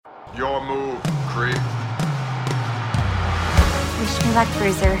Your move, creep. Wish me luck,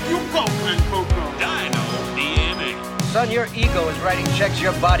 Bruiser. You go, Big Coco. Dino DNA. Son, your ego is writing checks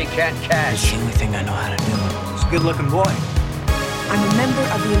your body can't cash. It's the only thing I know how to do. It's a good-looking boy. I'm a member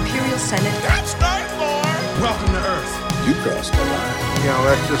of the Imperial Senate. That's Nightmare. Welcome to Earth. You crossed the line. You know,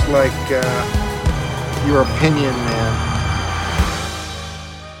 that's just like your opinion, man.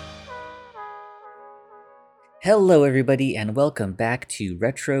 Hello, everybody, and welcome back to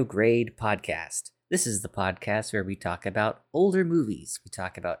Retrograde Podcast. This is the podcast where we talk about older movies. We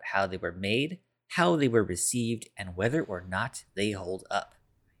talk about how they were made, how they were received, and whether or not they hold up.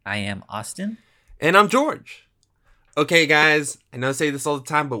 I am Austin. And I'm George. Okay, guys, I know I say this all the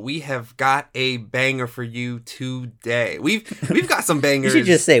time, but we have got a banger for you today. We've got some bangers. You should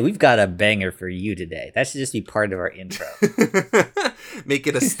just say, we've got a banger for you today. That should just be part of our intro. Make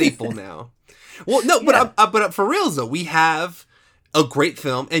it a staple now. Well, no, yeah. but for reals, though, we have a great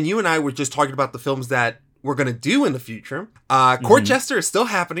film, and you and I were just talking about the films that we're going to do in the future. Court Jester is still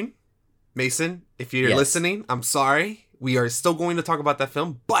happening. Mason, if you're listening, I'm sorry. We are still going to talk about that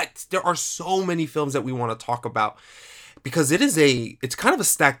film, but there are so many films that we want to talk about because it's kind of a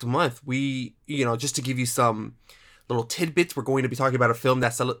stacked month. Just to give you some little tidbits, we're going to be talking about a film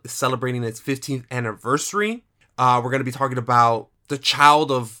that's celebrating its 15th anniversary. We're going to be talking about the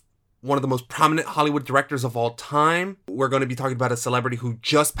child of one of the most prominent Hollywood directors of all time. We're going to be talking about a celebrity who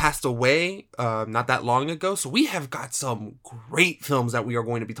just passed away not that long ago. So we have got some great films that we are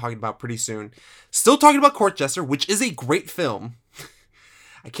going to be talking about pretty soon. Still talking about Court Jester, which is a great film.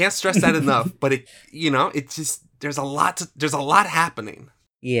 I can't stress that enough, but it's just there's a lot happening.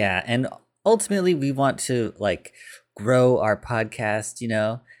 Yeah, and ultimately we want to grow our podcast,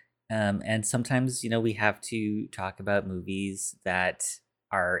 and sometimes we have to talk about movies that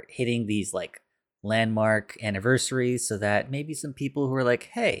are hitting these landmark anniversaries, so that maybe some people who are like,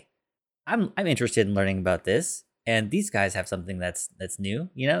 hey, I'm interested in learning about this, and these guys have something that's new.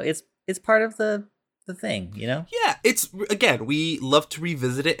 It's part of the thing. Yeah, it's, again, we love to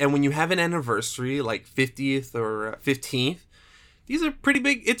revisit it, and when you have an anniversary like 50th or 15th, these are pretty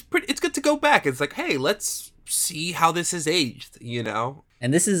big. It's good to go back. It's like, hey, let's see how this has aged.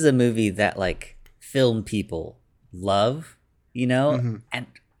 And this is a movie that film people love.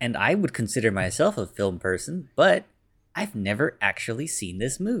 And I would consider myself a film person, but I've never actually seen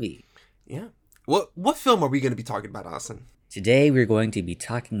this movie. Yeah. What film are we going to be talking about, Austin? Today we're going to be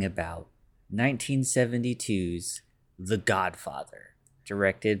talking about 1972's The Godfather,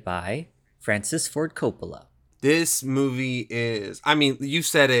 directed by Francis Ford Coppola. This movie is, you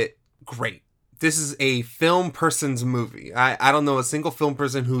said it great. This is a film person's movie. I don't know a single film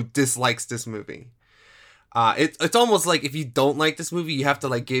person who dislikes this movie. It's almost like if you don't like this movie, you have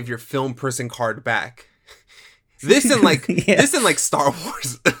to give your film person card back. This and Star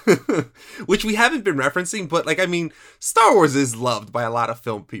Wars, which we haven't been referencing, but Star Wars is loved by a lot of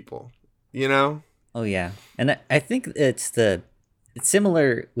film people, Oh yeah, and I think it's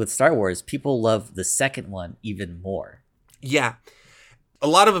similar with Star Wars. People love the second one even more. Yeah, a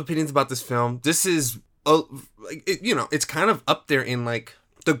lot of opinions about this film. This is it's kind of up there in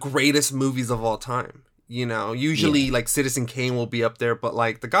the greatest movies of all time. Usually Citizen Kane will be up there, but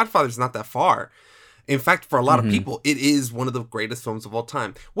The Godfather's not that far. In fact, for a lot of people, it is one of the greatest films of all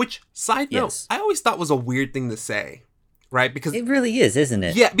time. Which, side note, I always thought was a weird thing to say, right? Because it really is, isn't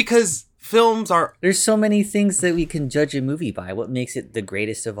it? Yeah, because films are... There's so many things that we can judge a movie by. What makes it the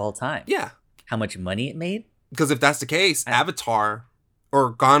greatest of all time? Yeah. How much money it made? Because if that's the case, Avatar or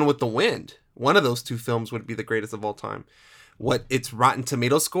Gone with the Wind, one of those two films would be the greatest of all time. What its Rotten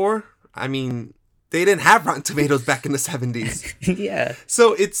Tomatoes score? They didn't have Rotten Tomatoes back in the 70s. Yeah.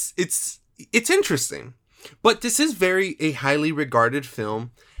 So it's interesting. But this is a highly regarded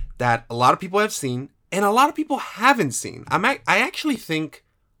film that a lot of people have seen and a lot of people haven't seen. I actually think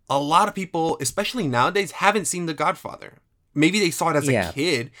a lot of people, especially nowadays, haven't seen The Godfather. Maybe they saw it as a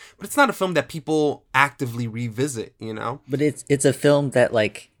kid, but it's not a film that people actively revisit, But it's a film that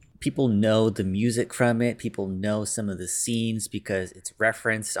people know the music from it. People know some of the scenes because it's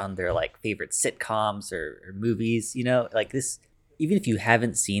referenced on their favorite sitcoms or movies. This, even if you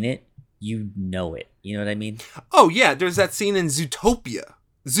haven't seen it, you know it. You know what I mean? Oh yeah, there's that scene in Zootopia,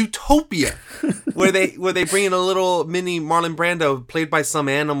 where they bring in a little mini Marlon Brando played by some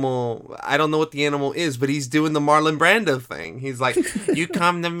animal. I don't know what the animal is, but he's doing the Marlon Brando thing. He's like, "You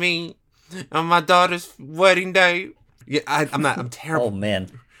come to me on my daughter's wedding day." Yeah, I'm terrible. Oh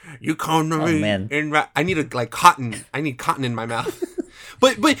man. You come to me, man. And I need cotton. I need cotton in my mouth.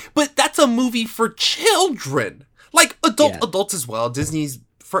 but that's a movie for children, adults as well. Disney's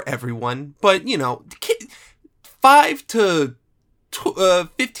for everyone, but 5 to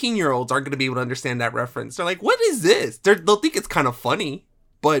 15-year-olds aren't going to be able to understand that reference. They're like, what is this? They'll think it's kind of funny,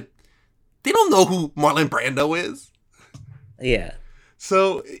 but they don't know who Marlon Brando is. Yeah.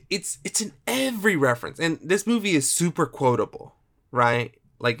 So it's in every reference. And this movie is super quotable, right?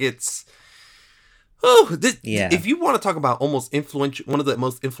 Like it's... If you want to talk about one of the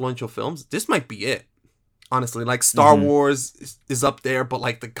most influential films, this might be it. Honestly, like Star Wars is up there, but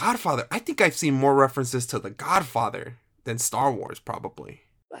like The Godfather, I think I've seen more references to The Godfather than Star Wars, probably.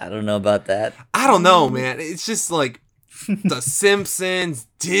 I don't know about that. I don't know, man. It's just like The Simpsons,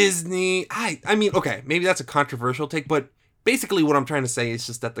 Disney. I mean, okay, maybe that's a controversial take, but basically what I'm trying to say is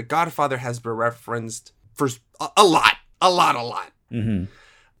just that The Godfather has been referenced for a lot. Mm-hmm.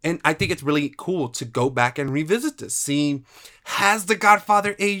 And I think it's really cool to go back and revisit this. See, has The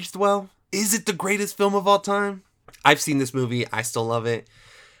Godfather aged well? Is it the greatest film of all time? I've seen this movie. I still love it.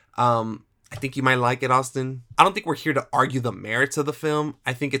 I think you might like it, Austin. I don't think we're here to argue the merits of the film.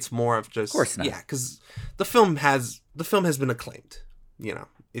 I think it's more of just... Of course not. Yeah, because the film has been acclaimed. You know,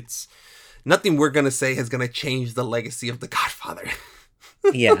 it's... Nothing we're going to say is going to change the legacy of The Godfather.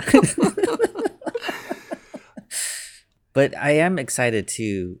 Yeah. But I am excited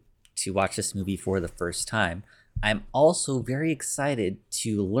to watch this movie for the first time. I'm also very excited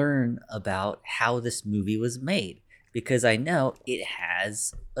to learn about how this movie was made, because I know it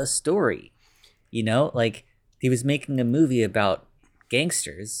has a story. You know, like he was making a movie about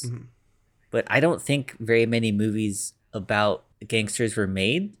gangsters, but I don't think very many movies about gangsters were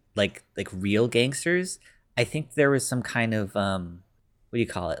made, like real gangsters. I think there was some kind of what do you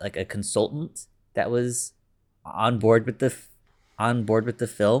call it? Like a consultant that was on board with the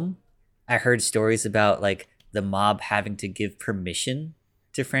film. I heard stories about like the mob having to give permission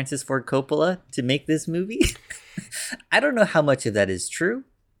to Francis Ford Coppola to make this movie. I don't know how much of that is true,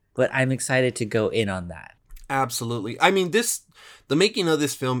 but I'm excited to go in on that. Absolutely. I mean, the making of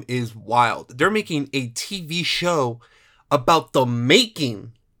this film is wild. They're making a TV show about the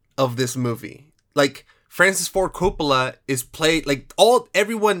making of this movie. Like Francis Ford Coppola is played, like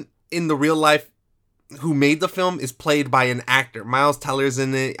everyone in the real life who made the film is played by an actor. Miles Teller's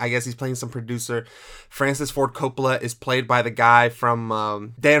in it. I guess he's playing some producer. Francis Ford Coppola is played by the guy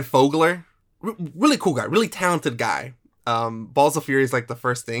from Dan Fogler. Really cool guy. Really talented guy. Balls of Fury is like the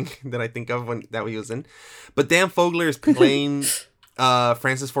first thing that I think of that he was in. But Dan Fogler is playing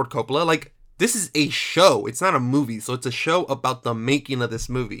Francis Ford Coppola. Like, this is a show. It's not a movie. So it's a show about the making of this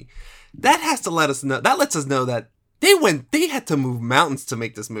movie. That has to let us know. That lets us know that they had to move mountains to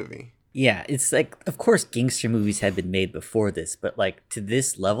make this movie. Yeah, it's like, of course, gangster movies had been made before this, but like to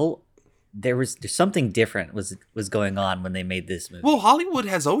this level, there's something different was going on when they made this movie. Well, Hollywood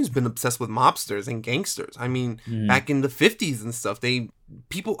has always been obsessed with mobsters and gangsters. I mean, back in the 50s and stuff,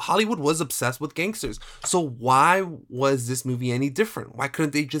 Hollywood was obsessed with gangsters. So why was this movie any different? Why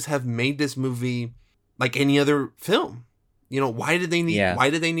couldn't they just have made this movie like any other film? You know, why did they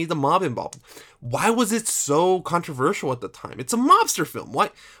need the mob involved? Why was it so controversial at the time? It's a mobster film.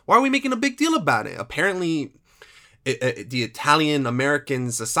 Why are we making a big deal about it? Apparently, the Italian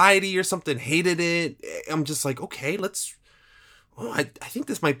American society or something hated it. I'm just like, okay, I think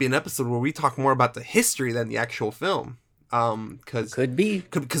this might be an episode where we talk more about the history than the actual film. Because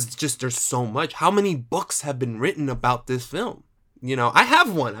there's so much. How many books have been written about this film? You know, I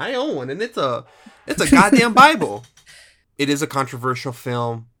have one. I own one, and it's a goddamn Bible. It is a controversial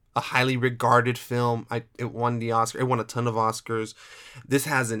film, a highly regarded film. It won the Oscar. It won a ton of Oscars. This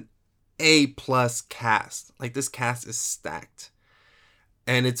has an A+ cast. Like, this cast is stacked,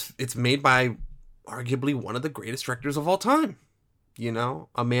 and it's made by arguably one of the greatest directors of all time. You know,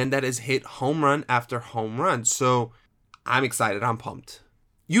 a man that has hit home run after home run. So I'm excited. I'm pumped.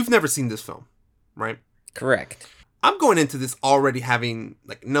 You've never seen this film, right? Correct. I'm going into this already having,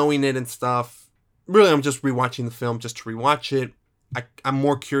 like, knowing it and stuff. Really, I'm just rewatching the film just to rewatch it. I'm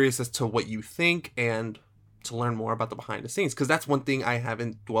more curious as to what you think and to learn more about the behind the scenes, because that's one thing I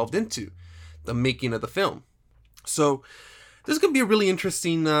haven't delved into, the making of the film. So this is going to be a really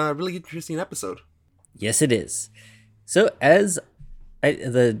interesting episode. Yes, it is. So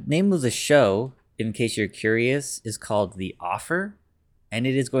the name of the show, in case you're curious, is called The Offer, and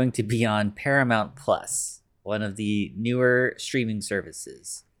it is going to be on Paramount Plus, one of the newer streaming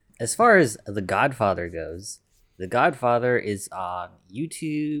services. As far as The Godfather goes, The Godfather is on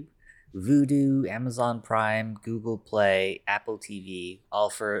YouTube, Vudu, Amazon Prime, Google Play, Apple TV,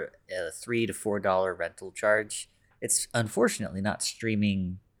 all for a $3 to $4 rental charge. It's unfortunately not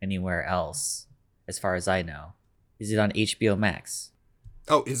streaming anywhere else, as far as I know. Is it on HBO Max?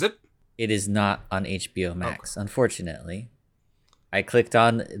 Oh, is it? It is not on HBO Max, unfortunately. I clicked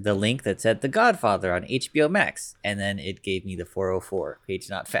on the link that said The Godfather on HBO Max, and then it gave me the 404 page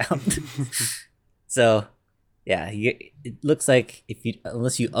not found. So, yeah, it looks like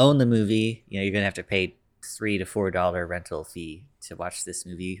unless you own the movie, you're gonna have to pay $3 to $4 rental fee to watch this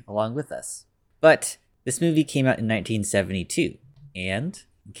movie along with us. But this movie came out in 1972, and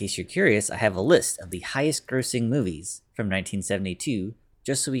in case you're curious, I have a list of the highest grossing movies from 1972,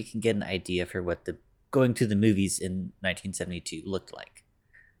 just so we can get an idea for what the going to the movies in 1972 looked like.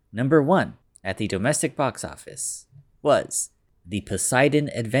 Number 1 at the domestic box office was The Poseidon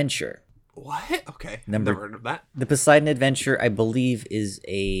Adventure. What? Okay, never heard of that. The Poseidon Adventure, I believe, is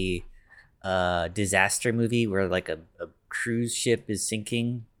a disaster movie where like a cruise ship is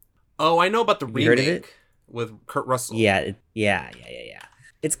sinking. Oh, I know about the remake heard of it? with Kurt Russell. Yeah.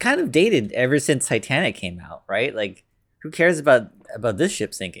 It's kind of dated ever since Titanic came out, right? Like, who cares about this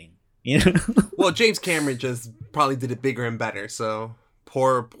ship sinking? Well, James Cameron just probably did it bigger and better. So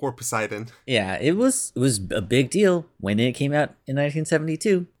poor Poseidon. Yeah, it was a big deal when it came out in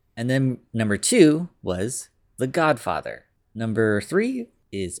 1972. And then number 2 was The Godfather. Number 3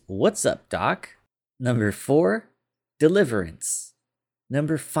 is What's Up, Doc? Number 4, Deliverance.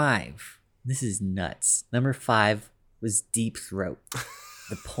 Number 5, this is nuts. Number 5 was Deep Throat,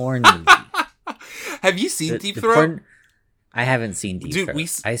 the porn movie. Have you seen Deep Throat? I haven't seen Deep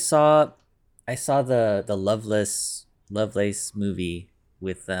Throat. I saw the Lovelace movie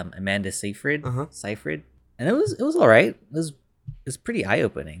with Amanda Seyfried. Seyfried, and it was all right. It was pretty eye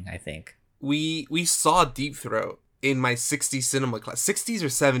opening. I think we saw Deep Throat in my 60s cinema class, 60s or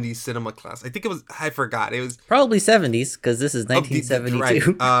 70s cinema class. I think it was. I forgot. It was probably 70s because this is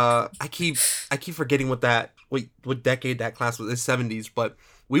 1972. Right. I keep forgetting what decade that class was. It's 70s, but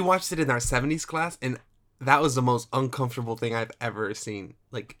we watched it in our 70s class, and that was the most uncomfortable thing I've ever seen.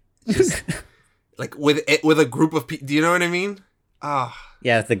 Like, just like with a group of people. Do you know what I mean?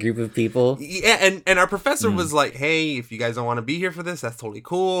 Yeah, with a group of people. Yeah, and our professor was like, "Hey, if you guys don't want to be here for this, that's totally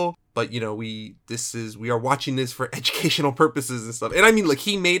cool. But we are watching this for educational purposes and stuff." And I mean, like,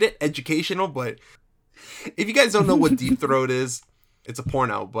 he made it educational, but if you guys don't know what Deep Throat is, it's a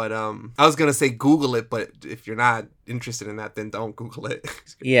porno. But I was gonna say Google it, but if you're not interested in that, then don't Google it.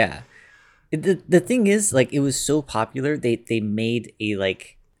 Yeah. The thing is, like, it was so popular, they made a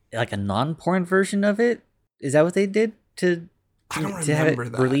like a non-porn version of it. Is that what they did to have it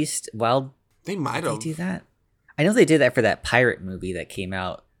that. Released? Well, they might have. Did they do that? I know they did that for that pirate movie that came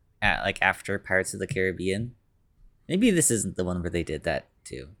out after Pirates of the Caribbean. Maybe this isn't the one where they did that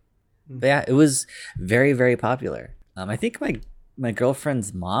too. But yeah, it was very, very popular. I think my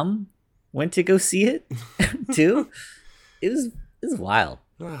girlfriend's mom went to go see it too. It was wild.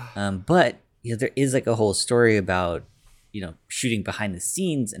 But there is like a whole story about shooting behind the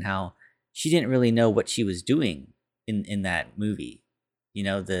scenes and how she didn't really know what she was doing in that movie.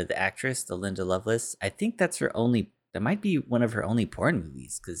 The actress, the Linda Lovelace, I think that might be one of her only porn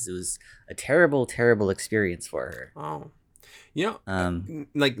movies, because it was a terrible, terrible experience for her. Oh,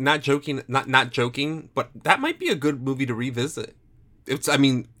 like not joking, but that might be a good movie to revisit. It's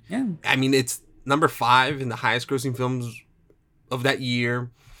number 5 in the highest grossing films of that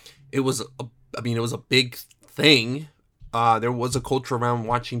year. It was a big thing. There was a culture around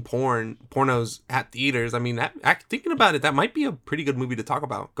watching pornos at theaters. I mean, thinking about it, that might be a pretty good movie to talk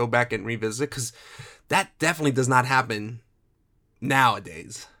about. Go back and revisit, because that definitely does not happen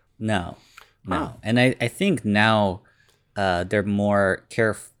nowadays. No. And I think now they're more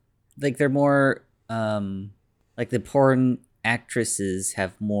careful. Like, they're more like, the porn actresses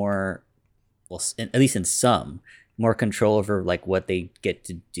have more, well, at least in some, more control over like what they get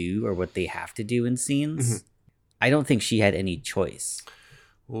to do or what they have to do in scenes. Mm-hmm. I don't think she had any choice.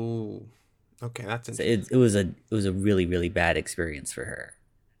 Ooh, okay, that's interesting. So it was a really, really bad experience for her.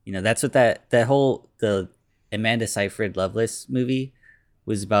 That's what that whole the Amanda Seyfried Lovelace movie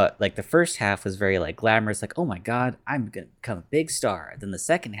was about. Like, the first half was very like glamorous, like, oh my god, I'm gonna become a big star. Then the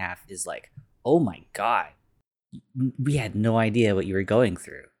second half is like, oh my god, we had no idea what you were going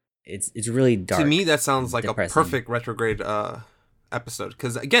through. It's really dark. To me, that sounds like depressing. A perfect retrograde episode,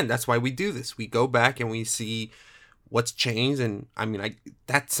 because again, that's why we do this. We go back and we see what's changed, and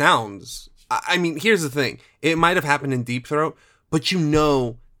that sounds. Here's the thing: it might have happened in Deep Throat, but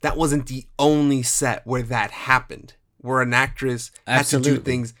that wasn't the only set where that happened, where an actress had to do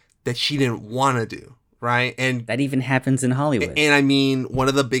things that she didn't want to do, right? And that even happens in Hollywood. And one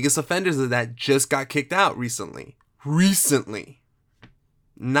of the biggest offenders of that just got kicked out recently.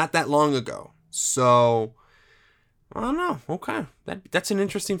 Not that long ago. So, I don't know. Okay. That's an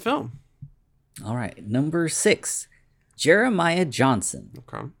interesting film. All right. Number 6, Jeremiah Johnson.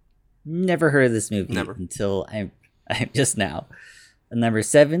 Okay. Never heard of this movie Never. until I'm just now. Number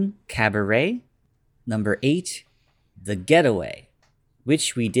 7, Cabaret. Number 8, The Getaway,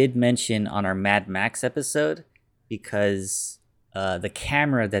 which we did mention on our Mad Max episode because the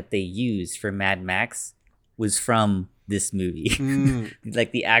camera that they used for Mad Max was from this movie.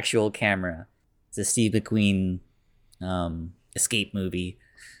 Like the actual camera. It's a Steve McQueen escape movie.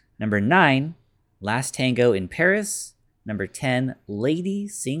 Number 9, Last Tango in Paris. Number 10, Lady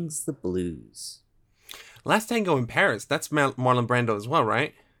Sings the Blues. Last Tango in Paris. That's Marlon Brando as well,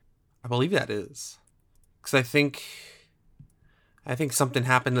 right? I believe that is. Because I think something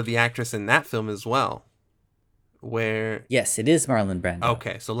happened to the actress in that film as well. Where... Yes, it is Marlon Brando.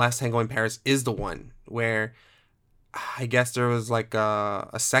 Okay, so Last Tango in Paris is the one where I guess there was like a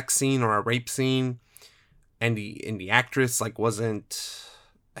sex scene or a rape scene, and the actress like wasn't...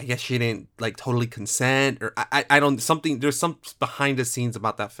 I guess she didn't like totally consent, or I don't... Something... There's some behind the scenes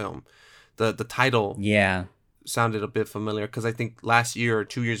about that film. The title... Yeah. Sounded a bit familiar because I think last year or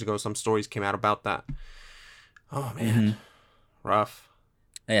 2 years ago some stories came out about that. Oh man, rough.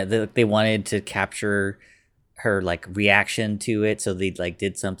 Yeah, they wanted to capture her like reaction to it, so they like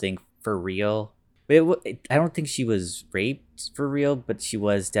did something for real. But I don't think she was raped for real, but she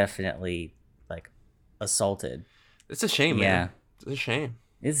was definitely like assaulted. It's a shame, man. It's a shame.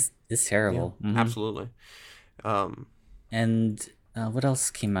 It's terrible. Yeah, absolutely. And what else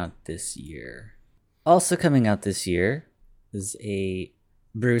came out this year? Also coming out this year is a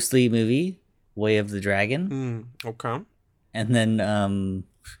Bruce Lee movie, Way of the Dragon. Okay. And then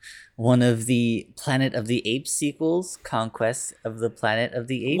one of the Planet of the Apes sequels, Conquest of the Planet of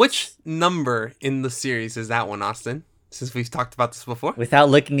the Apes. Which number in the series is that one, Austin? Since we've talked about this before. Without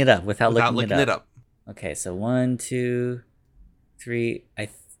looking it up. Without looking it up. Okay, so 1, 2, 3.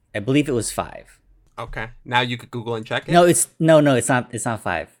 I believe it was 5. Okay. Now you could Google and check it. No, it's not. It's not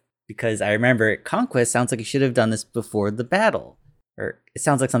 5. Because I remember Conquest sounds like you should have done this before the battle. Or it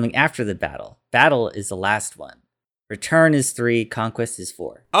sounds like something after the battle. Battle is the last one. Return is 3. Conquest is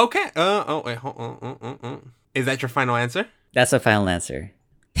 4. Okay. Wait. Hold on. Is that your final answer? That's my final answer.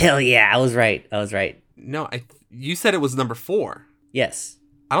 Hell yeah, I was right. No, you said it was number 4. Yes.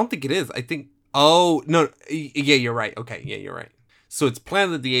 I don't think it is. I think... Oh, no. Yeah, you're right. Okay, yeah, you're right. So it's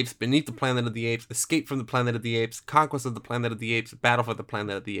Planet of the Apes, Beneath the Planet of the Apes, Escape from the Planet of the Apes, Conquest of the Planet of the Apes, Battle for the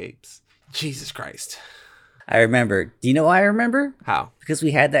Planet of the Apes. Jesus Christ. I remember. Do you know why I remember? How? Because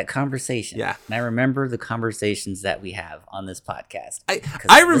we had that conversation. Yeah. And I remember the conversations that we have on this podcast.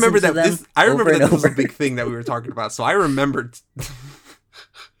 I remember that this was a over. big thing that we were talking about. So I remembered.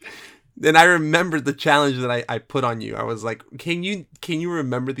 Then I remembered the challenge that I put on you. I was like, can you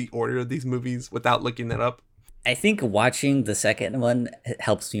remember the order of these movies without looking that up? I think watching the second one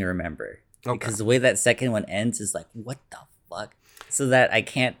helps me remember. Okay. Because the way that second one ends is like, what the fuck? So that I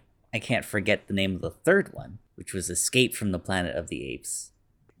can't forget the name of the third one, which was Escape from the Planet of the Apes.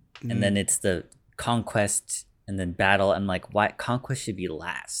 And then it's the Conquest and then Battle. I'm like, why? Conquest should be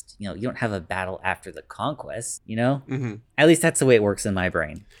last. You don't have a battle after the Conquest, Mm-hmm. At least that's the way it works in my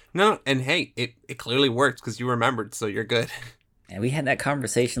brain. No, and hey, it clearly worked because you remembered, so you're good. And we had that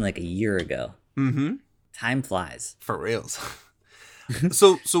conversation like a year ago. Mm-hmm. Time flies. For reals.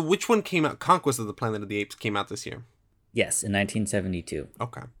 So which one came out? Conquest of the Planet of the Apes came out this year. Yes, in 1972.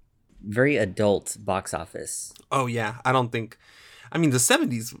 Okay. Very adult box office. Oh yeah, I don't think... I mean, the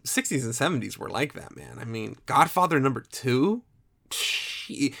 70s, 60s and 70s were like that, man. I mean, Godfather number 2?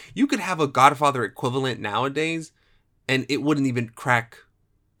 You could have a Godfather equivalent nowadays, and it wouldn't even crack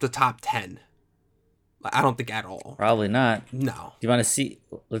the top 10. I don't think at all. Probably not. No. Do you want to see?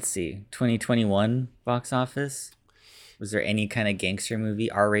 Let's see. 2021 box office. Was there any kind of gangster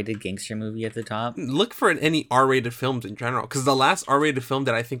movie, R-rated gangster movie at the top? Look for any R-rated films in general, because the last R-rated film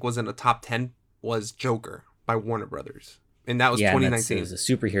that I think was in the top 10 was Joker by Warner Brothers, and that was 2019. It was a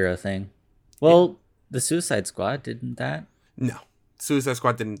superhero thing. Well, the Suicide Squad didn't that? No, Suicide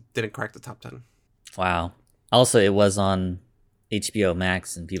Squad didn't crack the top 10. Wow. Also, it was on HBO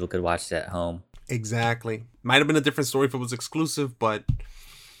Max, and people could watch it at home. Exactly. Might have been a different story if it was exclusive, but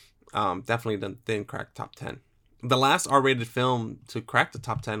definitely didn't crack top 10. The last R-rated film to crack the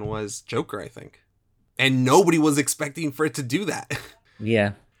top 10 was Joker, I think. And nobody was expecting for it to do that.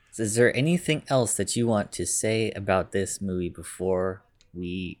 Yeah. So is there anything else that you want to say about this movie before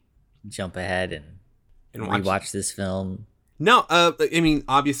we jump ahead and rewatch this film? No, I mean,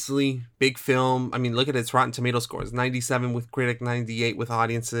 obviously, big film. I mean, look at its Rotten Tomato scores. 97 with critic, 98 with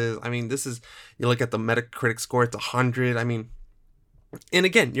audiences. I mean, you look at the Metacritic score, it's 100. I mean, and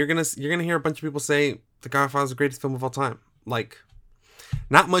again, you're gonna hear a bunch of people say The Godfather is the greatest film of all time. Like,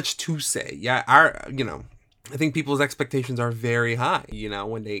 not much to say. Yeah, I think people's expectations are very high,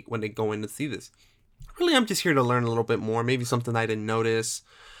 when they go in to see this. really, I'm just here to learn a little bit more. Maybe something I didn't notice.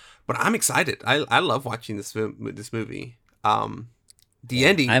 But I'm excited. I love watching this movie. The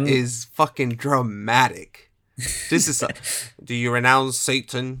ending is fucking dramatic. This is do you renounce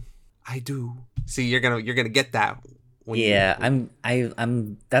Satan? I do. See, you're gonna get that. I'm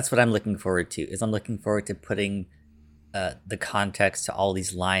that's what I'm looking forward to. Is I'm looking forward to putting the context to all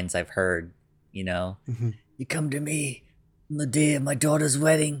these lines I've heard. You know, you come to me on the day of my daughter's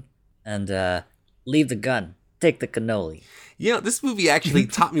wedding, and leave the gun, take the cannoli. You know, this movie actually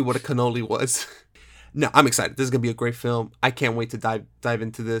taught me what a cannoli was. No, I'm excited. This is gonna be a great film. I can't wait to dive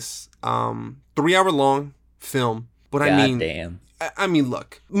into this. 3-hour long film, but God I mean, damn. I mean,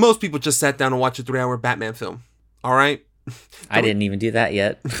 look, most people just sat down and watched a 3-hour Batman film. All right. I didn't even do that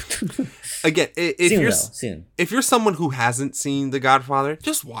yet. Again, soon. If you're someone who hasn't seen The Godfather,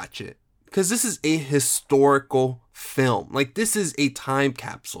 just watch it, because this is a historical film. Like, this is a time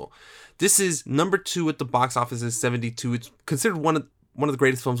capsule. This is number 2 at the box office in 1972. It's considered one of the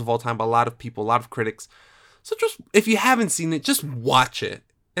greatest films of all time by a lot of people, a lot of critics. So just, if you haven't seen it, just watch it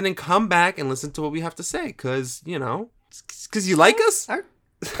and then come back and listen to what we have to say, because, you know, because you like us.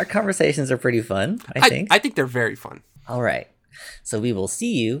 Our conversations are pretty fun, I think. I think they're very fun. All right. So we will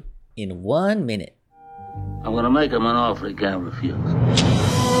see you in 1 minute. I'm going to make him an offer he can't refuse.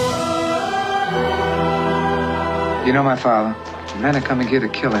 You know my father. The men are coming here to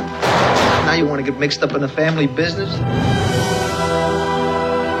kill him. Now you want to get mixed up in the family business?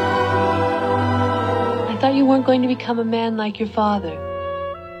 I thought you weren't going to become a man like your father.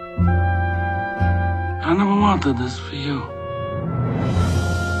 I never wanted this for you.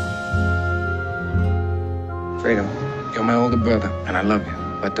 Fredo, you're my older brother, and I love you.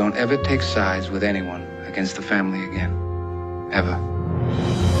 But don't ever take sides with anyone against the family again. Ever.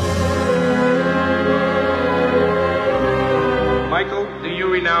 Michael, do you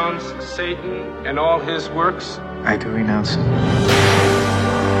renounce Satan and all his works? I do renounce him.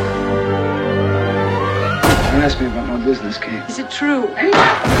 Don't ask me about my business, Kate. Is it true?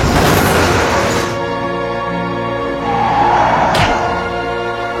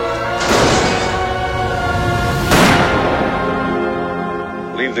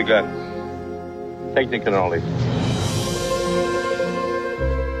 Leave the gun. Take the cannoli.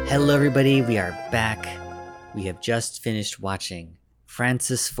 Hello, everybody. We are back. We have just finished watching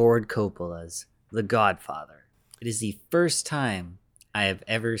Francis Ford Coppola's The Godfather. It is the first time I have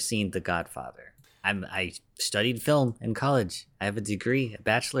ever seen The Godfather. I studied film in college. I have a degree, a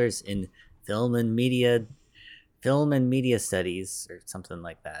bachelor's in film and media studies or something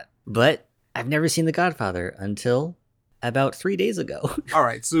like that. But I've never seen The Godfather until about 3 days ago. All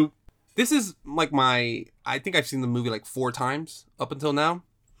right, so this is like I think I've seen the movie like 4 times up until now.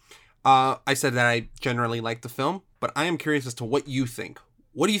 I said that I generally like the film, but I am curious as to what you think.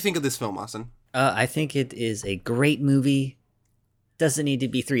 What do you think of this film, Austin? I think it is a great movie. Doesn't need to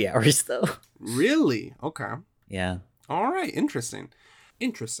be 3 hours, though. Really? Okay. Yeah. All right. Interesting.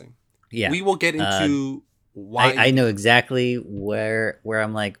 Yeah. We will get into why. I know exactly where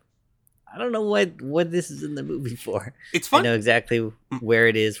I'm like, I don't know what this is in the movie for. It's fun. I know exactly where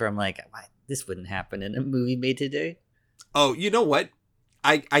it is where I'm like, this wouldn't happen in a movie made today. Oh, you know what?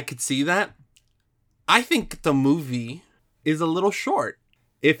 I could see that. I think the movie is a little short.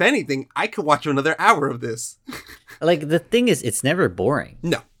 If anything, I could watch another hour of this. Like, the thing is, it's never boring.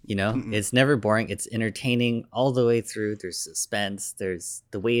 No. You know? Mm-mm. It's never boring. It's entertaining all the way through. There's suspense. There's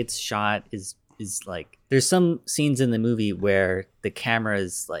the way it's shot is like, there's some scenes in the movie where the camera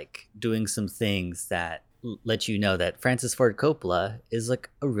is like doing some things that let you know that Francis Ford Coppola is like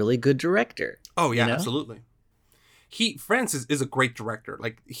a really good director. Oh yeah, you know? Absolutely. Francis is a great director.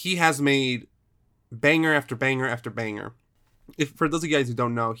 Like, he has made banger after banger after banger. For those of you guys who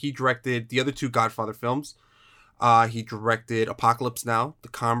don't know, he directed the other 2 Godfather films. He directed Apocalypse Now, The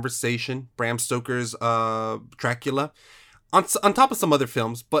Conversation, Bram Stoker's Dracula, on top of some other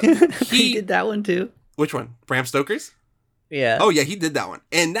films. But he did that one too. Which one? Bram Stoker's? Yeah. Oh yeah, he did that one,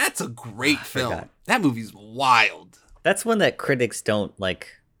 and that's a great film. Forgot. That movie's wild. That's one that critics don't like.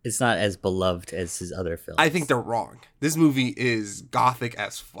 It's not as beloved as his other films. I think they're wrong. This movie is gothic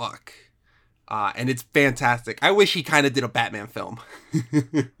as fuck. And it's fantastic. I wish he kind of did a Batman film.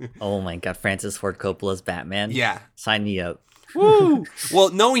 Oh my god, Francis Ford Coppola's Batman? Yeah. Sign me up. Woo!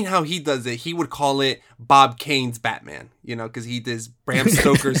 Well, knowing how he does it, he would call it Bob Kane's Batman, you know, because he does Bram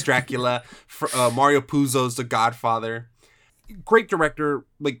Stoker's Dracula, Mario Puzo's The Godfather. Great director.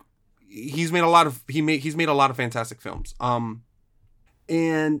 Like, he's made a lot of fantastic films.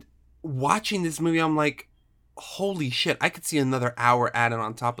 And watching this movie, I'm like, holy shit, I could see another hour added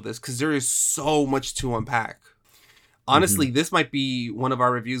on top of this, because there is so much to unpack. Honestly, this might be one of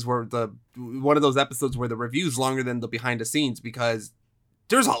our reviews where one of those episodes where the review's longer than the behind the scenes, because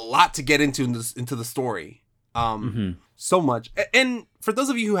there's a lot to get into the story. So much. And for those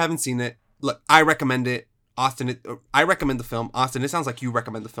of you who haven't seen it, look, I recommend it. Austin, I recommend the film. Austin, it sounds like you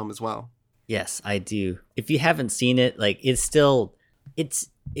recommend the film as well. Yes, I do. If you haven't seen it, like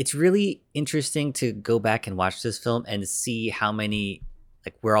it's really interesting to go back and watch this film and see how many,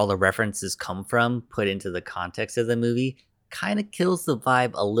 like, where all the references come from, put into the context of the movie. Kind of kills the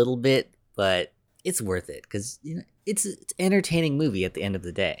vibe a little bit, but it's worth it because, you know, it's an entertaining movie at the end of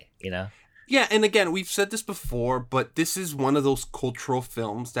the day, you know? Yeah, and again, we've said this before, but this is one of those cultural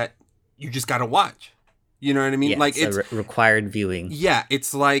films that you just gotta watch. You know what I mean? Yeah, like it's a required viewing. Yeah,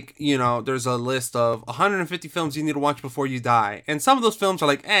 it's like, you know, there's a list of 150 films you need to watch before you die. And some of those films are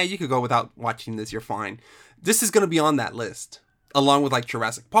like, you could go without watching this, you're fine. This is going to be on that list, along with like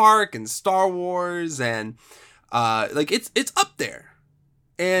Jurassic Park and Star Wars, and like it's up there.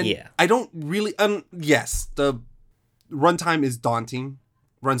 And yeah. I don't really yes, the runtime is daunting.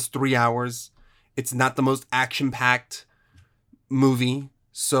 Runs 3 hours. It's not the most action-packed movie.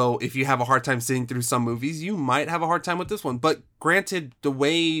 So if you have a hard time sitting through some movies, you might have a hard time with this one. But granted, the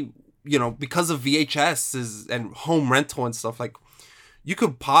way, you know, because of VHS and home rental and stuff, like, you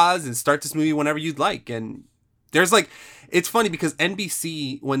could pause and start this movie whenever you'd like. And there's like, it's funny because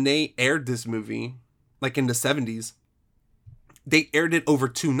NBC, when they aired this movie, like in the 70s, they aired it over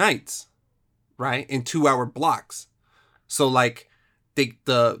 2 nights, right? In 2-hour blocks. So like,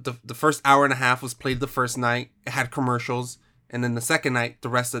 the first hour and a half was played the first night. It had commercials. And then the second night, the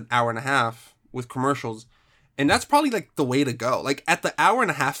rest of an hour and a half with commercials. And that's probably like the way to go. Like at the hour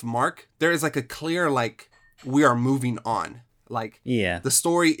and a half mark, there is like a clear, like, we are moving on. Like, yeah, the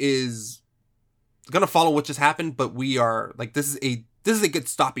story is going to follow what just happened, but we are like, this is a good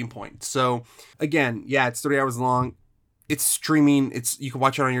stopping point. So again, yeah, it's 3 hours long. It's streaming. You can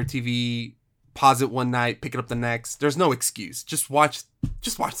watch it on your TV, pause it one night, pick it up the next. There's no excuse. Just watch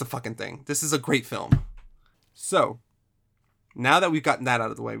the fucking thing. This is a great film. So, now that we've gotten that out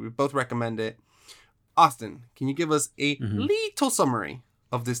of the way, we both recommend it. Austin, can you give us a little summary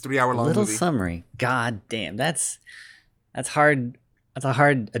of this 3-hour-long movie? A little summary. God damn, that's hard. That's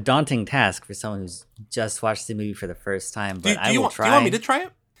a daunting task for someone who's just watched the movie for the first time. But I will try. Do you want me to try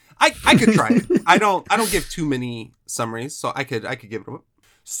it? I could try it. I don't give too many summaries, so I could give it a whip.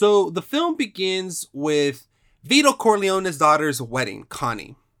 So the film begins with Vito Corleone's daughter's wedding,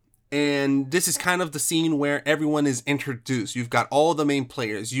 Connie. And this is kind of the scene where everyone is introduced. You've got all the main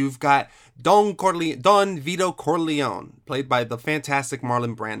players. You've got Don Vito Corleone, played by the fantastic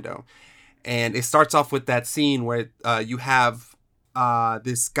Marlon Brando. And it starts off with that scene where you have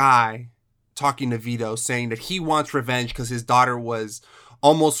this guy talking to Vito, saying that he wants revenge because his daughter was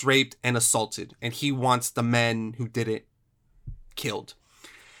almost raped and assaulted. And he wants the men who did it killed.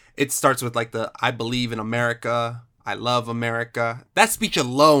 It starts with like I believe in America. I love America. That speech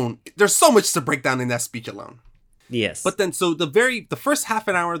alone, there's so much to break down in that speech alone. Yes. But then, so the first half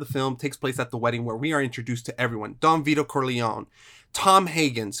an hour of the film takes place at the wedding where we are introduced to everyone. Don Vito Corleone, Tom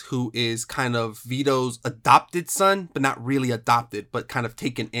Higgins, who is kind of Vito's adopted son, but not really adopted, but kind of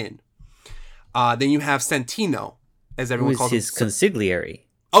taken in. Then you have Santino, as everyone calls him. His consigliere.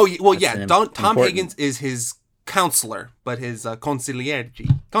 Oh, well, yeah. Tom Higgins is his counselor, but his consigliere.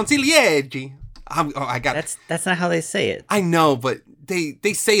 I got that's not how they say it. I know, but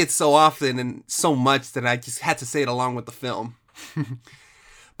they say it so often and so much that I just had to say it along with the film.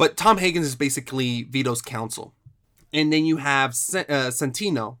 But Tom Higgins is basically Vito's counsel. And then you have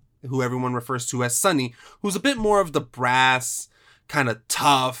Santino, who everyone refers to as Sonny, who's a bit more of the brass, kind of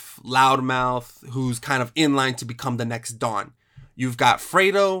tough, loudmouth, who's kind of in line to become the next Don. You've got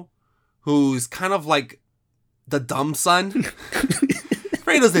Fredo, who's kind of like the dumb son.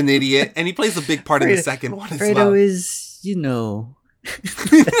 Fredo's an idiot, and he plays a big part in the second one as well. Fredo is, you know...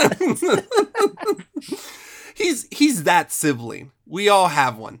 He's that sibling. We all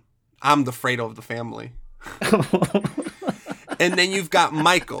have one. I'm the Fredo of the family. And then you've got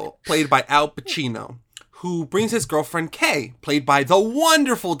Michael, played by Al Pacino, who brings his girlfriend Kay, played by the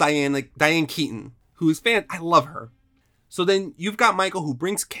wonderful Diane Keaton, who is I love her. So then you've got Michael, who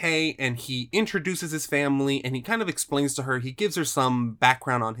brings Kay, and he introduces his family, and he kind of explains to her, he gives her some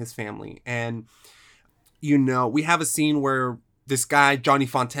background on his family. And, you know, we have a scene where this guy, Johnny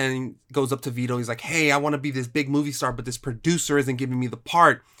Fontaine, goes up to Vito. He's like, hey, I want to be this big movie star, but this producer isn't giving me the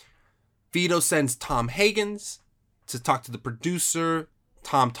part. Vito sends Tom Higgins to talk to the producer.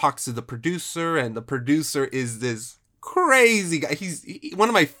 Tom talks to the producer, and the producer is this crazy guy. He's one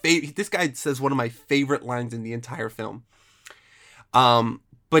of my favorite. This guy says one of my favorite lines in the entire film.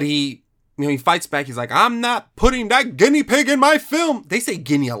 But he You know, he fights back. He's like, I'm not putting that guinea pig in my film. They say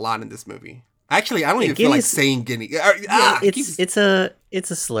guinea a lot in this movie. Actually, I don't even feel like saying guinea. It's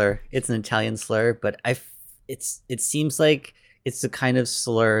a slur. It's an Italian slur, but it seems like it's the kind of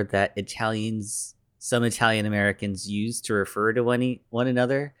slur that some Italian Americans use to refer to one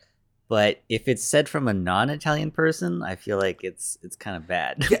another. But if it's said from a non-Italian person, I feel like it's kind of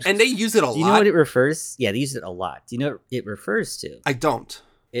bad. Yeah, and they use it a lot. Do you know what it refers? Yeah, they use it a lot. Do you know what it refers to? I don't.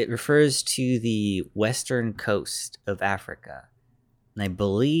 It refers to the western coast of Africa. And I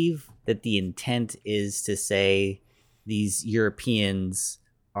believe that the intent is to say these Europeans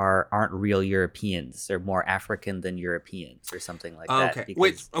aren't real Europeans. They're more African than Europeans or something like that. Okay.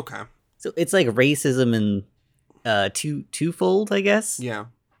 Wait, okay. So it's like racism in twofold, I guess. Yeah.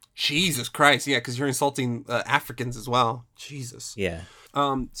 Jesus Christ. Yeah, because you're insulting Africans as well. Jesus. Yeah.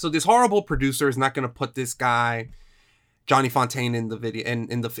 So this horrible producer is not going to put this guy Johnny Fontaine in the video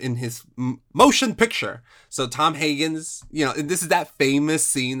in his motion picture. So Tom Hagen's, you know, and this is that famous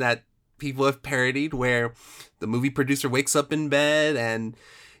scene that people have parodied where the movie producer wakes up in bed and,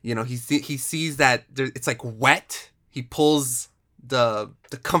 you know, he sees that it's like wet. He pulls the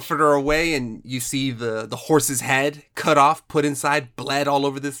comforter away and you see the horse's head cut off, put inside, bled all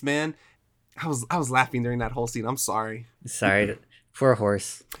over this man. I was laughing during that whole scene. I'm sorry. Sorry. Poor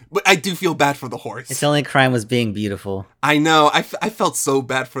horse. But I do feel bad for the horse. Its only crime was being beautiful. I know. I felt so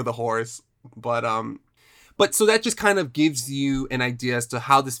bad for the horse. But so that just kind of gives you an idea as to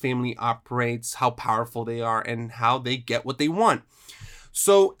how this family operates, how powerful they are, and how they get what they want.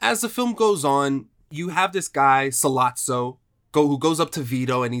 So as the film goes on, you have this guy, Sollozzo, who goes up to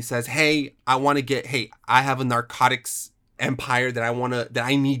Vito and he says, I have a narcotics empire that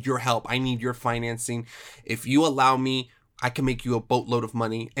I need your help. I need your financing. If you allow me, I can make you a boatload of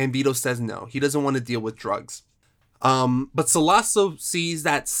money. And Vito says no. He doesn't want to deal with drugs. But Sollozzo sees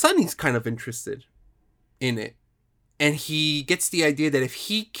that Sonny's kind of interested in it. And he gets the idea that if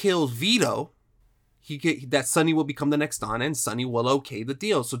he kills Vito, that Sonny will become the next Don and Sonny will okay the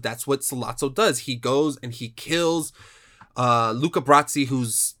deal. So that's what Sollozzo does. He goes and he kills Luca Brasi,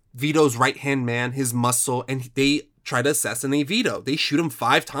 who's Vito's right-hand man, his muscle, and they try to assassinate Vito. They shoot him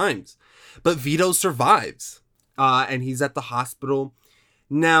 5 times. But Vito survives. And he's at the hospital.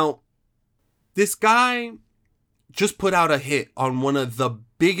 Now, this guy just put out a hit on one of the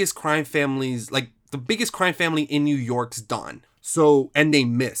biggest crime families, like the biggest crime family in New York's Don. So, and they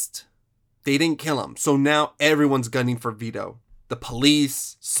missed. They didn't kill him. So now everyone's gunning for Vito. The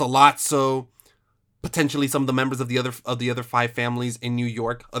police, Sollozzo, potentially some of the members of the other 5 families in New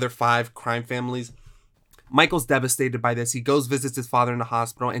York, other 5 crime families. Michael's devastated by this. He goes, visits his father in the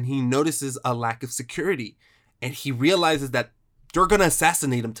hospital, and he notices a lack of security. And he realizes that they're going to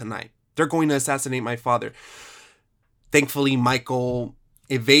assassinate him tonight. They're going to assassinate my father. Thankfully, Michael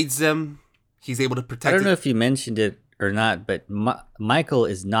evades them. He's able to protect. I don't know if you mentioned it or not, but Michael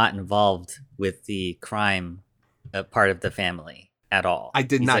is not involved with the crime part of the family at all. I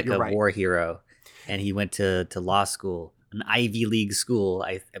did not. He's like a war hero. And he went to law school, an Ivy League school,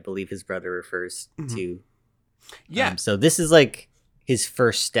 I believe his brother refers to. Yeah. So this is like his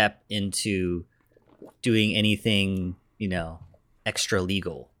first step into doing anything, extra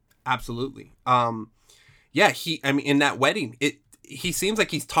legal. Absolutely. Yeah, in that wedding, he seems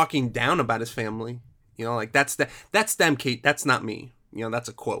like he's talking down about his family. Like that's them, Kate. That's not me. That's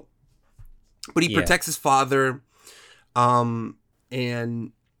a quote. But he protects his father. And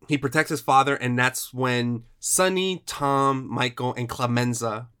he protects his father, and that's when Sonny, Tom, Michael, and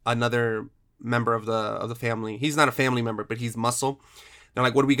Clemenza, another member of the family. He's not a family member, but he's muscle. They're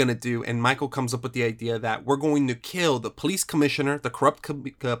like, what are we going to do? And Michael comes up with the idea that we're going to kill the police commissioner, the corrupt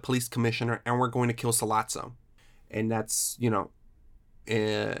police commissioner, and we're going to kill Sollozzo. And that's,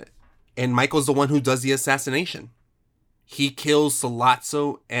 and Michael's the one who does the assassination. He kills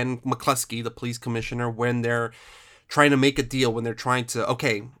Sollozzo and McCluskey, the police commissioner, when they're trying to make a deal, when they're trying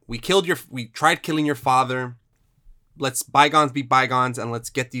to, we tried killing your father. Let's bygones be bygones, and let's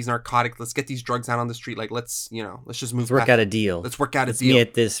get these narcotics, let's get these drugs out on the street. Like, let's just move. Let's work out a deal. Let's work out a deal. Let's meet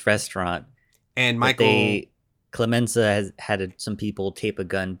at this restaurant. And Michael, Clemenza has had some people tape a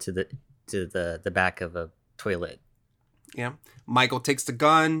gun to the back of a toilet. Yeah, Michael takes the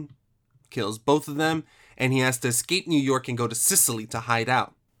gun, kills both of them, and he has to escape New York and go to Sicily to hide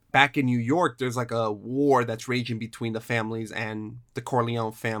out. Back in New York, there's like a war that's raging between the families and the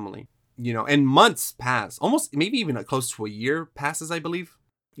Corleone family. And months pass, almost maybe even close to a year passes, I believe.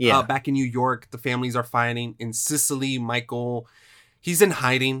 Yeah. Back in New York, the families are fighting. In Sicily, Michael, he's in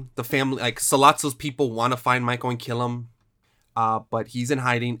hiding. The family, like Sollozzo's people, want to find Michael and kill him. But he's in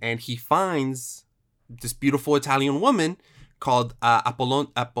hiding, and he finds this beautiful Italian woman called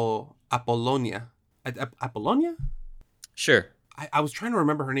Apollonia Apollonia. Apollonia? Sure. I was trying to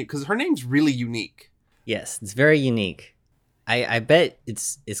remember her name because her name's really unique. Yes, it's very unique. I bet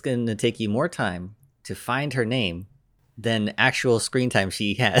it's going to take you more time to find her name than actual screen time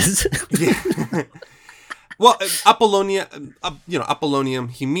she has. Yeah. Well, Apollonia, Apollonium,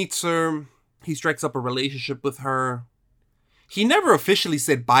 he meets her. He strikes up a relationship with her. He never officially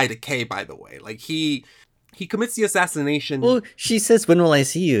said bye to Kay, by the way. Like, he commits the assassination. Well, she says, "When will I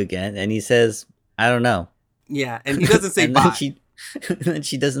see you again?" And he says, "I don't know." Yeah, and he doesn't say and bye. Then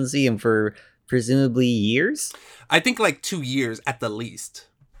she doesn't see him for presumably years? I think like 2 years at the least.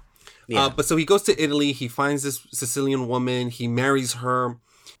 Yeah. But so he goes to Italy. He finds this Sicilian woman. He marries her.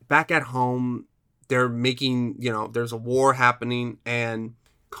 Back at home, they're making, there's a war happening. And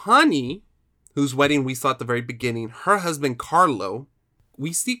Connie, whose wedding we saw at the very beginning, her husband Carlo,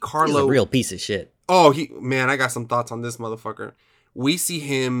 we see Carlo. He's a real piece of shit. Oh, I got some thoughts on this motherfucker. We see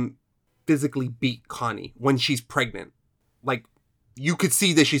him physically beat Connie when she's pregnant. Like, you could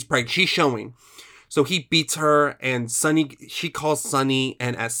see that she's pregnant. She's showing. So he beats her, and she calls Sonny,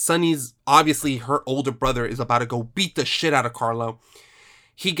 and as Sonny's, obviously her older brother, is about to go beat the shit out of Carlo,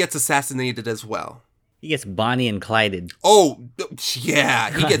 he gets assassinated as well. He gets Bonnie and Clyded. Oh,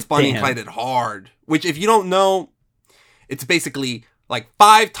 yeah, he gets Bonnie and Clyded hard. Which, if you don't know, it's basically like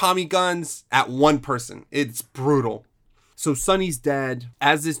 5 Tommy guns at one person. It's brutal. So Sonny's dead.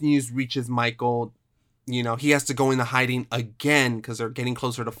 As this news reaches Michael, he has to go into hiding again because they're getting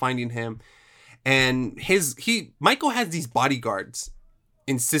closer to finding him. And Michael has these bodyguards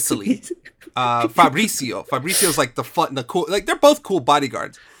in Sicily. Fabrizio's like the cool, like they're both cool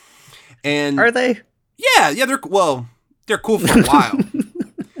bodyguards. And are they? Yeah, they're cool for a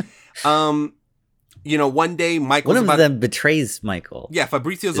while. One day Michael's one of them betrays Michael. Yeah,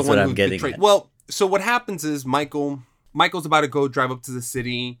 Fabrizio's the one who betrays. Well, so what happens is Michael's about to go drive up to the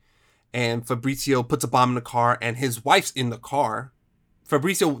city, and Fabrizio puts a bomb in the car, and his wife's in the car.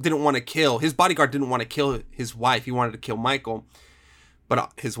 Fabrizio his bodyguard didn't want to kill his wife. He wanted to kill Michael.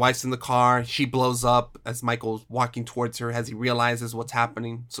 But his wife's in the car. She blows up as Michael's walking towards her as he realizes what's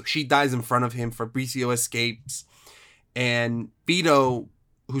happening. So she dies in front of him. Fabrizio escapes. And Vito,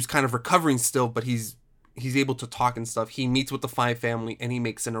 who's kind of recovering still, but he's able to talk and stuff, he meets with the Five family and he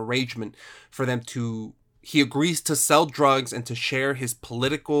makes an arrangement for them to... He agrees to sell drugs and to share his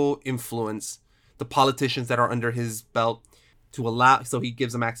political influence, the politicians that are under his belt, so he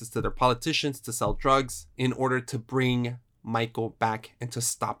gives them access to their politicians to sell drugs in order to bring Michael back and to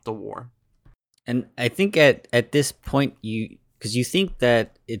stop the war. And I think at this point, because you think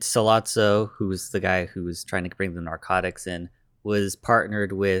that it's Sollozzo, who was the guy who was trying to bring the narcotics in, was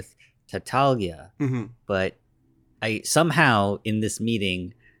partnered with Tattaglia. Mm-hmm. But somehow in this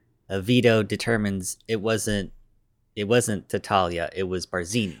meeting, Vito determines it wasn't Tattaglia, it was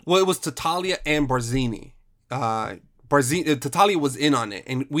Barzini. Well, it was Tattaglia and Barzini. Tattaglia was in on it,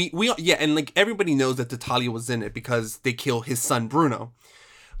 and and like everybody knows that Tattaglia was in it because they kill his son Bruno.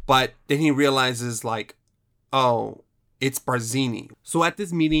 But then he realizes like, oh, it's Barzini. So at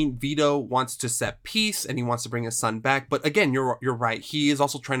this meeting, Vito wants to set peace and he wants to bring his son back. But again, you're right. He is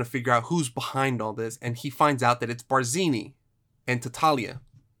also trying to figure out who's behind all this, and he finds out that it's Barzini and Tattaglia,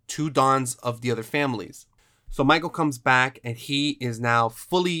 2 dons of the other families. So Michael comes back and he is now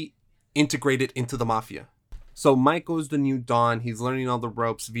fully integrated into the mafia. So Michael's the new Don. He's learning all the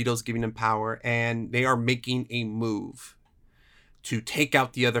ropes. Vito's giving him power. And they are making a move to take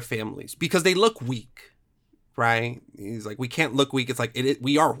out the other families because they look weak, right? He's like, we can't look weak. It's like,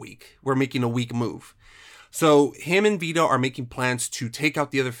 we are weak. We're making a weak move. So him and Vito are making plans to take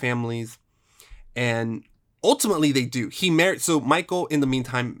out the other families. And ultimately they do. So Michael, in the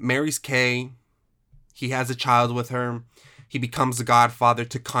meantime, marries Kay. He has a child with her. He becomes the godfather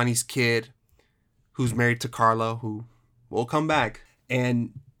to Connie's kid, who's married to Carlo, who will come back.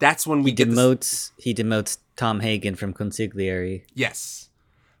 And that's when he demotes Tom Hagen from Consigliere. Yes.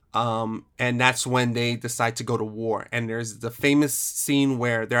 And that's when they decide to go to war. And there's the famous scene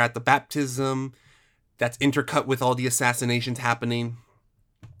where they're at the baptism that's intercut with all the assassinations happening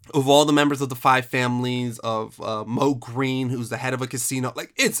of all the members of the 5 families, of Mo Green, who's the head of a casino.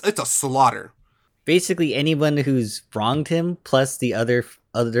 Like, it's a slaughter. Basically anyone who's wronged him, plus the other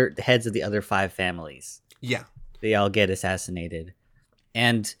heads of the other 5 families. Yeah. They all get assassinated.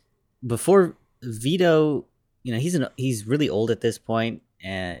 And before Vito, he's really old at this point,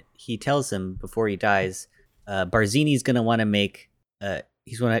 and he tells him before he dies, Barzini's going to want to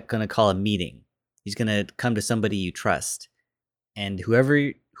he's going to call a meeting. He's going to come to somebody you trust. And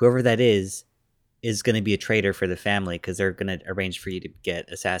whoever that is going to be a traitor for the family because they're going to arrange for you to get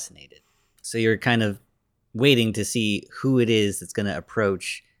assassinated. So you're kind of waiting to see who it is that's going to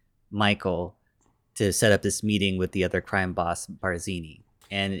approach Michael to set up this meeting with the other crime boss, Barzini.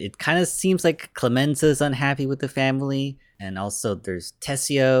 And it kind of seems like Clemenza's unhappy with the family. And also there's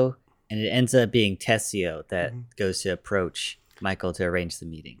Tessio. And it ends up being Tessio that goes to approach Michael to arrange the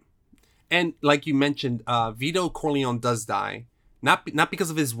meeting. And like you mentioned, Vito Corleone does die. Not because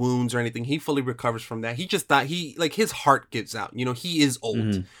of his wounds or anything. He fully recovers from that. He just died. His heart gives out. You know, he is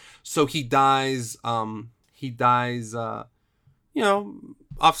old. So he dies. You know,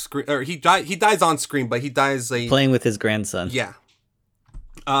 off screen, or he dies on screen, but he dies playing with his grandson. Yeah.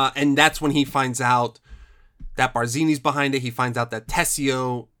 And that's when he finds out that Barzini's behind it. He finds out that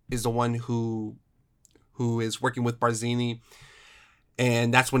Tessio is the one who is working with Barzini.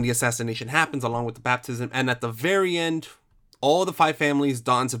 And that's when the assassination happens, along with the baptism. And at the very end, all the 5 families,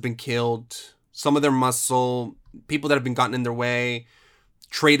 Dons, have been killed. Some of their muscle, people that have been gotten in their way,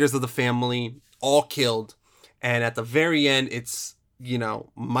 traitors of the family, all killed. And at the very end, it's, you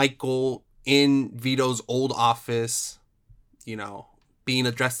know, Michael in Vito's old office, you know, being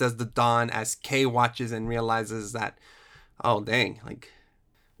addressed as the Don, as Kay watches and realizes that, oh, dang, like,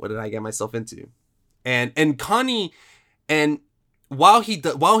 what did I get myself into? And Connie, and while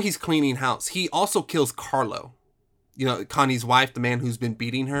he's cleaning house, he also kills Carlo, you know, Connie's wife, the man who's been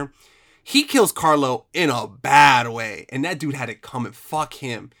beating her. He kills Carlo in a bad way, and that dude had it coming. Fuck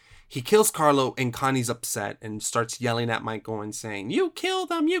him. He kills Carlo, and Connie's upset and starts yelling at Michael and saying, "You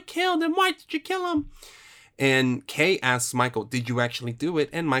killed him! You killed him! Why did you kill him?" And Kay asks Michael, "Did you actually do it?"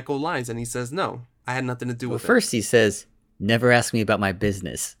 And Michael lies, and he says, "No, I had nothing to do with it." First he says, "Never ask me about my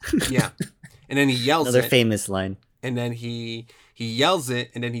business." Yeah. And then he yells Another famous line. And then he yells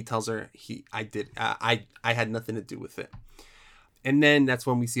it, and then he tells her, I had nothing to do with it. And then that's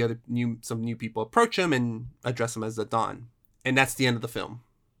when we see some new people approach him and address him as the Don. And that's the end of the film.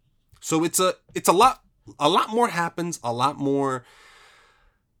 So it's a lot more happens,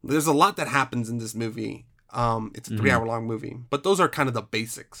 there's a lot that happens in this movie. It's a 3-hour long movie, but those are kind of the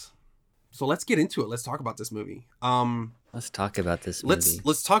basics. So let's get into it. Let's talk about this movie. Let's talk about this movie.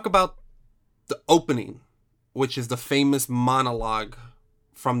 Let's talk about the opening, which is the famous monologue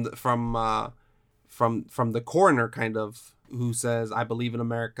from the coroner, kind of, who says, "I believe in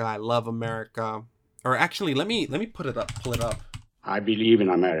America. I love America." Or actually, let me pull it up. I believe in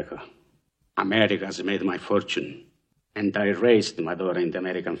America. America has made my fortune, and I raised my daughter in the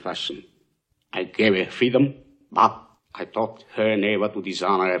American fashion. I gave her freedom, but I taught her never to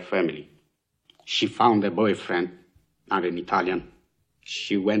dishonor her family. She found a boyfriend, not an Italian.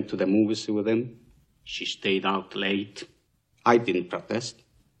 She went to the movies with him. She stayed out late. I didn't protest.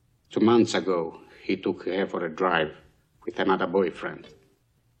 2 months ago, he took her for a drive with another boyfriend.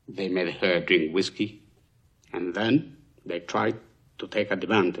 They made her drink whiskey, and then they tried to take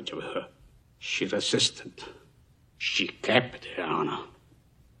advantage of her. She resisted. She kept her honor.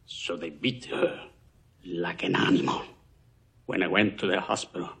 So they beat her like an animal. When I went to the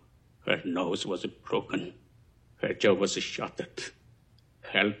hospital, her nose was broken. Her jaw was shattered,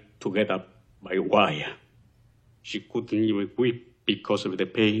 held together by wire. She couldn't even weep because of the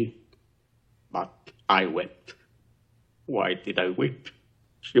pain. But I wept. Why did I weep?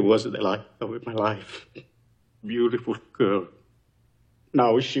 She was the light of my life. Beautiful girl.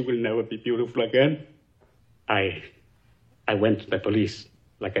 Now she will never be beautiful again. I went to the police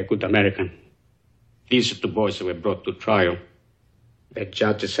like a good American. These 2 boys were brought to trial. The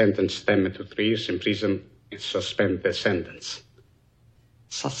judge sentenced them to 3 years in prison and suspended the sentence.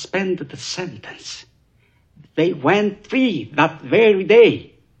 Suspended the sentence? They went free that very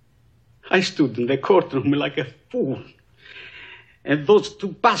day. I stood in the courtroom like a fool. And those 2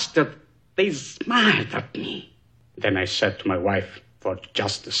 bastards, they smiled at me. Then I said to my wife, for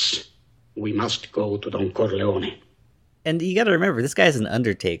justice, we must go to Don Corleone. And you got to remember, this guy's an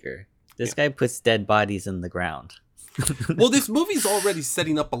undertaker. This guy puts dead bodies in the ground. Well, this movie's already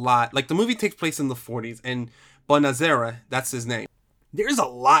setting up a lot. Like, the movie takes place in the 40s, and Bonazera, that's his name. There's a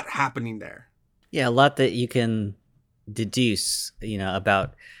lot happening there. Yeah, a lot that you can deduce, you know,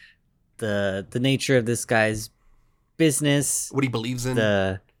 about the nature of this guy's business, what he believes in,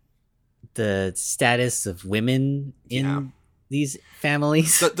 the status of women in these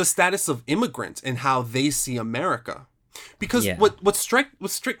families, the status of immigrants, and how they see America. Because what's strict,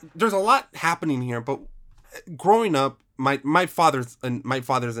 there's a lot happening here. But growing up, my father's an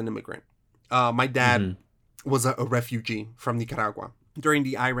immigrant. My dad was a refugee from Nicaragua during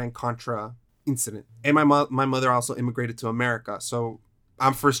the Iran-Contra incident, and my mother also immigrated to America. So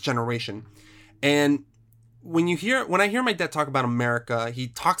I'm first generation. And when I hear my dad talk about America, he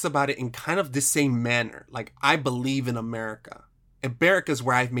talks about it in kind of the same manner. Like, I believe in America. America is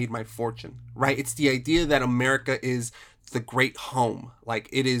where I've made my fortune, right? It's the idea that America is the great home. Like,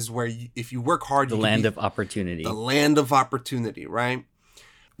 it is where if you work hard, the land of opportunity. The land of opportunity, right?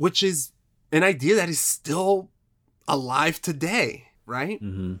 Which is an idea that is still alive today, right?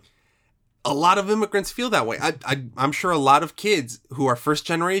 Mm-hmm. A lot of immigrants feel that way. I'm sure a lot of kids who are first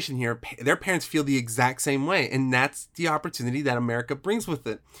generation here, their parents feel the exact same way. And that's the opportunity that America brings with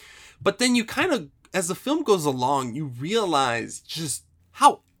it. But then you kind of, as the film goes along, you realize just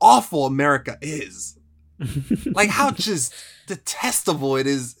how awful America is. Like, how just detestable it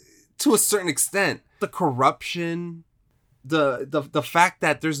is to a certain extent. The corruption, the fact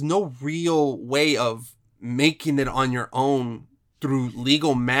that there's no real way of making it on your own through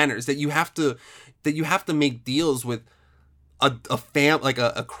legal manners, that you have to make deals with a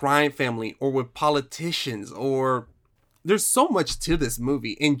crime family, or with politicians, or there's so much to this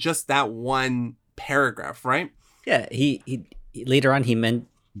movie in just that one paragraph, right? Yeah, he later on he meant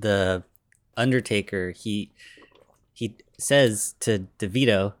the Undertaker. He says to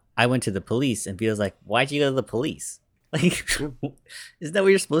Vito, "I went to the police," and Vito's like, "Why'd you go to the police? Like, isn't that what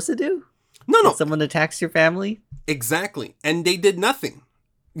you're supposed to do? No. If someone attacks your family." Exactly. And they did nothing.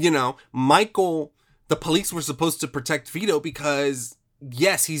 You know, Michael, the police were supposed to protect Vito because,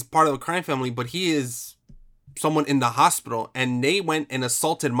 yes, he's part of a crime family, but he is someone in the hospital, and they went and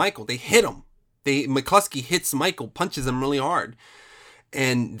assaulted Michael. They hit him. McCluskey hits Michael, punches him really hard.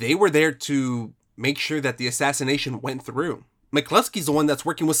 And they were there to make sure that the assassination went through. McCluskey's the one that's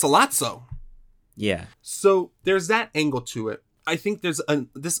working with Sollozzo. Yeah. So there's that angle to it. I think this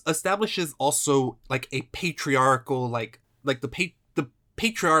establishes also like a patriarchal, like the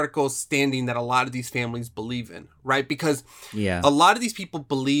patriarchal standing that a lot of these families believe in, right? Because a lot of these people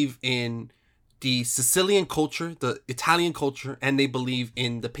believe in the Sicilian culture, the Italian culture, and they believe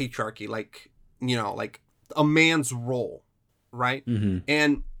in the patriarchy, like, you know, like a man's role, right? Mm-hmm.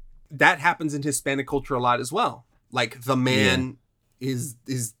 And that happens in Hispanic culture a lot as well. Like, the man is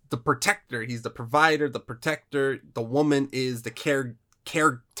the protector, he's the provider, the protector. The woman is the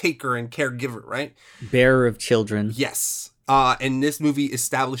caretaker and caregiver, right? Bearer of children. Yes. And this movie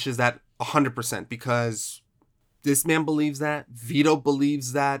establishes that 100%, because this man believes that. Vito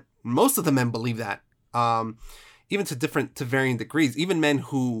believes that. Most of the men believe that. Even to varying degrees. Even men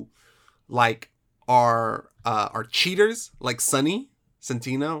who like are cheaters, like Sonny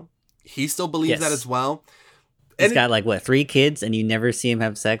Santino, he still believes that as well. He's got like 3 kids, and you never see him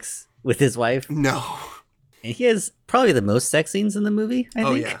have sex with his wife. No. And he has probably the most sex scenes in the movie, I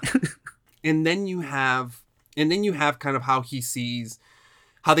think. Yeah. And then you have kind of how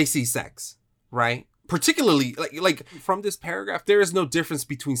they see sex, right? Particularly like from this paragraph, there is no difference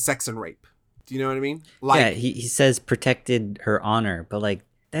between sex and rape. Do you know what I mean? Like, yeah, he says protected her honor, but like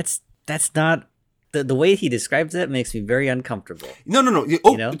that's not the way he describes it makes me very uncomfortable. No.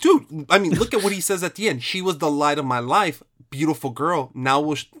 Oh, you know? Dude, I mean, look at what he says at the end. She was the light of my life, beautiful girl.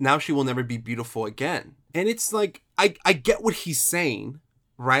 Now she will never be beautiful again. And it's like, I get what he's saying,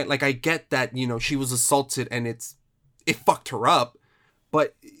 right? Like, I get that, you know, she was assaulted and it fucked her up.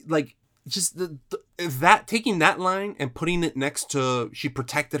 But like, just that taking that line and putting it next to she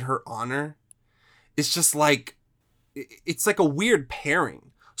protected her honor, it's just like, it's like a weird pairing.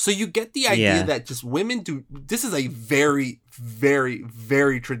 So you get the idea that just women do. This is a very, very,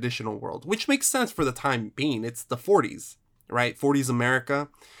 very traditional world, which makes sense for the time being. It's the 40s, right? 40s America,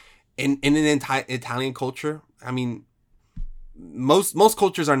 in an Italian culture. I mean, most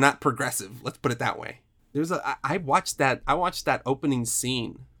cultures are not progressive. Let's put it that way. I watched that opening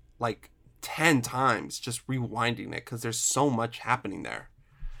scene like 10 times, just rewinding it, because there's so much happening there.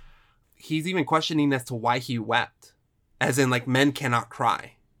 He's even questioning as to why he wept, as in like men cannot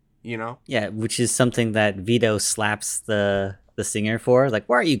cry. You know? Yeah, which is something that Vito slaps the singer for. Like,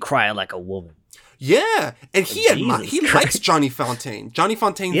 why are you crying like a woman? Yeah, and he likes Johnny Fontane. Johnny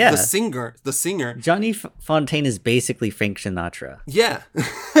Fontane, the singer. Johnny Fontane is basically Frank Sinatra. Yeah.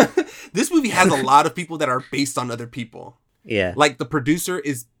 This movie has a lot of people that are based on other people. Yeah. Like, the producer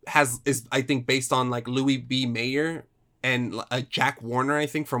is I think based on like Louis B. Mayer and Jack Warner, I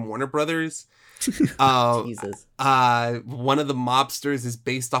think, from Warner Brothers. Jesus. One of the mobsters is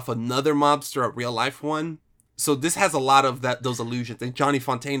based off another mobster, a real life one. So this has a lot of those allusions. And Johnny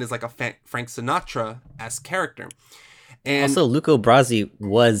Fontane is like a Frank Sinatra-esque character. And also, Luca Brasi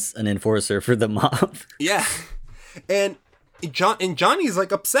was an enforcer for the mob. Yeah. And Johnny's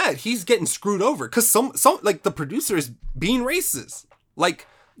like upset. He's getting screwed over because some like the producer is being racist. Like,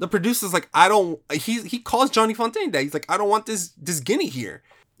 the producer's like, he calls Johnny Fontane that. He's like, I don't want this guinea here.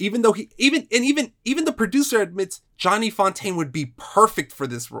 Even though even the producer admits Johnny Fontane would be perfect for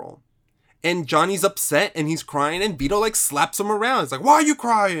this role. And Johnny's upset and he's crying, and Vito like slaps him around. It's like, why are you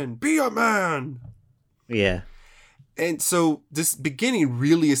crying? Be a man. Yeah. And so this beginning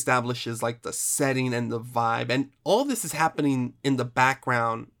really establishes like the setting and the vibe. And all this is happening in the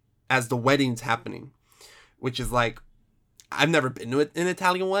background as the wedding's happening, which is like, I've never been to an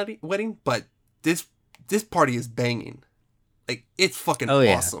Italian wedding, but this party is banging. Like, it's fucking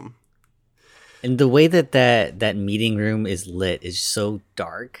awesome. And the way that meeting room is lit is so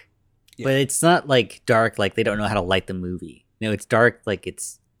dark. Yeah. But it's not like dark like they don't know how to light the movie. No, it's dark like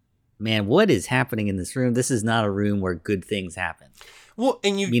it's, man, what is happening in this room? This is not a room where good things happen. Well,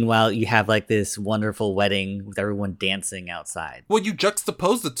 and meanwhile, you have like this wonderful wedding with everyone dancing outside. Well, you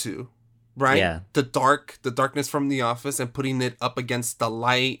juxtapose the two, right? Yeah. The darkness from The Office and putting it up against the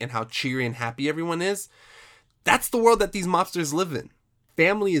light and how cheery and happy everyone is. That's the world that these mobsters live in.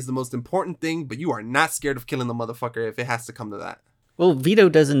 Family is the most important thing, but you are not scared of killing the motherfucker if it has to come to that. Well, Vito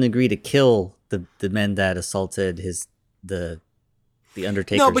doesn't agree to kill the men that assaulted the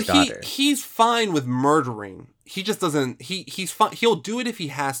Undertaker's daughter. He's fine with murdering. He just doesn't. He's fine. He'll do it if he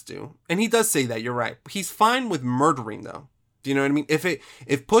has to, and he does say that. You're right. He's fine with murdering, though. Do you know what I mean?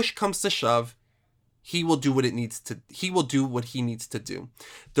 If push comes to shove, he will do what it needs to. He will do what he needs to do.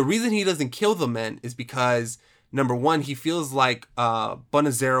 The reason he doesn't kill the men is because, number one, he feels like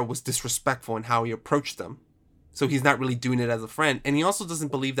Bonazero was disrespectful in how he approached them. So he's not really doing it as a friend. And he also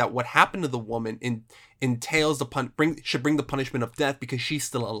doesn't believe that what happened to the woman entails should bring the punishment of death because she's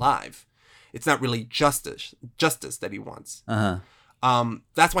still alive. It's not really justice that he wants. Uh-huh.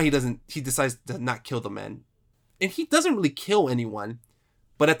 That's why he decides to not kill the men. And he doesn't really kill anyone.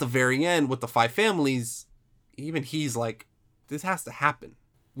 But at the very end, with the 5 families, even he's like, this has to happen.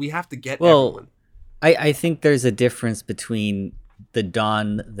 We have to get everyone. I think there's a difference between the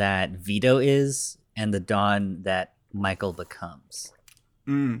Don that Vito is and the Don that Michael becomes.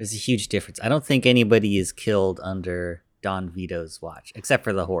 There's a huge difference. I don't think anybody is killed under Don Vito's watch, except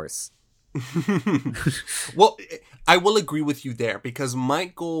for the horse. Well, I will agree with you there, because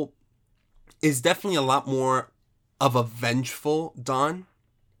Michael is definitely a lot more of a vengeful Don,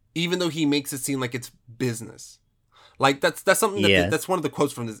 even though he makes it seem like it's business. Like that's something that's one of the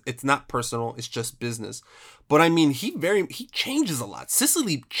quotes from this. It's not personal, it's just business. But I mean, he changes a lot.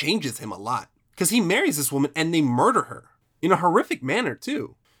 Cicely changes him a lot. Because he marries this woman and they murder her in a horrific manner,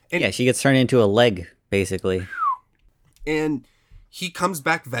 too. And, yeah, she gets turned into a leg, basically. And he comes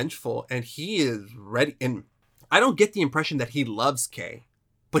back vengeful and he is ready. And I don't get the impression that he loves Kay,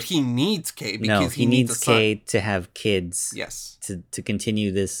 but he needs Kay because he needs Kay to have kids. Yes. To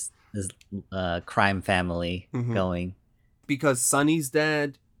continue this crime family going. Because Sonny's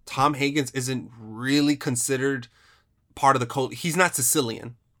dead. Tom Higgins isn't really considered part of the cult. He's not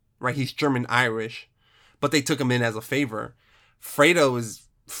Sicilian. Right, he's German-Irish, but they took him in as a favor. Fredo is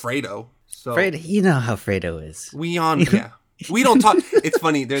Fredo. So Fredo, you know how Fredo is. We don't talk. It's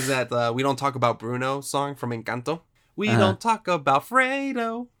funny. There's that "We Don't Talk About Bruno" song from Encanto. We don't talk about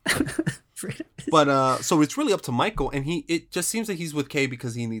Fredo. But so it's really up to Michael, and it just seems that he's with Kay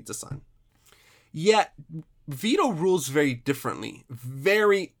because he needs a son. Yet Vito rules very differently,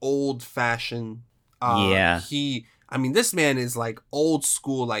 very old-fashioned. I mean, this man is like old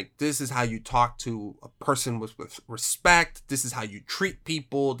school. Like, this is how you talk to a person with respect. This is how you treat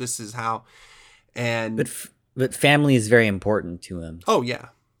people. This is how, and but family is very important to him. Oh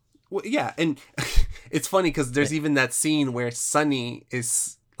yeah, well, yeah, and it's funny because there's even that scene where Sonny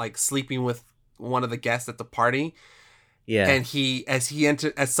is like sleeping with one of the guests at the party. Yeah, and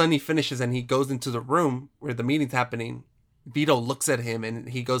as Sonny finishes and he goes into the room where the meeting's happening, Vito looks at him and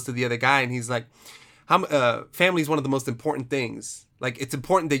he goes to the other guy and he's like, family is one of the most important things. Like, it's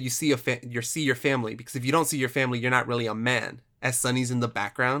important that you see your family, because if you don't see your family, you're not really a man. As Sonny's in the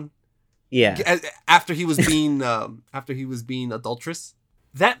background, yeah. After he was being adulterous,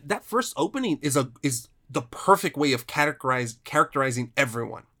 that first opening is the perfect way of characterizing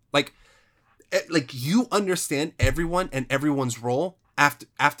everyone. Like you understand everyone and everyone's role after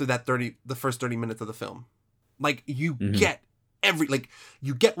the first 30 minutes of the film. Like, you get.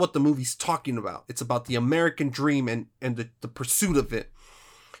 You get what the movie's talking about. It's about the American dream and the pursuit of it.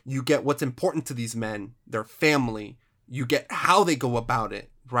 You get what's important to these men, their family. You get how they go about it,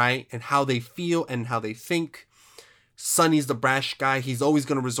 right? And how they feel and how they think. Sonny's the brash guy. He's always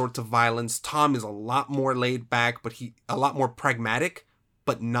going to resort to violence. Tom is a lot more laid back, but a lot more pragmatic,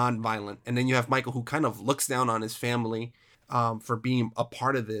 but non-violent. And then you have Michael, who kind of looks down on his family for being a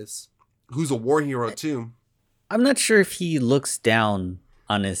part of this, who's a war hero too. I'm not sure if he looks down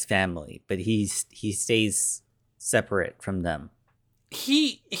on his family, but he stays separate from them.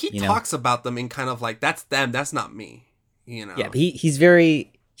 He talks about them in kind of like, that's them, that's not me, Yeah,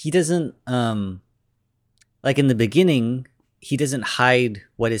 he doesn't like in the beginning he doesn't hide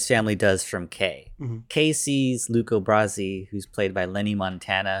what his family does from Kay. Kay sees Luco Brasi, who's played by Lenny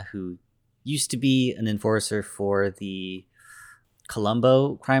Montana, who used to be an enforcer for the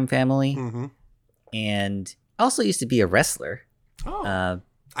Colombo crime family, and also used to be a wrestler. I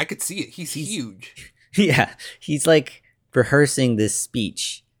could see it. He's huge. Yeah, he's like rehearsing this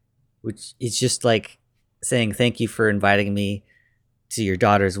speech, which is just like saying, "Thank you for inviting me to your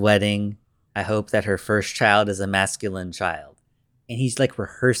daughter's wedding. I hope that her first child is a masculine child." And he's like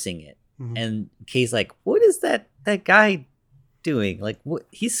rehearsing it. And Kay's like, "What is that guy doing? Like, what?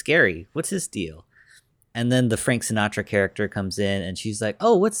 He's scary. What's his deal?" And then the Frank Sinatra character comes in, and she's like,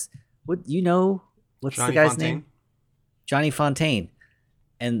 "Oh, what's Johnny the guy's name? Johnny Fontaine."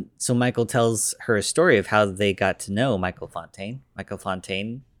 And so Michael tells her a story of how they got to know Michael Fontaine. Michael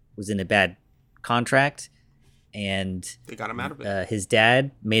Fontaine was in a bad contract, and they got him out of it. His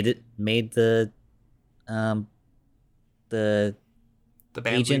dad made the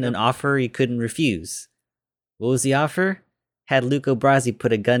agent an offer he couldn't refuse. What was the offer? Had Luco Brasi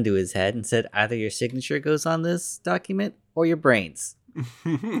put a gun to his head and said, "Either your signature goes on this document or your brains."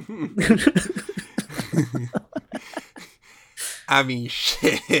 I mean,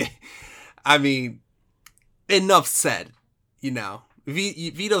 shit. I mean, enough said. You know,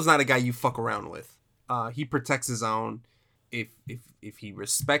 Vito's not a guy you fuck around with. He protects his own. If he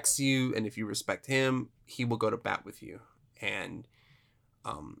respects you and if you respect him, he will go to bat with you. And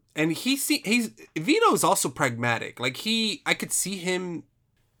Vito is also pragmatic. Like I could see him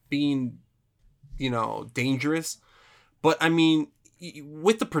being, dangerous, but I mean,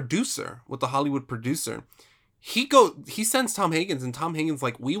 with the Hollywood producer, he sends Tom Hagen, and Tom Hagen's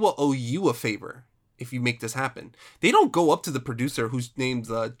like, "We will owe you a favor if you make this happen." They don't go up to the producer, whose name's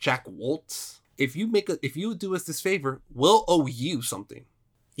Jack Woltz. If you do us this favor, we'll owe you something.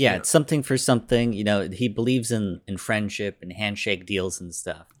 Yeah, it's something for something. He believes in friendship and handshake deals and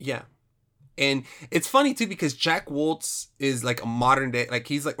stuff. Yeah. And it's funny too, because Jack Woltz is like a modern day, like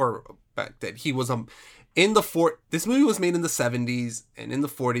he's like, or back then he was this movie was made in the 70s and in the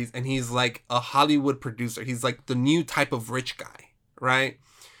 40s, and he's like a Hollywood producer. He's like the new type of rich guy, right?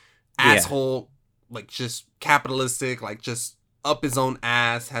 Asshole, like just capitalistic, like just up his own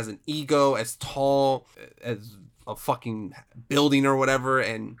ass, has an ego as tall as a fucking building or whatever,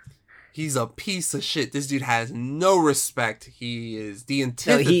 and he's a piece of shit. This dude has no respect. He is the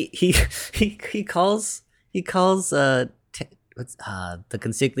antithesis. He calls the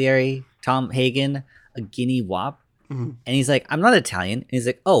consigliere Tom Hagen a guinea wop, and he's like, "I'm not Italian." And he's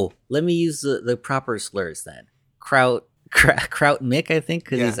like, "Oh, let me use the proper slurs then. Kraut Mick, I think,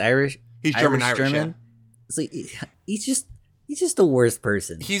 because he's Irish. He's German. Yeah. It's like he's just the worst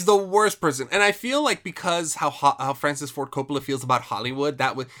person. He's the worst person. And I feel like because how Francis Ford Coppola feels about Hollywood,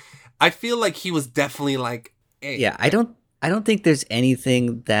 I feel like he was definitely like, hey. Yeah, I don't think there's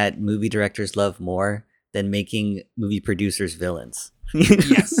anything that movie directors love more than making movie producers villains.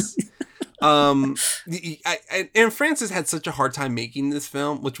 Yes. And Francis had such a hard time making this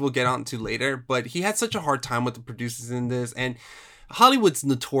film, which we'll get on to later, but he had such a hard time with the producers in this. And Hollywood's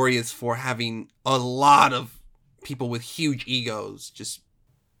notorious for having a lot of people with huge egos just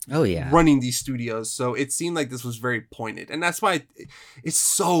running these studios. So it seemed like this was very pointed. And that's why it's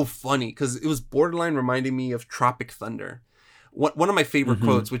so funny, because it was borderline reminding me of Tropic Thunder. One of my favorite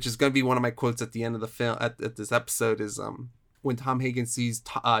quotes, which is going to be one of my quotes at the end of the film, at this episode, is when Tom Hagen sees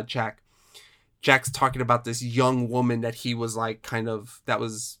Jack's talking about this young woman that he was like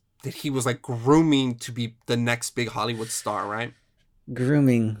that he was like grooming to be the next big Hollywood star, right?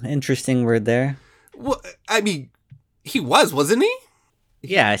 Grooming. Interesting word there. Well, I mean, he wasn't he?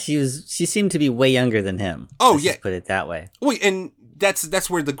 Yeah, she seemed to be way younger than him. Oh, Let's yeah. just put it that way. Wait, and that's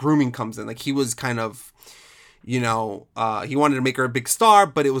where the grooming comes in. Like, he was kind of, he wanted to make her a big star,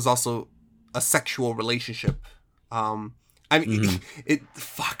 but it was also a sexual relationship. I mean,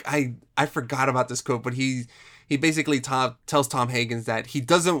 I forgot about this quote, but he basically tells Tom Hagen that he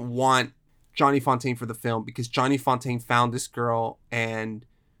doesn't want Johnny Fontaine for the film because Johnny Fontaine found this girl and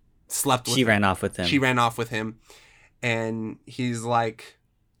slept with her. She ran off with him. She ran off with him. And he's like,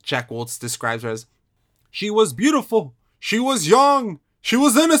 Jack Woltz describes her as, "She was beautiful. She was young. She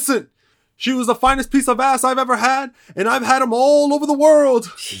was innocent. She was the finest piece of ass I've ever had. And I've had them all over the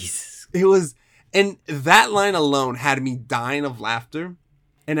world." Jesus. It was, and that line alone had me dying of laughter.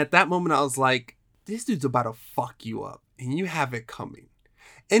 And at that moment, I was like, this dude's about to fuck you up. And you have it coming.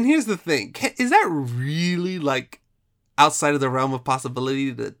 And here's the thing. Is that really like outside of the realm of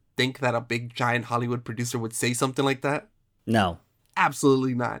possibility to think that a big giant Hollywood producer would say something like that? No.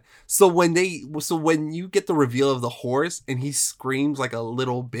 Absolutely not. So when you get the reveal of the horse and he screams like a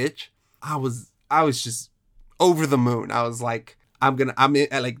little bitch, I was just over the moon. I was like,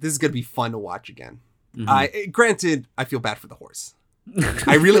 this is gonna be fun to watch again. Granted, I feel bad for the horse.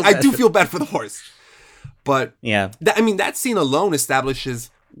 I do feel bad for the horse. But yeah, that scene alone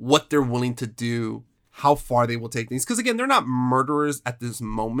establishes what they're willing to do, how far they will take things. Because again, they're not murderers at this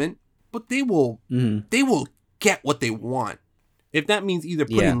moment, but they will get what they want. If that means either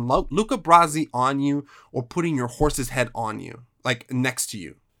putting Luca Brasi on you or putting your horse's head on you, like next to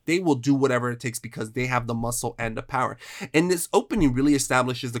you, they will do whatever it takes because they have the muscle and the power. And this opening really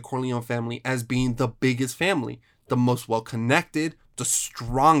establishes the Corleone family as being the biggest family, the most well-connected, the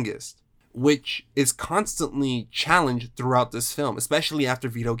strongest, which is constantly challenged throughout this film, especially after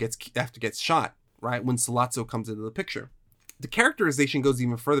Vito gets shot, right? When Sollozzo comes into the picture. The characterization goes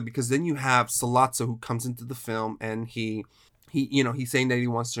even further because then you have Sollozzo who comes into the film and he's saying that he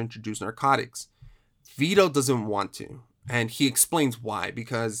wants to introduce narcotics. Vito doesn't want to, and he explains why,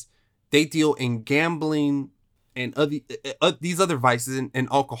 because they deal in gambling and these other vices and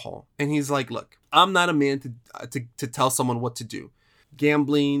alcohol. And he's like, look, I'm not a man to tell someone what to do.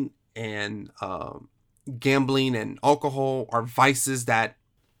 Gambling and alcohol are vices that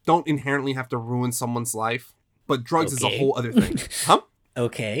don't inherently have to ruin someone's life, but drugs is a whole other thing. Huh?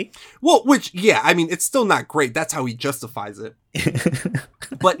 Okay. Well, it's still not great. That's how he justifies it.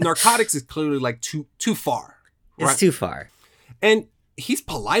 But narcotics is clearly like too far. Right? It's too far. And he's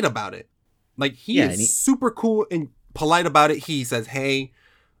polite about it. Like he is super cool and polite about it. He says, "Hey,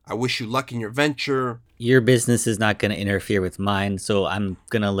 I wish you luck in your venture. Your business is not going to interfere with mine, so I'm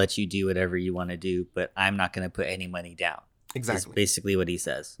going to let you do whatever you want to do, but I'm not going to put any money down." Exactly. That's basically what he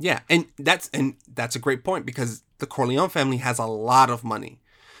says. Yeah, and that's a great point because the Corleone family has a lot of money.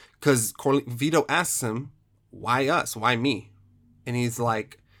 Because Vito asks him, "Why us? Why me?" And he's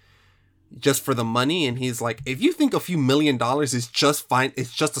like, "Just for the money." And he's like, "If you think a few $1 million is just fine,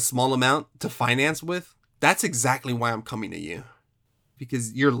 it's just a small amount to finance with, that's exactly why I'm coming to you,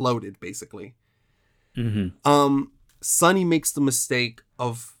 because you're loaded, basically." Mm-hmm. Sonny makes the mistake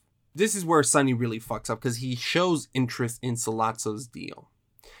of, this is where Sonny really fucks up, because he shows interest in Sollozzo's deal,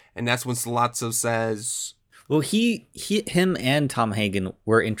 and that's when Sollozzo says, well, him and Tom Hagen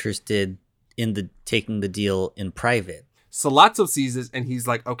were interested in taking the deal in private. Sollozzo sees this and he's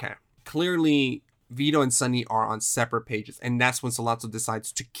like, okay, clearly Vito and Sonny are on separate pages, and that's when Sollozzo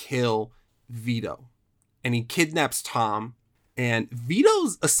decides to kill Vito, and he kidnaps Tom. And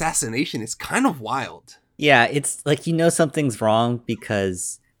Vito's assassination is kind of wild. Yeah, it's like, something's wrong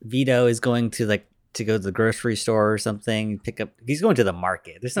because Vito is going to go to the grocery store or something, he's going to the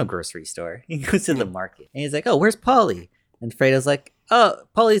market. There's no grocery store. He goes to the market and he's like, "Oh, where's Paulie?" And Fredo's like, "Oh,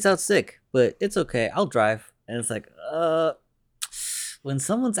 Paulie's out sick, but it's okay, I'll drive." And it's like, when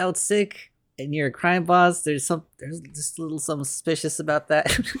someone's out sick and you're a crime boss, there's just a little something suspicious about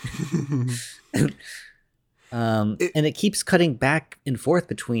that. And it keeps cutting back and forth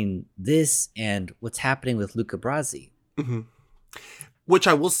between this and what's happening with Luca Brasi. Mm-hmm. Which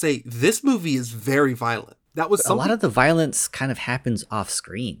I will say, this movie is very violent. That was a lot of the violence kind of happens off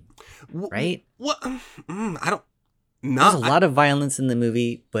screen, right? What? There's a lot of violence in the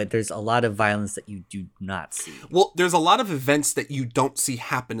movie, but there's a lot of violence that you do not see. Well, there's a lot of events that you don't see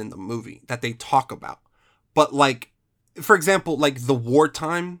happen in the movie that they talk about. But for example, the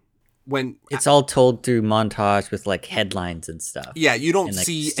wartime, when it's all told through montage with headlines and stuff. Yeah, you don't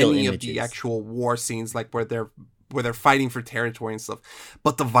see any of the actual war scenes, where they're fighting for territory and stuff.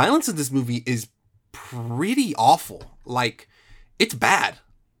 But the violence in this movie is pretty awful. It's bad.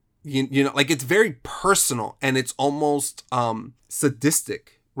 It's very personal, and it's almost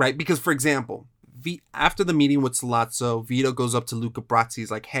sadistic, right? Because, for example, after the meeting with Sollozzo, Vito goes up to Luca Brasi.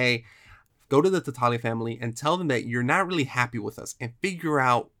 He's like, "Hey, go to the Tattaglia family and tell them that you're not really happy with us, and figure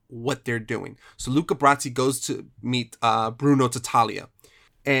out what they're doing." So Luca Brasi goes to meet Bruno Tattaglia,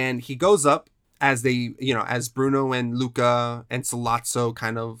 and he goes up as as Bruno and Luca and Sollozzo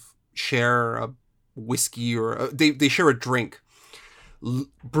kind of share a whiskey or they share a drink.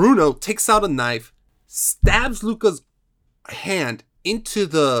 Bruno takes out a knife, stabs Luca's hand into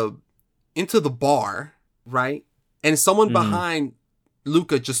the bar, right? And someone behind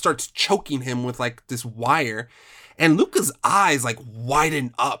Luca just starts choking him with this wire, and Luca's eyes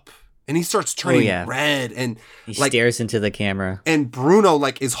widen up, and he starts turning red, and he stares into the camera. And Bruno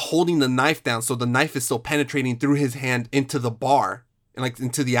is holding the knife down, so the knife is still penetrating through his hand into the bar, and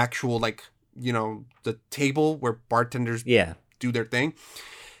into the actual the table where bartenders do their thing.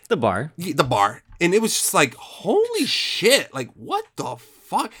 The bar. The bar. And it was just holy shit. What the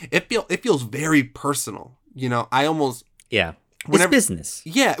fuck? It feels very personal. I almost... Yeah. It's business.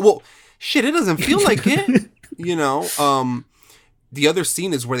 Yeah. Well, shit, it doesn't feel like it. The other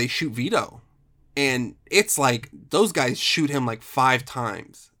scene is where they shoot Vito. and it's like those guys shoot him like 5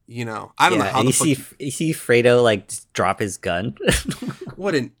 times. You know, I don't know how you see Fredo like just drop his gun.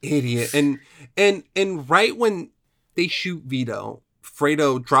 What an idiot! And right when they shoot Vito,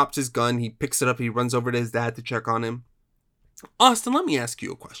 Fredo drops his gun. He picks it up. He runs over to his dad to check on him. Austin, let me ask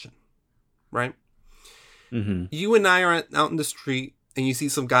you a question. Right? Mm-hmm. You and I are out in the street, and you see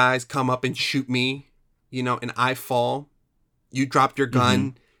some guys come up and shoot me. You know, and I fall. You drop your gun.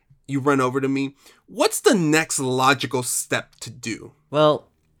 Mm-hmm. You run over to me. What's the next logical step to do? Well,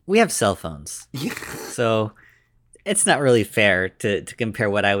 we have cell phones. So it's not really fair to compare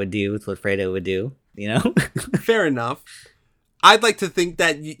what I would do with what Fredo would do, you know? Fair enough. I'd like to think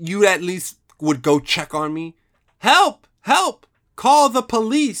that you at least would go check on me. Help! Call the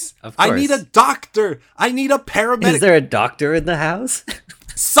police. Of course. I need a doctor. I need a paramedic. Is there a doctor in the house?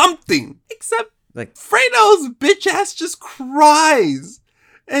 Something. Except like Fredo's bitch ass just cries.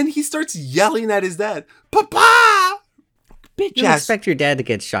 And he starts yelling at his dad. Papa! Bitch you ass. Expect your dad to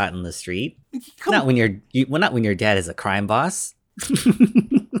get shot in the street. Not when your dad is a crime boss.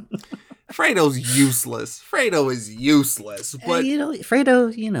 Fredo's useless. Fredo is useless. But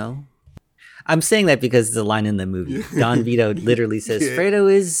Fredo, I'm saying that because it's a line in the movie. Don Vito literally says, Fredo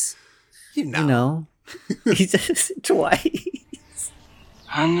is, he says it twice.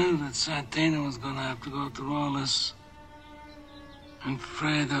 I knew that Santana was going to have to go through all this. And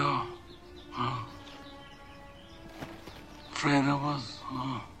Fredo, Fredo was,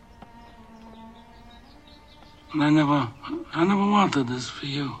 and I never wanted this for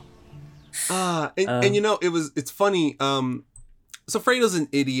you. And it's funny. So Fredo's an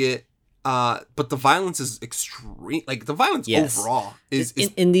idiot. But the violence is extreme. Like the violence overall is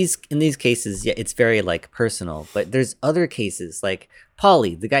in these cases, yeah, it's very like personal. But there's other cases like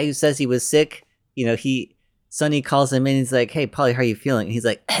Paulie, the guy who says he was sick. Sonny calls him in. And he's like, "Hey, Paulie, how are you feeling?" And he's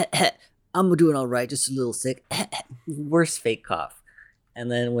like, "I'm doing all right, just a little sick." Worst fake cough. And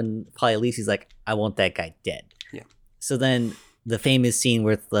then when Paulie leaves, he's like, "I want that guy dead." Yeah. So then the famous scene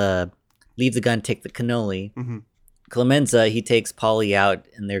with leave the gun, take the cannoli. Mm-hmm. Clemenza, he takes Paulie out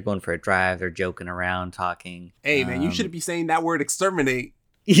and they're going for a drive. They're joking around, talking. Hey, man, you shouldn't be saying that word exterminate.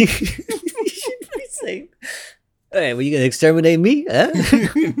 You should be saying, hey, were you going to exterminate me? Huh?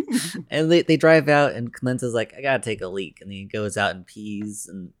 And they drive out and Clemenza's like, I got to take a leak. And he goes out and pees.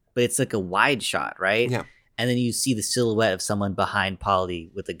 But it's like a wide shot, right? Yeah. And then you see the silhouette of someone behind Paulie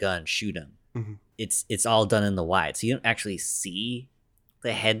with a gun shoot him. Mm-hmm. It's all done in the wide. So you don't actually see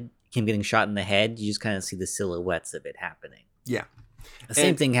the head, him getting shot in the head. You just kind of see the silhouettes of it happening. Yeah. The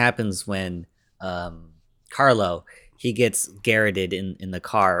same thing happens when Carlo, he gets garroted in the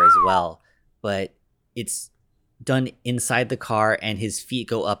car as well, but it's done inside the car and his feet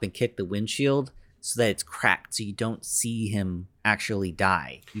go up and kick the windshield so that it's cracked, so you don't see him actually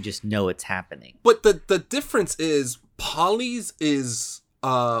die. You just know it's happening. But the difference is Paulie's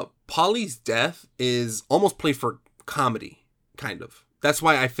death is almost played for comedy, kind of. That's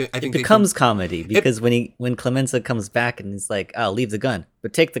why I think it becomes comedy because when Clemenza comes back and he's like, "Oh, leave the gun,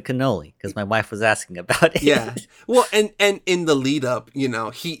 but take the cannoli," because my wife was asking about it. Yeah. Well, and in the lead up,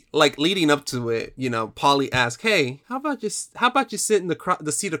 he like leading up to it, Paulie asked, "Hey, how about you sit in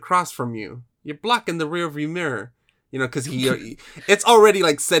the seat across from you? You're blocking the rear view mirror." Because it's already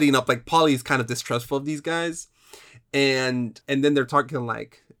like setting up like Paulie's kind of distrustful of these guys, and then they're talking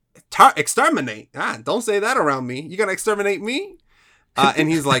like, "Exterminate? Don't say that around me. You gonna exterminate me?" And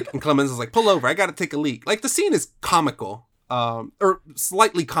he's like, and Clemenza's like, "Pull over, I gotta take a leak." Like the scene is comical, or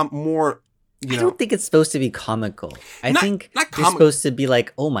slightly more. I don't think it's supposed to be comical. I think you're supposed to be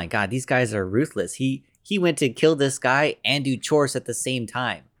like, "Oh my god, these guys are ruthless." He went to kill this guy and do chores at the same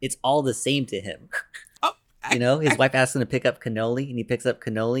time. It's all the same to him. His wife asks him to pick up cannoli, and he picks up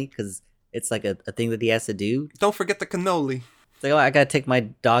cannoli because it's like a thing that he has to do. Don't forget the cannoli. It's like, I gotta take my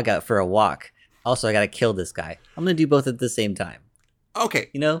dog out for a walk. Also, I gotta kill this guy. I'm gonna do both at the same time. Okay.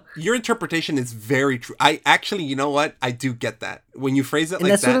 Your interpretation is very true. I actually, you know what? I do get that. When you phrase it and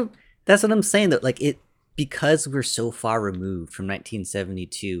like that's what I'm saying, that like because we're so far removed from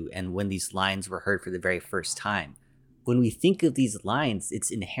 1972 and when these lines were heard for the very first time, when we think of these lines, it's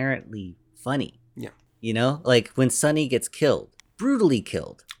inherently funny. Yeah. Like when Sonny gets killed, brutally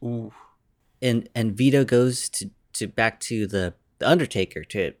killed. Ooh. And Vito goes to back to the Undertaker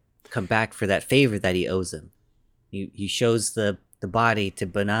to come back for that favor that he owes him. He shows the body to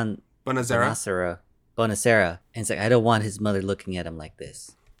Bonacera, and it's like, I don't want his mother looking at him like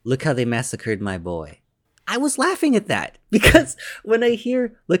this. Look how they massacred my boy. I was laughing at that because when I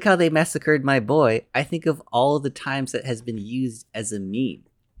hear "look how they massacred my boy," I think of all the times that has been used as a meme.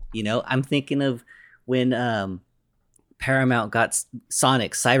 I'm thinking of when Paramount got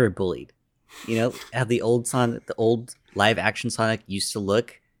Sonic cyberbullied, You know how the old live action Sonic used to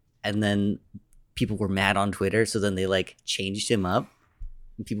look, and then people were mad on Twitter, so then they like changed him up.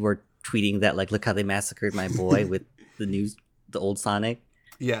 And people were tweeting that like, look how they massacred my boy with the old Sonic.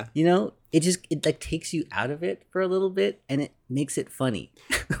 Yeah. You know, it like takes you out of it for a little bit, and it makes it funny.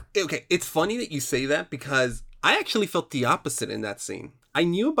 Okay, it's funny that you say that because I actually felt the opposite in that scene. I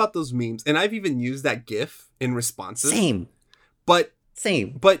knew about those memes, and I've even used that GIF in responses. Same. But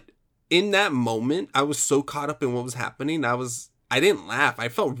in that moment, I was so caught up in what was happening. I didn't laugh. I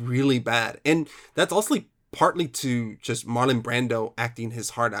felt really bad. And that's also partly to just Marlon Brando acting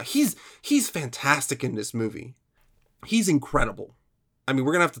his heart out. He's fantastic in this movie. He's incredible. I mean,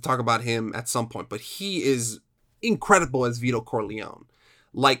 we're going to have to talk about him at some point, but he is incredible as Vito Corleone.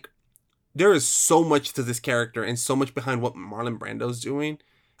 Like, there is so much to this character and so much behind what Marlon Brando's doing.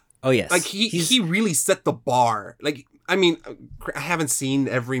 Oh, yes. Like, he really set the bar. Like, I mean, I haven't seen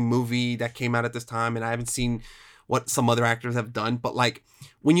every movie that came out at this time, and I haven't seen what some other actors have done. But, like,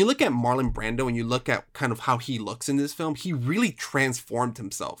 when you look at Marlon Brando and you look at kind of how he looks in this film, he really transformed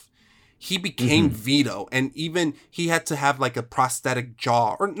himself. He became Vito, and even he had to have, like, a prosthetic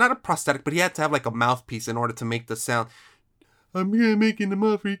jaw. Or not a prosthetic, but he had to have, like, a mouthpiece in order to make the sound. I'm gonna make him an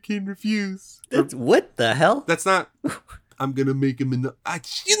offer he can refuse. What the hell? That's not... I'm gonna make him in the...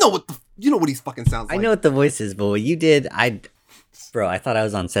 you know what he fucking sounds like. I know what the voice is, but what you did, I thought I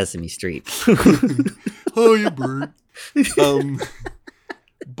was on Sesame Street. Oh, you bird.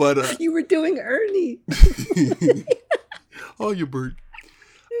 But you were doing Ernie. Oh, you bird.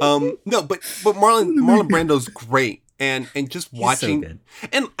 No, but Marlon Brando's great, and just watching, so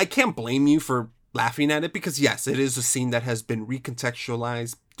and I can't blame you for laughing at it because yes, it is a scene that has been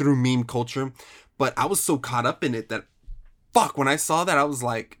recontextualized through meme culture, but I was so caught up in it that fuck, when I saw that I was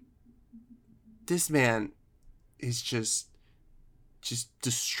like, this man is just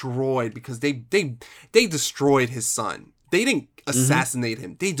destroyed because they destroyed his son. They didn't assassinate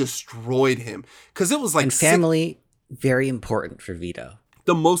him. They destroyed him because it was like and family very important for Vito.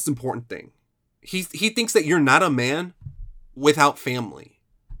 The most important thing. He thinks that you're not a man without family.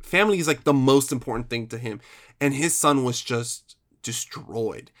 Family is like the most important thing to him. And his son was just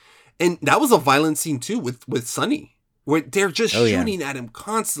destroyed. And that was a violent scene too with Sonny, where they're just shooting at him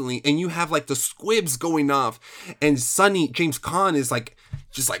constantly. And you have like the squibs going off. And Sonny, James Caan is like,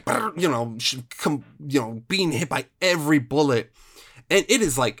 just like, being hit by every bullet. And it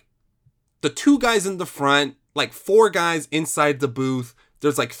is like the 2 guys in the front, like 4 guys inside the booth.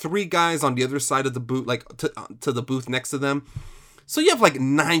 There's like 3 guys on the other side of the booth, like to the booth next to them. So you have like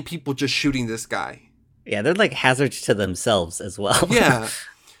 9 people just shooting this guy. Yeah, they're like hazards to themselves as well. Yeah,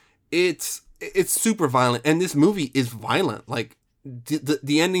 it's super violent, and this movie is violent. Like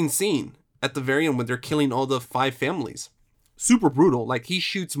the ending scene at the very end when they're killing all the 5 families, super brutal. Like he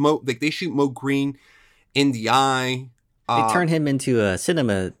shoots they shoot Mo Green in the eye. They turn him into a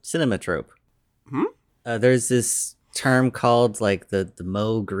cinema trope. There's this term called like the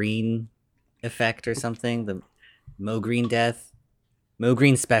Mo Green effect or something, the Mo Green death, Mo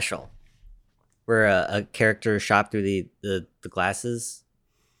Green special, where a character is shot through the glasses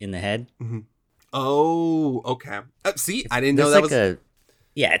in the head. Oh, okay. See, I didn't know that was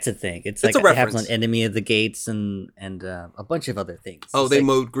it's a thing. It's like a reference. It happens on Enemy of the Gates and a bunch of other things. Oh, it's they like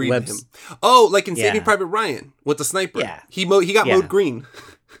mowed green him. Oh, like in Saving Private Ryan with the sniper. Yeah, he got mowed green.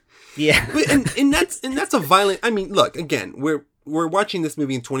 Yeah, but, and that's a violent. I mean, look again. We're watching this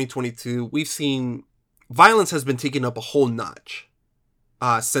movie in 2022. We've seen violence has been taken up a whole notch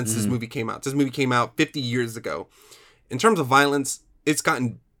since this movie came out. This movie came out 50 years ago. In terms of violence, it's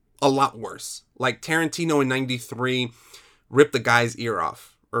gotten a lot worse. Like Tarantino in '93 ripped the guy's ear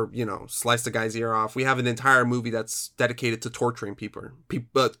off, or sliced the guy's ear off. We have an entire movie that's dedicated to torturing people.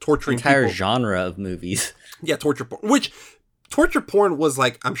 Entire genre of movies. Yeah, torture porn. Which torture porn was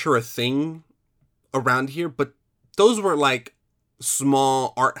like, I'm sure, a thing around here, but those were like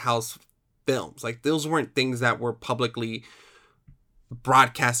small art house films. Like those weren't things that were publicly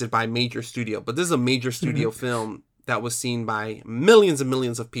broadcasted by a major studio. But this is a major studio film that was seen by millions and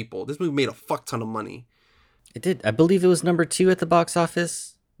millions of people. This movie made a fuck ton of money. It did. I believe it was number 2 at the box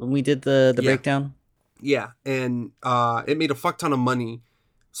office when we did the breakdown. Yeah, and it made a fuck ton of money.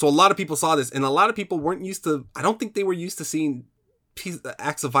 So a lot of people saw this, and a lot of people weren't used to. I don't think they were used to seeing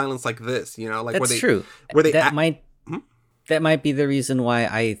acts of violence like this. Like that's true. That might be the reason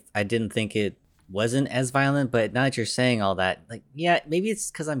why I didn't think it wasn't as violent. But now that you're saying all that, like, yeah, maybe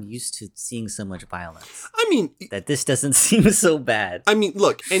it's because I'm used to seeing so much violence. I mean, that this doesn't seem so bad. I mean,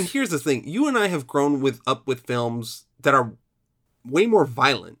 look, and here's the thing: you and I have grown up with films that are way more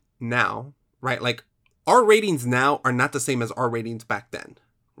violent now, right? Like our ratings now are not the same as our ratings back then.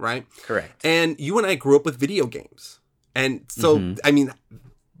 right? Correct. And you and I grew up with video games. And so, I mean,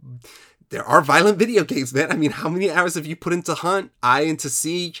 there are violent video games, man. I mean, how many hours have you put into Hunt? I into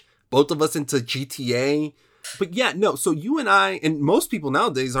Siege, both of us into GTA. But yeah, no, so you and I, and most people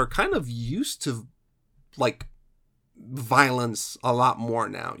nowadays are kind of used to, like, violence a lot more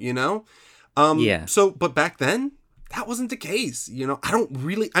now, you know? Yeah. So, but back then, that wasn't the case, you know?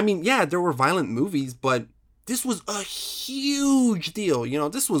 I mean, yeah, there were violent movies, but this was a huge deal, you know?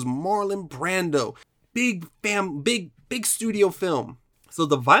 This was Marlon Brando, big studio film. So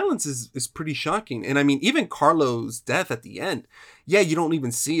the violence is pretty shocking. And I mean, even Carlo's death at the end, yeah, you don't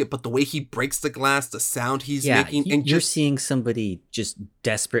even see it, but the way he breaks the glass, the sound he's making, and you're seeing somebody just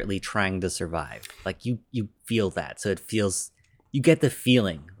desperately trying to survive. Like you feel that. So it feels, you get the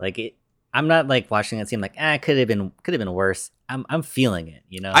feeling. Like it, I'm not like watching that scene like, it could have been worse. I'm feeling it,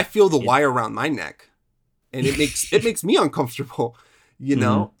 you know? I feel the wire around my neck. And it makes me uncomfortable, you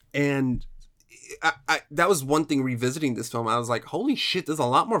know? And I that was one thing revisiting this film. I was like, holy shit, this is a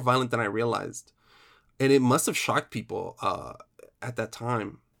lot more violent than I realized. And it must have shocked people at that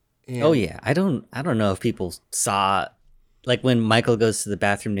time. And oh yeah. I don't know if people saw, like when Michael goes to the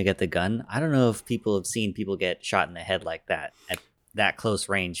bathroom to get the gun, I don't know if people have seen people get shot in the head like that at that close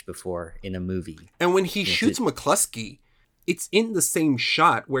range before in a movie. And when he shoots McCluskey, it's in the same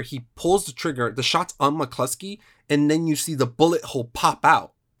shot where he pulls the trigger, the shot's on McCluskey, and then you see the bullet hole pop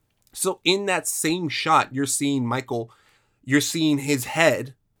out. So in that same shot, you're seeing Michael, you're seeing his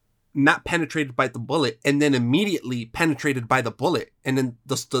head not penetrated by the bullet, and then immediately penetrated by the bullet, and then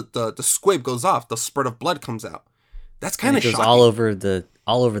the squib goes off, the spurt of blood comes out. That's kind of shocking. All over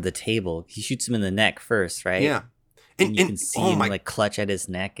the table. He shoots him in the neck first, right? Yeah, and you can see him like clutch at his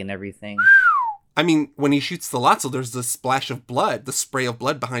neck and everything. I mean, when he shoots the Lotso, there's the splash of blood, the spray of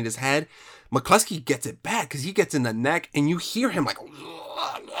blood behind his head. McCluskey gets it bad because he gets in the neck, and you hear him like,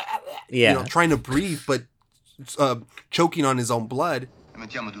 you know, trying to breathe, but choking on his own blood.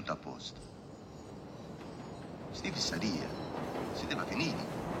 Mettiamo tutto a posto. Sti fissaria. Siete finiti.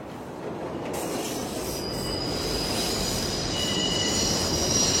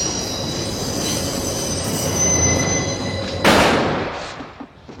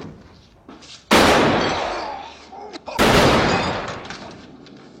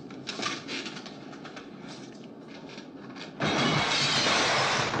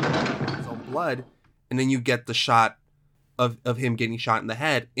 Blood, and then you get the shot of him getting shot in the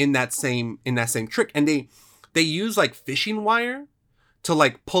head in that same trick, and they use like fishing wire to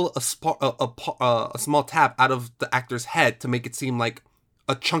like pull a small tab out of the actor's head to make it seem like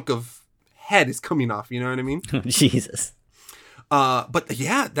a chunk of head is coming off, you know what I mean? Jesus. But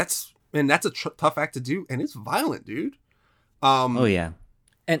yeah, that's a tough act to do, and it's violent, dude. Oh yeah,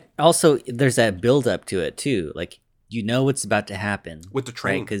 and also there's that build up to it too, like you know what's about to happen with the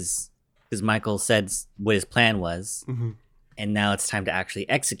train, right? Because Michael said what his plan was, and now it's time to actually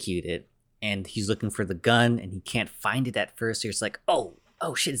execute it. And he's looking for the gun, and he can't find it at first. So he's like, "Oh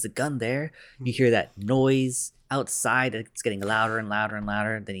shit, is the gun there?" You hear that noise outside; it's getting louder and louder and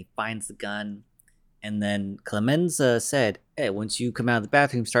louder. Then he finds the gun, and then Clemenza said, "Hey, once you come out of the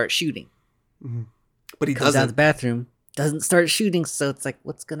bathroom, start shooting." But he comes out of the bathroom, doesn't start shooting. So it's like,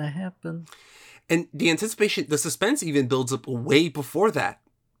 what's gonna happen? And the anticipation, the suspense, even builds up way before that.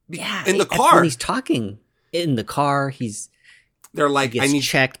 Yeah, in the car when he's talking in the car, they're like, he gets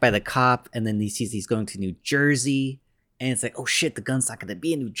checked by the cop, and then he sees he's going to New Jersey, and it's like, oh shit, the gun's not going to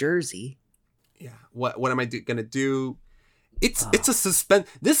be in New Jersey. Yeah, what am I gonna do? It's a suspense.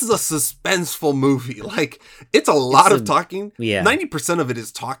 This is a suspenseful movie. Like it's a lot of talking. Yeah, 90% of it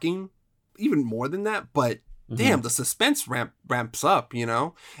is talking, even more than that. But damn, the suspense ramps up, you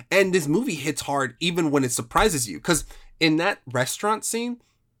know. And this movie hits hard even when it surprises you, because in that restaurant scene,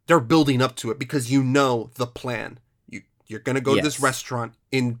 they're building up to it because you know the plan. You're going to go to this restaurant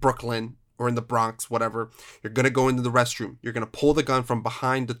in Brooklyn or in the Bronx, whatever. You're going to go into the restroom. You're going to pull the gun from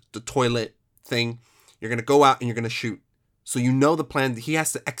behind the toilet thing. You're going to go out and you're going to shoot. So you know the plan. He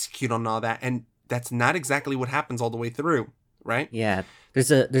has to execute on all that. And that's not exactly what happens all the way through, right? Yeah.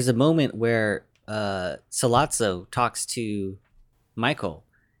 There's a moment where Sollozzo talks to Michael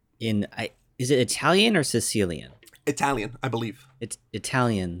in, is it Italian or Sicilian? Italian, I believe. It's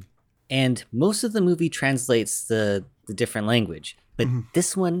Italian. And most of the movie translates the different language. But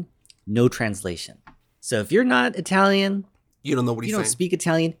this one, no translation. So if you're not Italian, you don't know what he's saying. You don't speak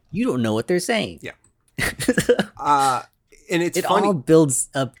Italian, you don't know what they're saying. Yeah. And it all builds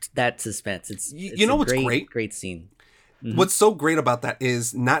up that suspense. It's you know what's great? Great scene. What's so great about that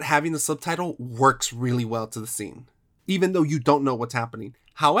is not having the subtitle works really well to the scene, even though you don't know what's happening.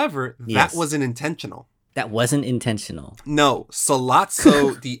 However, that wasn't intentional. That wasn't intentional. No,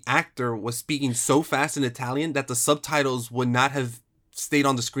 Sollozzo, the actor, was speaking so fast in Italian that the subtitles would not have stayed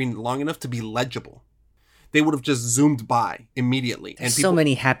on the screen long enough to be legible. They would have just zoomed by immediately. There's so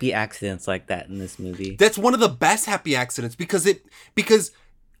many happy accidents like that in this movie. That's one of the best happy accidents because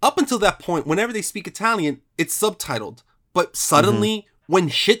up until that point, whenever they speak Italian, it's subtitled. But suddenly, when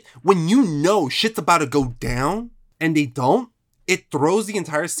you know shit's about to go down and they don't, it throws the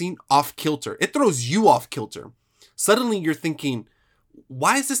entire scene off kilter. It throws you off kilter. Suddenly you're thinking,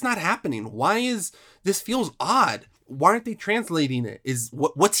 why is this not happening? Why is this feels odd? Why aren't they translating it?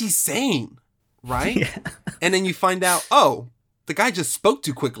 What's he saying? Right? Yeah. And then you find out, oh, the guy just spoke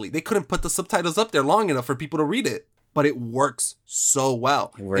too quickly. They couldn't put the subtitles up there long enough for people to read it. But it works so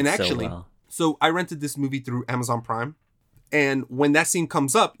well. It works so well. So I rented this movie through Amazon Prime. And when that scene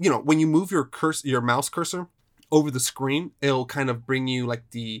comes up, when you move your mouse cursor over the screen, it'll kind of bring you like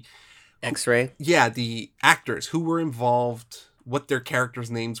the X-ray. Yeah, the actors who were involved, what their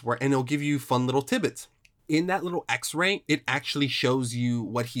characters' names were, and it'll give you fun little tidbits. In that little X-ray, it actually shows you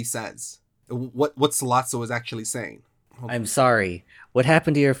what he says, what Sollozzo is actually saying. I'm sorry. What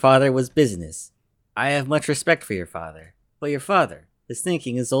happened to your father was business. I have much respect for your father, but your father, his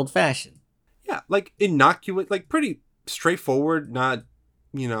thinking is old-fashioned. Yeah, like innocuous, like pretty straightforward, not,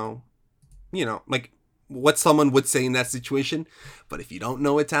 like what someone would say in that situation. But if you don't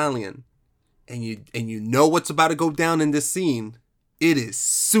know Italian and you know what's about to go down in this scene, it is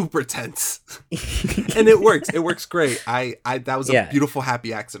super tense. And it works great. That was a beautiful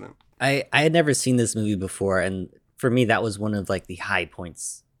happy accident. I had never seen this movie before, and for me that was one of like the high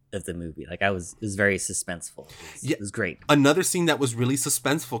points of the movie. Like it was very suspenseful. It was great. Another scene that was really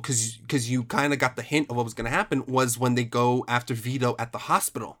suspenseful because you kind of got the hint of what was going to happen was when they go after Vito at the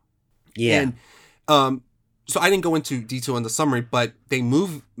hospital. Yeah. And so I didn't go into detail in the summary, but they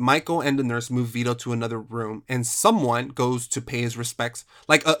move Michael and the nurse move Vito to another room, and someone goes to pay his respects,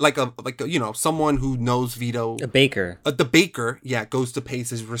 like someone who knows Vito, a baker. The baker, goes to pay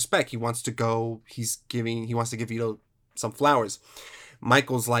his respect. He wants to go. He wants to give Vito some flowers.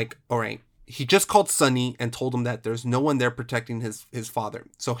 Michael's like, all right. He just called Sonny and told him that there's no one there protecting his father.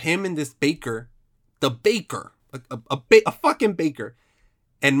 So him and this baker, the baker, a fucking baker,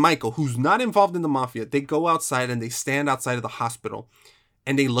 and Michael, who's not involved in the mafia, they go outside and they stand outside of the hospital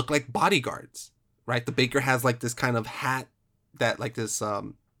and they look like bodyguards, right? The baker has like this kind of hat that like this,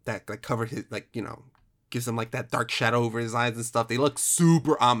 that like covered his, like, gives him like that dark shadow over his eyes and stuff. They look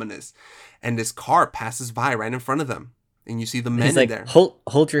super ominous. And this car passes by right in front of them. And you see the men in there.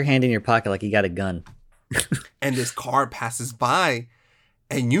 Hold your hand in your pocket like you got a gun. And this car passes by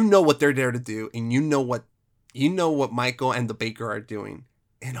and you know what they're there to do. And you know what Michael and the baker are doing.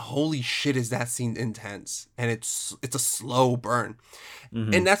 And holy shit, is that scene intense. And it's a slow burn.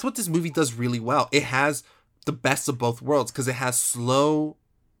 Mm-hmm. And that's what this movie does really well. It has the best of both worlds because it has slow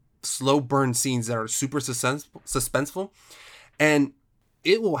burn scenes that are super suspenseful. And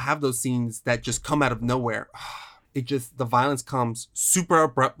it will have those scenes that just come out of nowhere. The violence comes super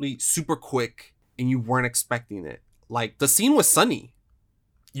abruptly, super quick, and you weren't expecting it. Like the scene with Sonny.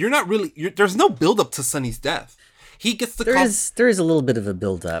 There's no build up to Sonny's death. He gets the call. There is a little bit of a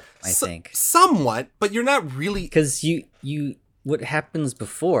build up, I think. Somewhat, but you're not really, because what happens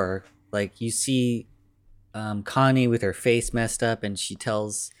before, like you see Connie with her face messed up, and she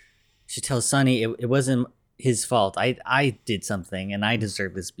tells Sonny it wasn't his fault. I did something and I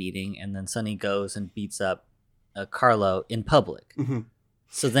deserve this beating. And then Sonny goes and beats up Carlo in public. Mm-hmm.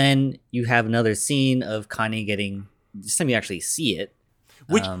 So then you have another scene of Connie getting, this time you actually see it.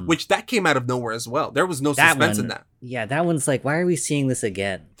 Which that came out of nowhere as well. There was no suspense in that. Yeah, that one's like, why are we seeing this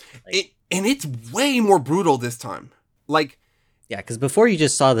again? And it's way more brutal this time. Like, yeah, because before you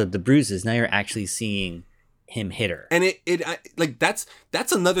just saw the bruises, now you're actually seeing him hit her. And that's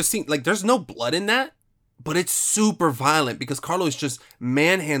another scene. Like, there's no blood in that, but it's super violent because Carlo is just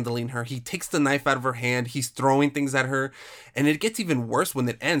manhandling her. He takes the knife out of her hand. He's throwing things at her, and it gets even worse when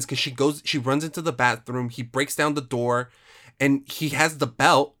it ends because she runs into the bathroom. He breaks down the door. And he has the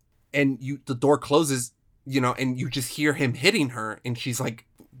belt, and the door closes, and you just hear him hitting her, and she's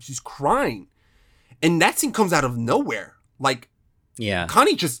crying. And that scene comes out of nowhere. Like, yeah,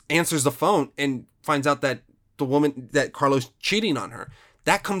 Connie just answers the phone and finds out that that Carlo's cheating on her.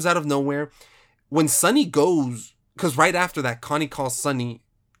 That comes out of nowhere. When Sonny goes, because right after that, Connie calls Sonny,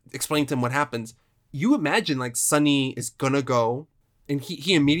 explaining to him what happens. You imagine like Sonny is gonna go, and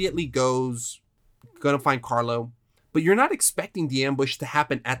he immediately goes, gonna find Carlo. But you're not expecting the ambush to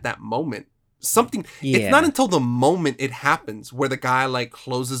happen at that moment. It's not until the moment it happens where the guy like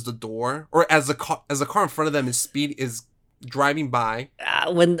closes the door, or as the car in front of them is driving by.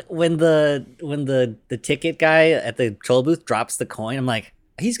 When the ticket guy at the toll booth drops the coin, I'm like,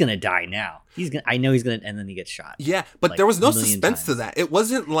 he's gonna die now. I know he's gonna, and then he gets shot. Yeah, but there was no suspense to that. It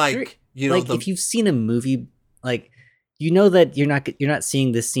wasn't like if you've seen a movie, like that you're not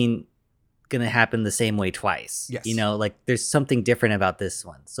seeing this scene gonna happen the same way twice. Yes. Like there's something different about this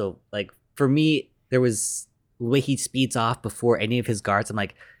one. So like for me, there was the way he speeds off before any of his guards. I'm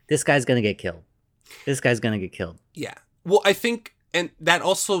like, this guy's gonna get killed. This guy's gonna get killed. Yeah. Well, I think, and that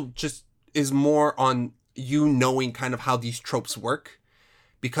also just is more on you knowing kind of how these tropes work,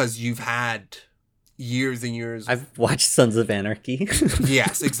 because you've had years and years. I've watched Sons of Anarchy.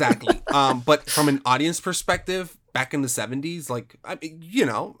 Yes, exactly. But from an audience perspective, back in the 70s, like,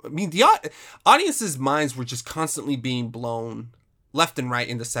 the audience's minds were just constantly being blown left and right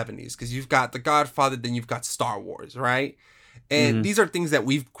in the 70s, because you've got The Godfather, then you've got Star Wars, right? And these are things that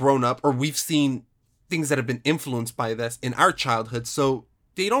we've grown up, or we've seen things that have been influenced by this in our childhood, so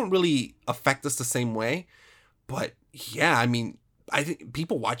they don't really affect us the same way. But yeah, I mean, I think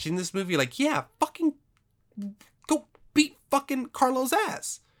people watching this movie are like, yeah, fucking go beat fucking Carlo's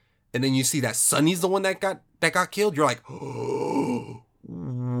ass. And then you see that Sonny's the one that got killed. You're like, oh,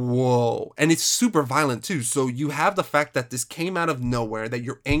 whoa. And it's super violent too. So you have the fact that this came out of nowhere, that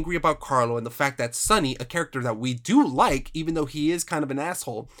you're angry about Carlo, and the fact that Sonny, a character that we do like, even though he is kind of an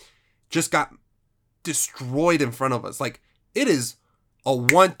asshole, just got destroyed in front of us. Like, it is a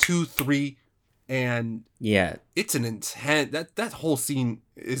 1, 2, 3, and yeah, it's an intense, that whole scene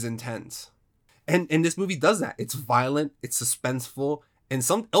is intense. And this movie does that. It's violent, it's suspenseful, and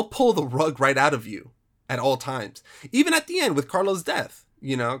it'll pull the rug right out of you at all times. Even at the end with Carlo's death,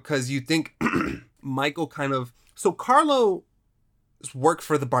 because you think Michael so Carlo worked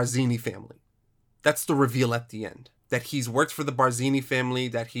for the Barzini family. That's the reveal at the end, that he's worked for the Barzini family,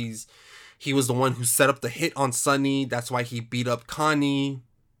 that he was the one who set up the hit on Sonny. That's why he beat up Connie.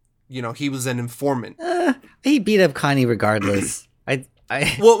 He was an informant. He beat up Connie regardless. I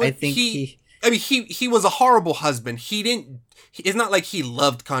think he was a horrible husband. It's not like he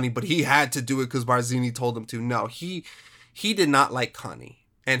loved Connie, but he had to do it because Barzini told him to. No, he did not like Connie,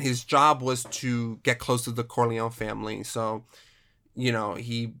 and his job was to get close to the Corleone family. So,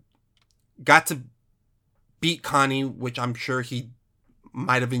 he got to beat Connie, which I'm sure he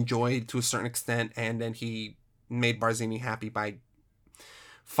might have enjoyed to a certain extent, and then he made Barzini happy by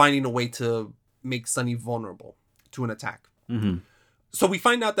finding a way to make Sonny vulnerable to an attack. Mm-hmm. So we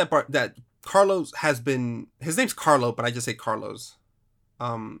find out that Carlos his name's Carlo, but I just say Carlos.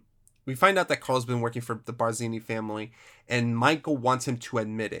 We find out that Carlo's been working for the Barzini family, and Michael wants him to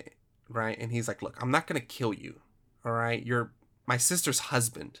admit it, right? And he's like, look, I'm not going to kill you, all right? You're my sister's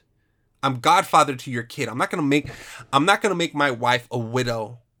husband. I'm godfather to your kid. I'm not gonna make my wife a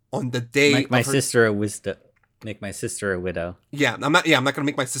widow on the day. Make my sister a widow. Yeah, I'm not gonna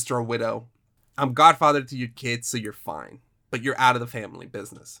make my sister a widow. I'm godfather to your kid, so you're fine, but you're out of the family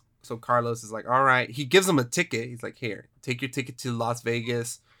business. So Carlos is like, all right. He gives him a ticket. He's like, here, take your ticket to Las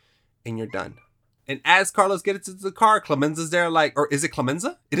Vegas, and you're done. And as Carlos gets into the car, Clemenza's there, like, or is it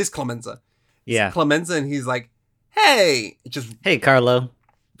Clemenza? It is Clemenza. Yeah, it's Clemenza, and he's like, hey, hey, Carlo.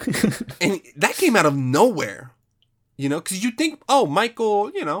 And that came out of nowhere, because you think, oh,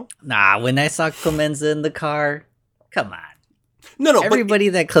 Michael, Nah, when I saw Clemenza in the car, come on. No. Everybody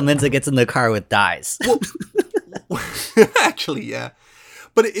that Clemenza gets in the car with dies. Well, actually, yeah.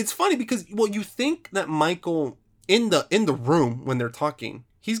 But it's funny because, you think that Michael, in the room when they're talking,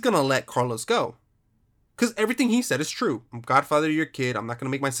 he's going to let Carlos go. Because everything he said is true. I'm godfather to your kid. I'm not going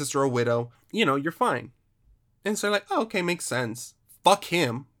to make my sister a widow. You're fine. And so they're like, oh, okay, makes sense. Fuck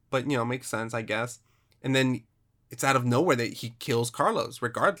him. But, makes sense, I guess. And then it's out of nowhere that he kills Carlos,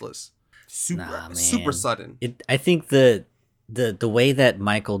 regardless. Super sudden. I think the way that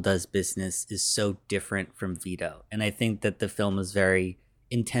Michael does business is so different from Vito. And I think that the film is very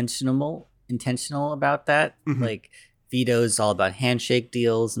intentional about that. Mm-hmm. Like, Vito's all about handshake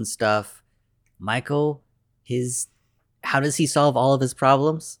deals and stuff. Michael, how does he solve all of his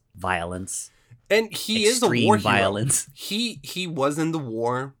problems? Violence. And he is a war hero. Violence. He was in the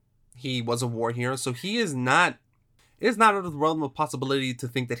war. He was a war hero, so he is not. It is not out of the realm of possibility to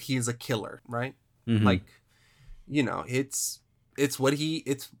think that he is a killer, right? Mm-hmm. Like, it's what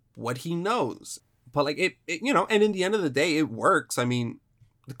he knows. But like it, and in the end of the day, it works. I mean,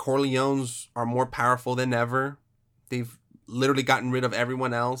 the Corleones are more powerful than ever. They've literally gotten rid of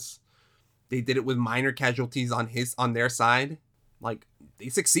everyone else. They did it with minor casualties on their side. Like, they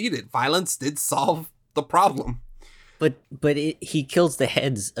succeeded. Violence did solve the problem. But he kills the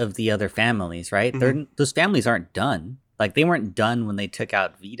heads of the other families, right? Mm-hmm. Those families aren't done. Like, they weren't done when they took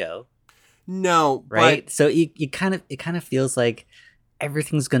out Vito. No, right? but So it kind of feels like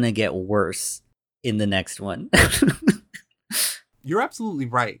everything's gonna get worse in the next one. you're absolutely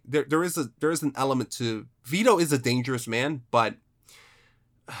right. There is an element to Vito is a dangerous man, but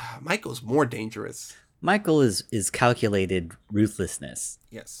Michael's more dangerous. Michael is calculated ruthlessness.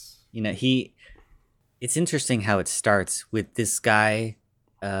 Yes. You know, it's interesting how it starts with this guy,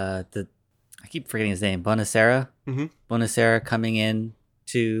 I keep forgetting his name, Bonacera. Mm-hmm. Bonacera coming in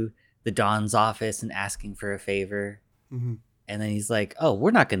to the Don's office and asking for a favor. Mm-hmm. And then he's like, oh,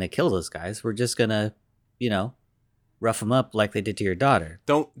 we're not going to kill those guys. We're just going to, rough them up like they did to your daughter.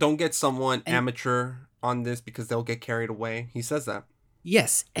 Don't get someone amateur on this because they'll get carried away. He says that.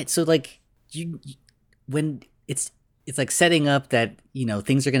 Yes. And so like when it's like setting up that,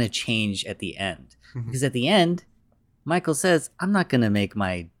 things are going to change at the end. Mm-hmm. Because at the end, Michael says, I'm not going to make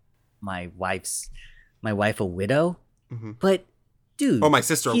my wife a widow. Mm-hmm. But dude, or my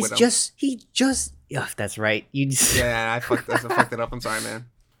sister a widow. That's right. Yeah, I fucked it up. I'm sorry, man.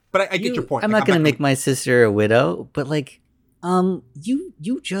 But I get your point. I'm not going to make my sister a widow, but like,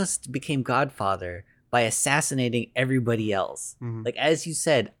 you just became godfather by assassinating everybody else. Mm-hmm. Like, as you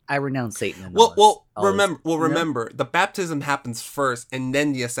said, I renounce Satan. And Remember, the baptism happens first and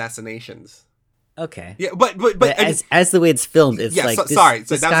then the assassinations. Okay. Yeah, but as the way it's filmed, it's like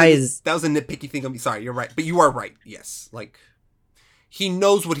that was a nitpicky thing of me. Sorry, you're right, but you are right. Yes, like he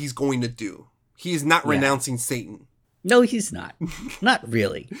knows what he's going to do. He is not renouncing Satan. No, he's not. Not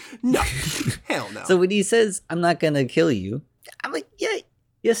really. No, hell no. So when he says, "I'm not gonna kill you," I'm like, "Yeah,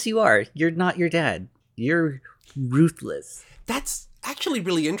 yes, you are. You're not your dad. You're ruthless." That's actually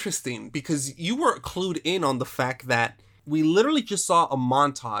really interesting because you were clued in on the fact that we literally just saw a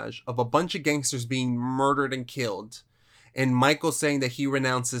montage of a bunch of gangsters being murdered and killed, and Michael saying that he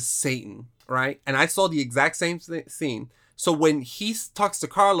renounces Satan, right? And I saw the exact same scene. So when he talks to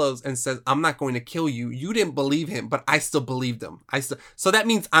Carlos and says, I'm not going to kill you, you didn't believe him, but I still believed him. So that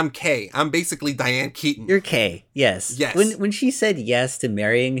means I'm Kay. I'm basically Diane Keaton. You're Kay, yes. Yes. When she said yes to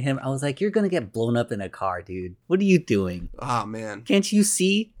marrying him, I was like, you're going to get blown up in a car, dude. What are you doing? Oh, man. Can't you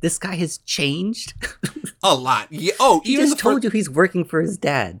see this guy has changed? A lot. Yeah. Oh, he just told you he's working for his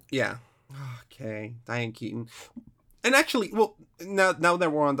dad. Yeah. Okay. Diane Keaton. And actually, well, now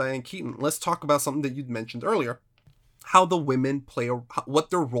that we're on Diane Keaton, let's talk about something that you'd mentioned earlier. How the women play, what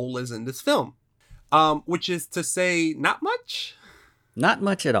their role is in this film, which is to say, not much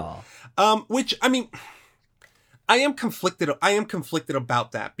at all. Which I mean, I am conflicted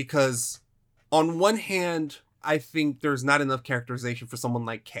about that because, on one hand, I think there's not enough characterization for someone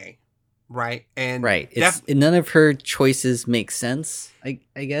like Kay, right? And right, none of her choices make sense. I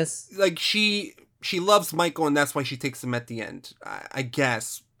guess like she loves Michael, and that's why she takes him at the end. I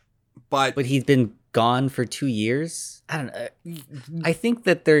guess, but he's been gone for 2 years. I don't know. I think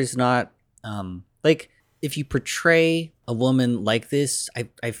that there's not like if you portray a woman like this,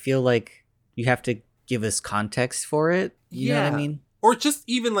 I feel like you have to give us context for it. You know what I mean? Or just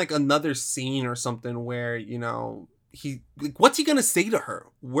even like another scene or something where, what's he gonna say to her?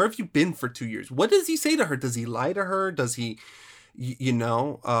 Where have you been for 2 years? What does he say to her? Does he lie to her? Does he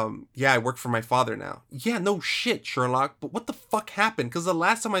I work for my father now. Yeah, no shit, Sherlock. But what the fuck happened? Because the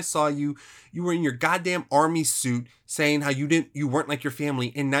last time I saw you, you were in your goddamn army suit saying how you weren't like your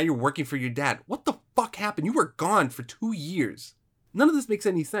family, and now you're working for your dad. What the fuck happened? You were gone for 2 years. None of this makes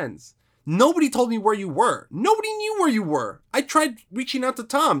any sense. Nobody told me where you were. Nobody knew where you were. I tried reaching out to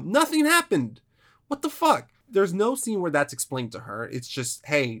Tom. Nothing happened. What the fuck? There's no scene where that's explained to her. It's just,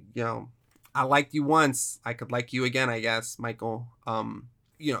 hey, I liked you once. I could like you again, I guess, Michael.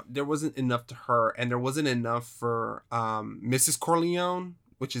 There wasn't enough to her, and there wasn't enough for Mrs. Corleone,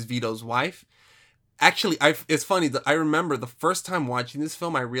 which is Vito's wife. Actually, it's funny that I remember the first time watching this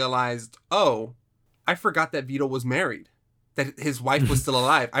film, I realized, I forgot that Vito was married, that his wife was still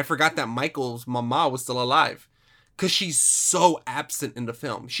alive. I forgot that Michael's mama was still alive, because she's so absent in the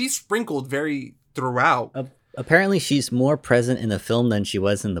film. She's sprinkled very throughout. Apparently, she's more present in the film than she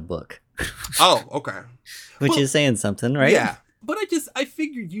was in the book. Oh, okay. Which is saying something, right? Yeah. But I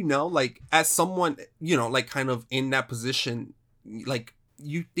figured, like, as someone, like, kind of in that position, like,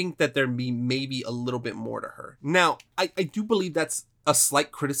 you think that there'd be maybe a little bit more to her. Now, I do believe that's a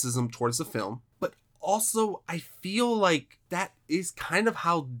slight criticism towards the film, but also I feel like that is kind of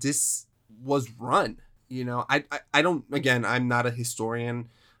how this was run. I don't, again, I'm not a historian.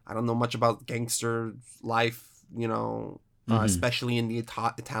 I don't know much about gangster life, especially in the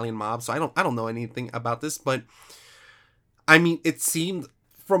Italian mob. So I don't know anything about this, but I mean, it seemed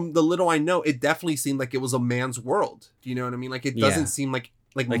from the little I know, it definitely seemed like it was a man's world. Do you know what I mean? Like it doesn't seem like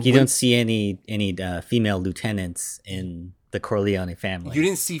you don't see any female lieutenants in the Corleone family. You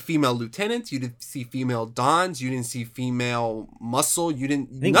didn't see female lieutenants. You didn't see female dons. You didn't see female muscle. You didn't.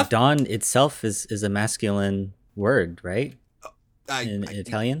 I think don itself is a masculine word, right? In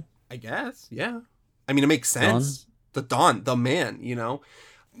Italian, I guess. Yeah. I mean, it makes sense. The man. You know,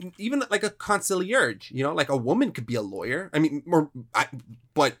 even like a conciliarge. You know, like a woman could be a lawyer. I mean,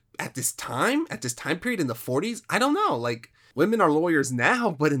 but at this time period in the 40s, I don't know. Like, women are lawyers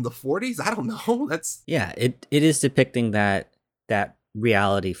now, but in the 40s, I don't know. That's it is depicting that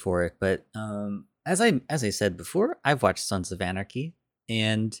reality for it. But as I said before, I've watched Sons of Anarchy,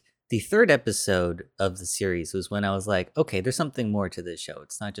 and the third episode of the series was when I was like, okay, there's something more to this show.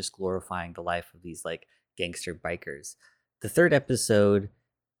 It's not just glorifying the life of these like gangster bikers. The third episode,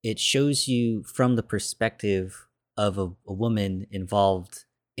 it shows you from the perspective of a woman involved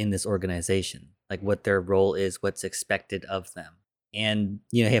in this organization, like what their role is, what's expected of them. And,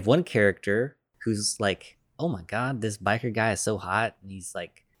 you have one character who's like, oh my God, this biker guy is so hot. And he's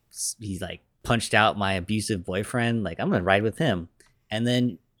like punched out my abusive boyfriend. Like, I'm going to ride with him. And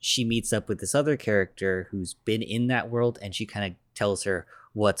then she meets up with this other character who's been in that world, and she kind of tells her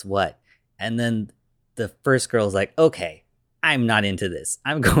what's what. And then the first girl's like, okay, I'm not into this.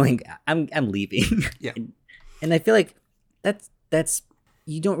 I'm leaving. Yeah. And I feel like that's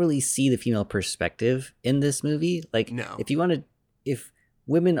you don't really see the female perspective in this movie. Like, no. If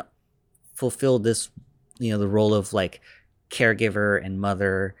women fulfill this, the role of like caregiver and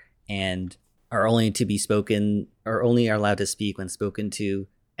mother, and are only to be spoken, or only are allowed to speak when spoken to,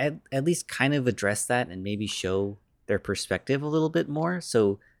 at least kind of address that and maybe show their perspective a little bit more.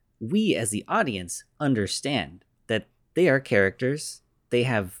 So we as the audience understand that they are characters. They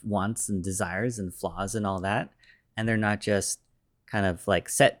have wants and desires and flaws and all that. And they're not just kind of like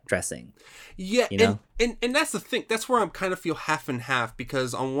set dressing. Yeah. And that's the thing. That's where I kind of feel half and half,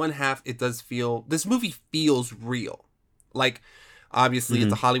 because on one half, it does feel, this movie feels real. Like, obviously,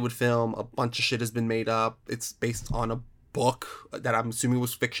 it's a Hollywood film. A bunch of shit has been made up. It's based on a book that I'm assuming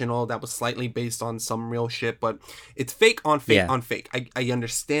was fictional, that was slightly based on some real shit, but it's fake on fake on fake. I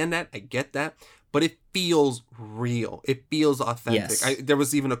understand that. I get that. But it feels real. It feels authentic. Yes. There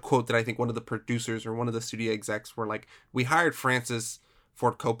was even a quote that I think one of the producers or one of the studio execs were like, we hired Francis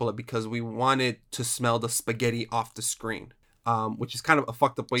Ford Coppola because we wanted to smell the spaghetti off the screen. Which is kind of a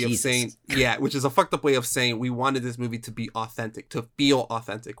fucked up way of saying, which is a fucked up way of saying we wanted this movie to be authentic, to feel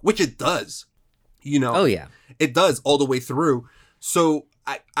authentic, which it does, Oh yeah, it does all the way through. So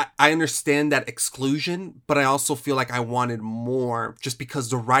I understand that exclusion, but I also feel like I wanted more just because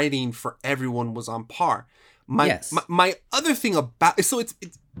the writing for everyone was on par. My other thing about, so it's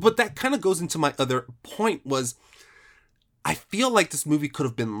but that kind of goes into my other point was, I feel like this movie could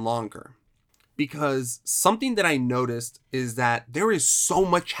have been longer. Because something that I noticed is that there is so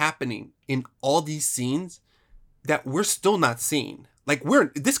much happening in all these scenes that we're still not seeing. Like,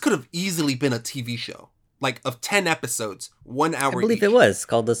 this could have easily been a TV show, like of 10 episodes, 1 hour. I believe each. It was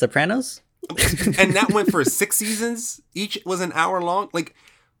called The Sopranos. And that went for 6 seasons. Each was an hour long. Like,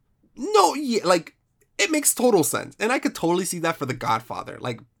 no, yeah, like, it makes total sense. And I could totally see that for The Godfather.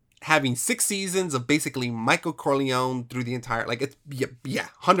 Like, having 6 seasons of basically Michael Corleone through the entire, like, it's, yeah,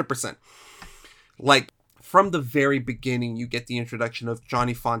 100%. Like, from the very beginning, you get the introduction of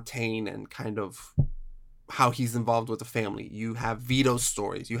Johnny Fontaine and kind of how he's involved with the family. You have Vito's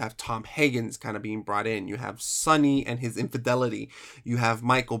stories. You have Tom Higgins kind of being brought in. You have Sonny and his infidelity. You have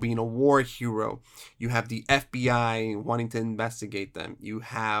Michael being a war hero. You have the FBI wanting to investigate them. You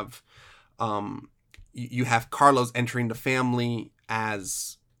have Carlos entering the family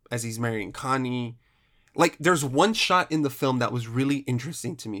as he's marrying Connie. Like, there's one shot in the film that was really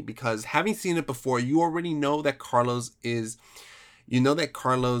interesting to me, because having seen it before, you already know that Carlos is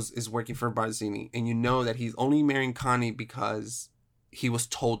working for Barzini, and you know that he's only marrying Connie because he was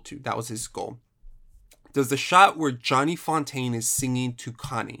told to. That was his goal. There's the shot where Johnny Fontaine is singing to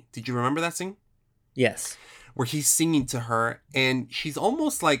Connie. Did you remember that scene? Yes. Where he's singing to her, and she's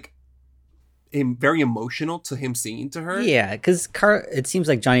almost like very emotional to him singing to her. Yeah, because it seems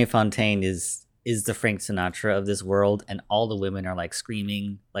like Johnny Fontaine is the Frank Sinatra of this world, and all the women are like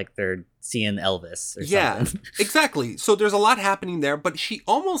screaming like they're seeing Elvis or something. Exactly. So there's a lot happening there, but she's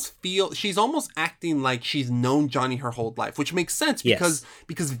almost acting like she's known Johnny her whole life, which makes sense because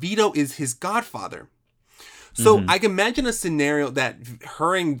Vito is his godfather. So I can imagine a scenario that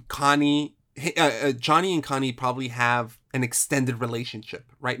her and Connie, Johnny and Connie probably have an extended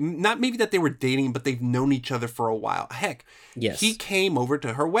relationship, right? Not maybe that they were dating, but they've known each other for a while. Heck, he came over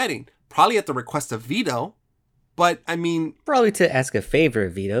to her wedding. Probably at the request of Vito, but I mean, probably to ask a favor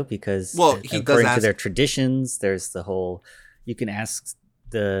of Vito, because according to their traditions, there's the whole, you can ask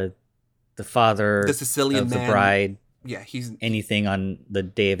the father, the Sicilian of man. the bride, he's anything on the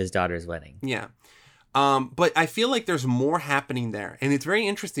day of his daughter's wedding. Yeah. But I feel like there's more happening there. And it's very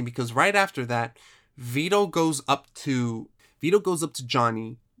interesting because right after that, Vito goes up to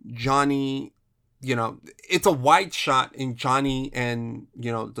Johnny. Johnny, you know, it's a wide shot, and Johnny and,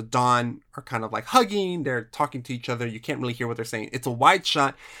 you know, the Don are kind of like hugging. They're talking to each other. You can't really hear what they're saying. It's a wide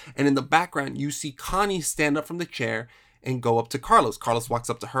shot. And in the background, you see Connie stand up from the chair and go up to Carlos. Carlos walks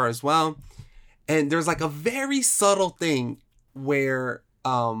up to her as well. And there's like a very subtle thing where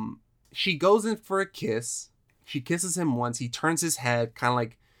she goes in for a kiss. She kisses him once. He turns his head,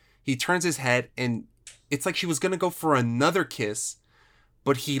 and it's like she was going to go for another kiss,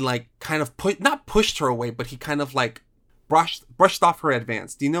 but he like kind of not pushed her away, but he kind of like brushed off her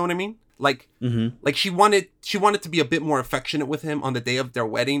advance. Do you know what I mean? Like, like she wanted to be a bit more affectionate with him on the day of their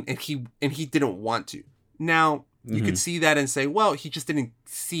wedding, and he didn't want to. Now, you could see that and say, well, he just didn't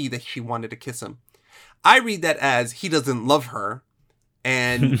see that she wanted to kiss him. I read that as he doesn't love her,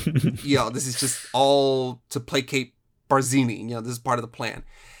 and, you know, this is just all to placate Barzini. You know, this is part of the plan.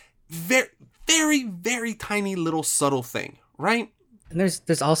 Very, very, very tiny little subtle thing, right? And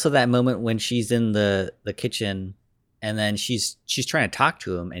there's also that moment when she's in the kitchen, and then she's trying to talk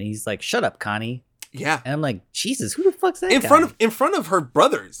to him, and he's like, "Shut up, Connie." Yeah. And I'm like, Jesus, who the fuck's that in guy? front of her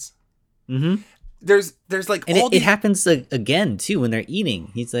brothers. Mm-hmm. There's like, and it happens again too when they're eating.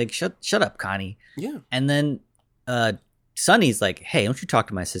 He's like, "Shut up, Connie." Yeah. And then Sonny's like, "Hey, don't you talk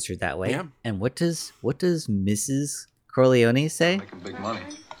to my sister that way." Yeah. And what does Mrs. Corleone say? Making big money.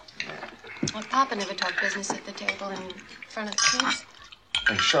 Well, Papa never talked business at the table in front of the kids.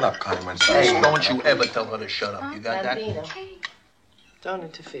 Hey, shut up, Connie. Hey, don't you ever tell her to shut up. You got that? Don't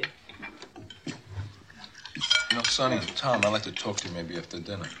interfere. You know, Sonny and Tom, I'd like to talk to you maybe after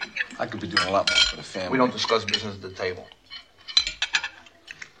dinner. I could be doing a lot more for the family. We don't discuss business at the table.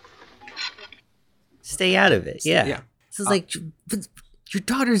 Stay out of it. Yeah. This is like, your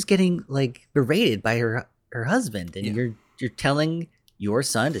daughter's getting like berated by her husband, and you're telling your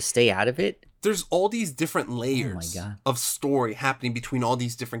son to stay out of it. There's all these different layers of story happening between all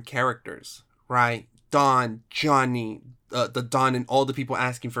these different characters, right? Don, Johnny, the Don and all the people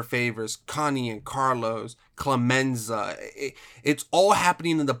asking for favors, Connie and Carlos, Clemenza. It's all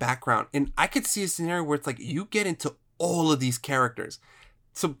happening in the background. And I could see a scenario where it's like you get into all of these characters.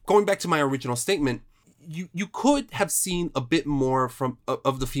 So going back to my original statement, you could have seen a bit more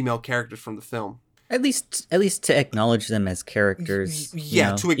of the female characters from the film. At least to acknowledge them as characters.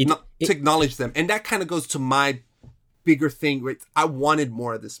 Yeah, to acknowledge them. And that kind of goes to my bigger thing. Right? I wanted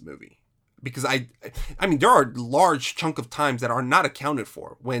more of this movie. Because I mean, there are a large chunk of times that are not accounted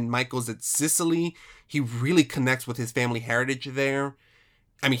for. When Michael's at Sicily, he really connects with his family heritage there.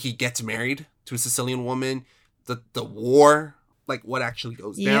 I mean, he gets married to a Sicilian woman. The war, like what actually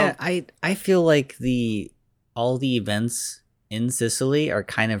goes down. Yeah, I feel like all the events in Sicily are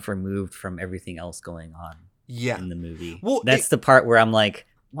kind of removed from everything else going on in the movie. Well, that's the part where I'm like,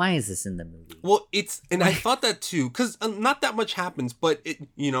 why is this in the movie? Well, and I thought that too, because not that much happens, but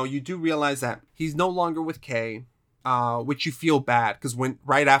you do realize that he's no longer with Kay, which you feel bad, because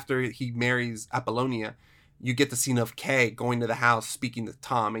right after he marries Apollonia, you get the scene of Kay going to the house speaking to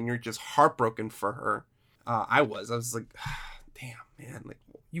Tom, and you're just heartbroken for her. I was like, damn, man, like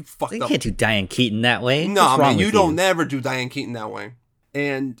you fucked up. You can't do Diane Keaton that way. No, man, you don't never do Diane Keaton that way.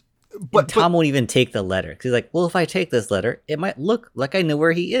 But Tom won't even take the letter because he's like, well, if I take this letter, it might look like I know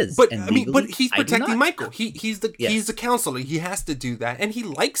where he is. But and I mean, but he's protecting Michael. He's the Yes. counselor. He has to do that, and he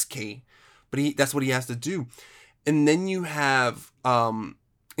likes Kay, but that's what he has to do. And then you have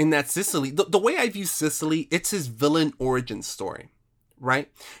in that Sicily, the way I view Sicily, it's his villain origin story, right?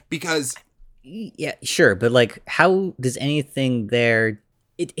 Because yeah, sure, but like, how does anything there?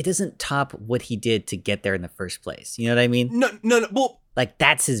 It doesn't top what he did to get there in the first place. You know what I mean? No. Well, like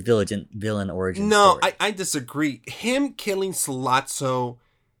that's his villain origin. No, story. I disagree. Him killing Sollozzo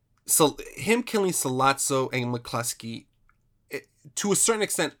and McCluskey, to a certain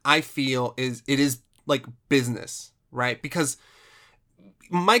extent, I feel it is like business, right? Because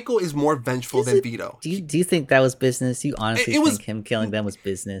Michael is more vengeful than Vito. Do you think that was business? You honestly think him killing them was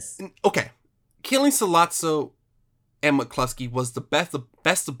business? Okay, killing Sollozzo and McCluskey was the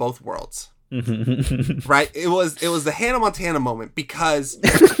best of both worlds. Right? It was the Hannah Montana moment because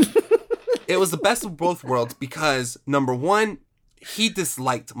it was the best of both worlds because number one, he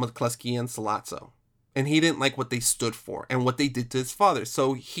disliked McCluskey and Sollozzo, and he didn't like what they stood for and what they did to his father,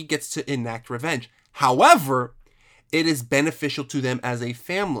 so he gets to enact revenge. However, it is beneficial to them as a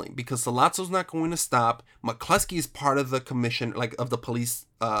family because Sollozzo's not going to stop. McCluskey is part of the commission, like of the police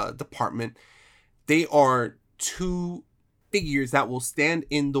department. They are two figures that will stand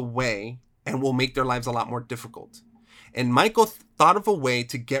in the way and will make their lives a lot more difficult. And Michael thought of a way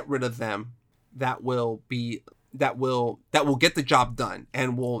to get rid of them that will get the job done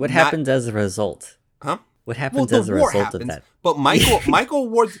and will. What happens as a result? Huh? What happens as a result of that? But Michael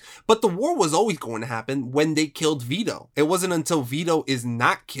Ward, but the war was always going to happen when they killed Vito. It wasn't until Vito is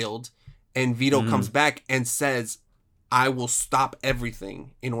not killed and Vito comes back and says, I will stop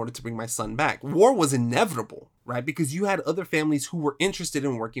everything in order to bring my son back. War was inevitable, right? Because you had other families who were interested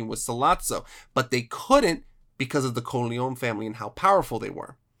in working with Sollozzo, but they couldn't because of the Corleone family and how powerful they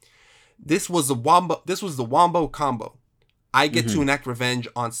were. This was the Wombo combo. I get to enact revenge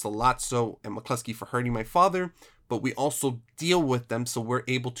on Sollozzo and McCluskey for hurting my father, but we also deal with them so we're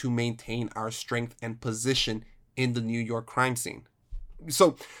able to maintain our strength and position in the New York crime scene.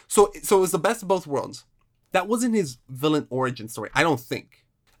 So it was the best of both worlds. That wasn't his villain origin story, I don't think.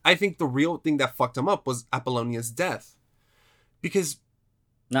 I think the real thing that fucked him up was Apollonia's death. Because...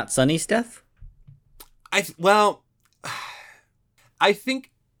 Not Sonny's death? I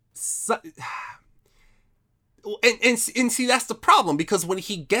think... And see, that's the problem, because when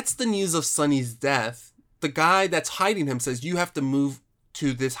he gets the news of Sonny's death, the guy that's hiding him says, you have to move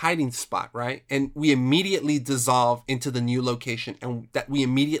to this hiding spot, right? And we immediately dissolve into the new location, and that we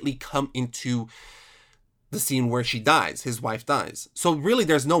immediately come into the scene where she dies, his wife dies. So really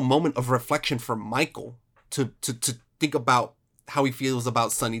there's no moment of reflection for Michael to think about how he feels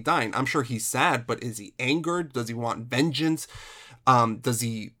about Sonny dying. I'm sure he's sad, but is he angered? Does he want vengeance? Does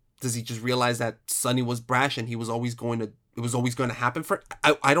he just realize that Sonny was brash and it was always going to happen for...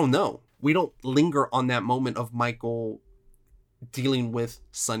 I don't know. We don't linger on that moment of Michael dealing with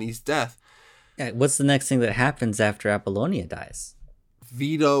Sonny's death. Yeah, what's the next thing that happens after Apollonia dies?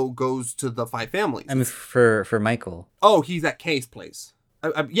 Vito goes to the Five Families. I mean, for Michael. Oh, he's at Kay's place.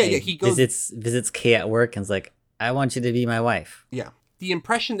 He goes... Visits Kay at work and is like, I want you to be my wife. Yeah. The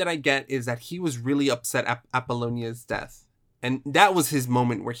impression that I get is that he was really upset at Apollonia's death. And that was his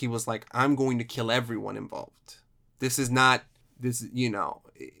moment where he was like, I'm going to kill everyone involved. This is not,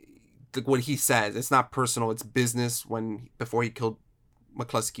 what he says. It's not personal. It's business before he killed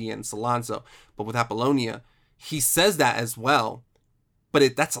McCluskey and Sollozzo. But with Apollonia, he says that as well.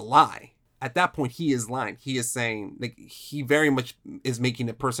 But that's a lie. At that point, he is lying. He is saying, like, he very much is making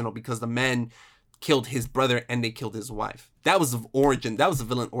it personal because the men killed his brother and they killed his wife. That was the origin. That was the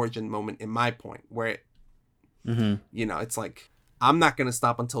villain origin moment in my point where it's like, I'm not going to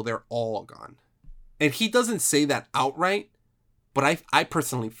stop until they're all gone. And he doesn't say that outright, but I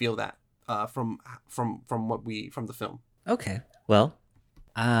personally feel that from the film. Okay. Well,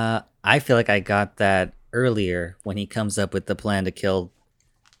 I feel like I got that earlier when he comes up with the plan to kill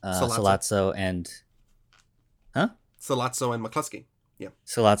Sollozzo and... Huh? Sollozzo and McCluskey. Yeah.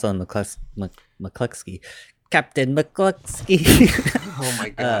 Sollozzo and McCluskey. Captain McCluskey. Oh my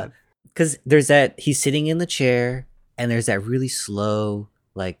God. Because there's that, he's sitting in the chair and there's that really slow,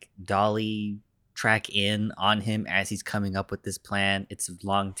 like, dolly track in on him as he's coming up with this plan. It's a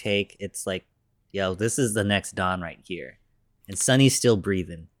long take. It's like, yo, this is the next Don right here. And Sonny's still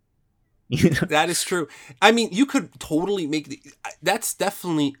breathing. That is true. I mean, you could totally that's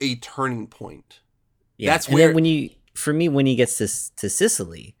definitely a turning point. Yeah. That's where when he gets to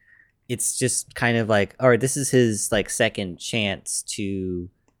Sicily, it's just kind of like, all right, this is his like second chance to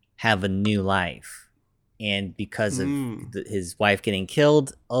have a new life. And because of his wife getting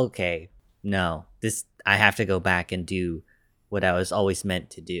killed, okay, no, I have to go back and do what I was always meant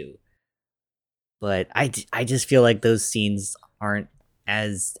to do. But I just feel like those scenes I'm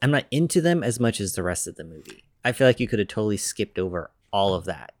not into them as much as the rest of the movie. I feel like you could have totally skipped over all of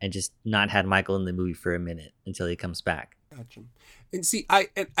that and just not had Michael in the movie for a minute until he comes back. Gotcha. And see, I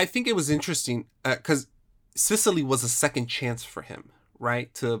think it was interesting because Sicily was a second chance for him,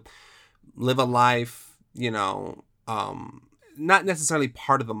 right? To live a life, not necessarily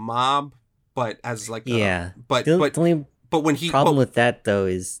part of the mob, but as like but when he problem with that though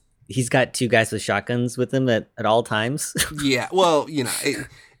is he's got two guys with shotguns with him at all times. Yeah, well,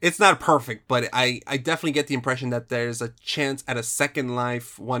 it's not perfect, but I definitely get the impression that there's a chance at a second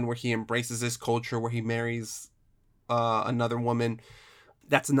life, one where he embraces his culture, where he marries another woman.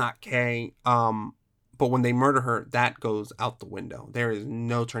 That's not Kay. But when they murder her, that goes out the window. There is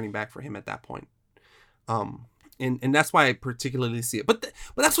no turning back for him at that point. And that's why I particularly see it. But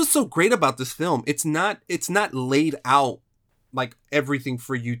that's what's so great about this film. It's not laid out like everything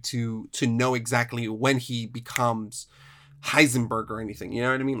for you to know exactly when he becomes Heisenberg or anything. You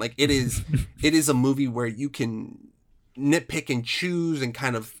know what I mean? Like it is a movie where you can nitpick and choose and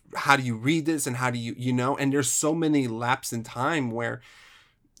kind of how do you read this and how do you and there's so many laps in time where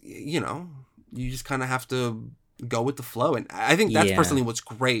you just kind of have to go with the flow. And I think that's Yeah. personally what's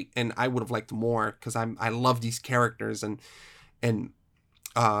great. And I would have liked more because I love these characters and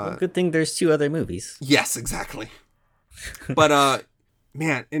Well, good thing there's 2 other movies. yes, exactly. But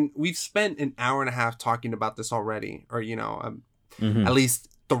man, and we've spent an hour and a half talking about this already, or at least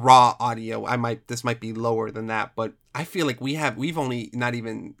the raw audio. This might be lower than that, but I feel like we've only not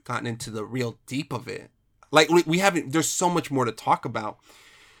even gotten into the real deep of it. Like we haven't. There's so much more to talk about.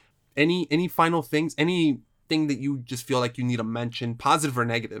 Any final things? Anything that you just feel like you need to mention, positive or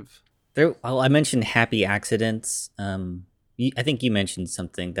negative? I mentioned happy accidents. I think you mentioned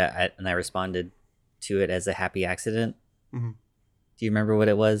something and I responded to it as a happy accident. Mm-hmm. Do you remember what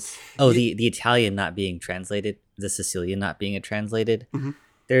it was? Oh, the Italian not being translated, the Sicilian not being translated. Mm-hmm.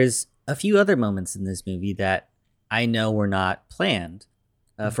 There's a few other moments in this movie that I know were not planned.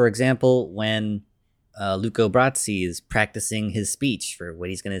 For example, when Luca Brasi is practicing his speech for what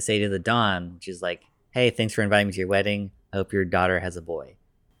he's going to say to the Don, which is like, "Hey, thanks for inviting me to your wedding. I hope your daughter has a boy."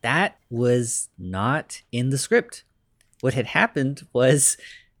 That was not in the script. What had happened was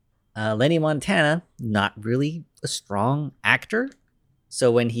Lenny Montana, not really a strong actor.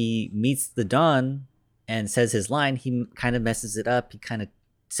 So when he meets the Don and says his line, he kind of messes it up. He kind of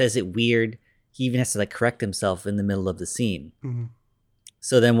says it weird. He even has to correct himself in the middle of the scene. Mm-hmm.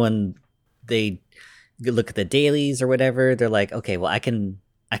 So then when they look at the dailies or whatever, they're like, okay, well, I can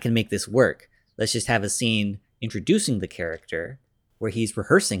make this work. Let's just have a scene introducing the character where he's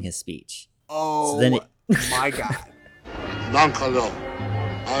rehearsing his speech. Oh, so then my God. Don Corleone,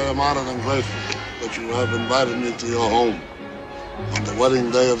 I am honored and grateful that you have invited me to your home on the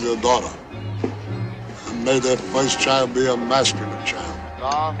wedding day of your daughter. And may their first child be a masculine child.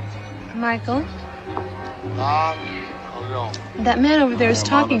 Don. Michael, Don Corleone. that man over there is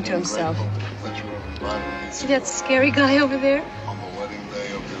talking to himself. See that scary guy over there? On the wedding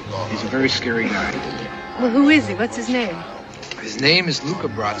day of your daughter. He's a very scary guy. Well, who is he? What's his name? His name is Luca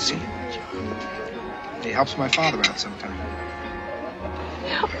Brasi. He helps my father out sometimes.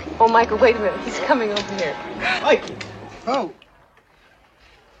 Oh, Michael, wait a minute. He's coming over here. Mikey! Oh.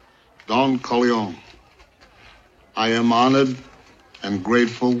 Don Corleone, I am honored and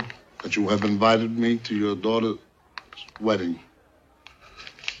grateful that you have invited me to your daughter's wedding.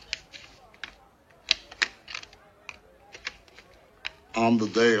 On the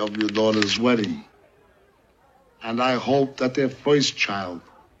day of your daughter's wedding. And I hope that their first child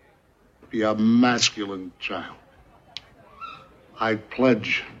be a masculine child. I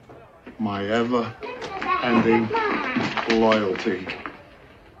pledge my ever-ending loyalty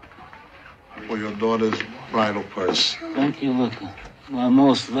for your daughter's bridal purse. Thank you, Luca. My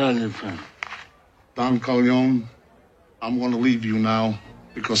most valued friend. Don Corleone, I'm going to leave you now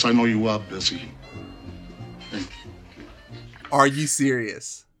because I know you are busy. Are you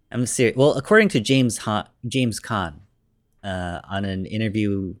serious? I'm serious. Well, according to James Caan, on an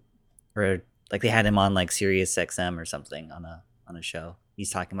interview, or they had him on Sirius XM or something on a show. He's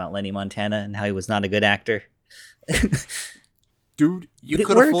talking about Lenny Montana and how he was not a good actor. Dude, you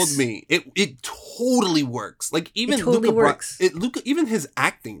could have fooled me. It totally works. Even it totally works. Even his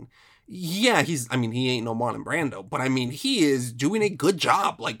acting. Yeah, he ain't no Marlon Brando, but he is doing a good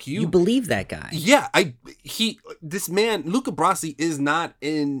job. You believe that guy. Yeah, this man, Luca Brasi, he's not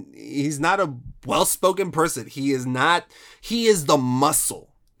a well-spoken person. He is the muscle.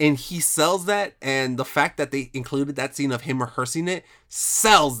 And he sells that, and the fact that they included that scene of him rehearsing it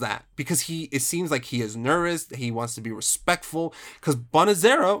sells that, because it seems like he is nervous, he wants to be respectful, because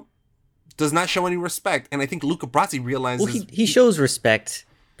Bonizero does not show any respect, and I think Luca Brasi realizes... Well, he shows respect,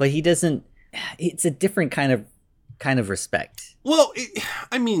 but he doesn't... It's a different kind of respect. Well,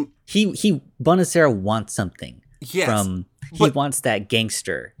 Bonizero wants something. Yes, he wants that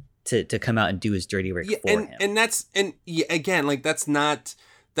gangster to come out and do his dirty work for him. And that's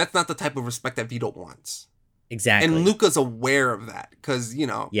not the type of respect that Vito wants. Exactly. And Luca's aware of that because,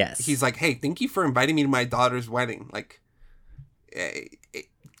 yes. He's like, hey, thank you for inviting me to my daughter's wedding.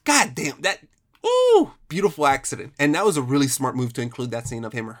 God damn, beautiful accident. And that was a really smart move to include that scene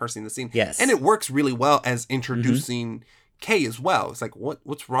of him rehearsing the scene. Yes. And it works really well as introducing Kay as well. It's like,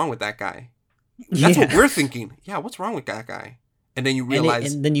 what's wrong with that guy? That's what we're thinking. Yeah, what's wrong with that guy? And then you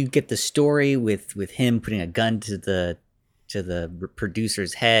realize... And then you get the story with him putting a gun to the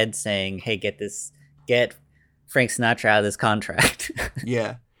producer's head saying, hey, get Frank Sinatra out of this contract.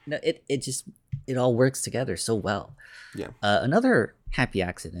 Yeah. No, it all works together so well. Yeah. Another happy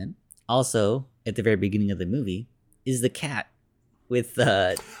accident, also at the very beginning of the movie, is the cat with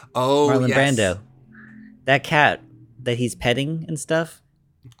Marlon Brando. That cat that he's petting and stuff,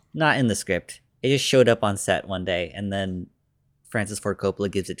 not in the script. It just showed up on set one day, and then Francis Ford Coppola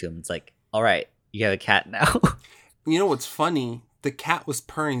gives it to him. It's like, all right, you have a cat now. You know what's funny? The cat was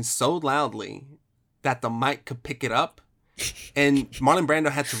purring so loudly that the mic could pick it up, and Marlon Brando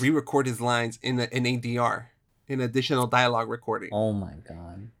had to re-record his lines in ADR, in additional dialogue recording. Oh my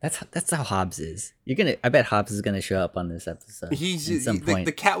god, that's how Hobbs is. I bet Hobbs is gonna show up on this episode.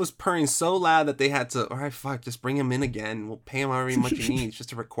 The cat was purring so loud that they had to, all right, fuck, just bring him in again. We'll pay him however much he needs just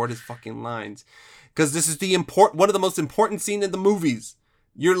to record his fucking lines, because this is one of the most important scenes in the movies.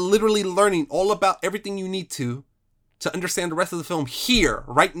 You're literally learning all about everything you need to understand the rest of the film here,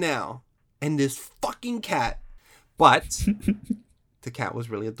 right now. And this fucking cat. But the cat was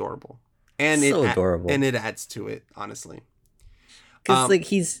really adorable. And adorable. And it adds to it, honestly.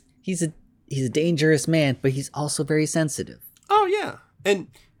 Because he's a dangerous man, but he's also very sensitive. Oh yeah. And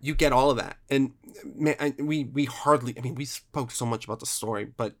you get all of that. And man, we spoke so much about the story,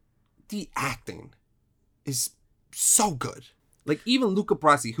 but the acting is so good. Like, even Luca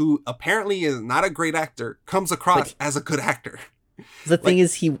Brasi, who apparently is not a great actor, comes across as a good actor. The thing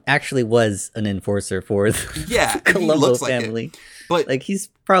is, he actually was an enforcer for the Colombo family. Like, but like, he's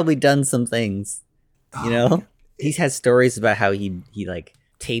probably done some things, you know? He has stories about how he like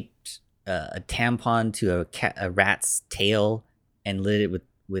taped a tampon to a rat's tail and lit it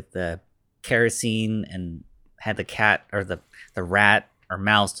with kerosene and had the cat or the rat or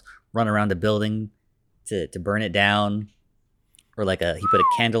mouse run around the building to burn it down. Or like he put a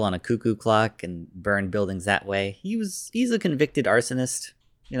candle on a cuckoo clock and burned buildings that way. He's a convicted arsonist.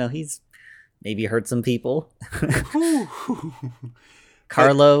 You know, he's maybe hurt some people.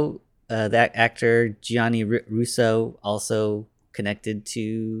 Carlo, that actor Gianni Russo, also connected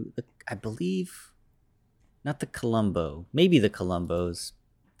to I believe, not the Colombo, maybe the Colombos,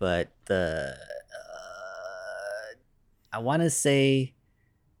 but the I want to say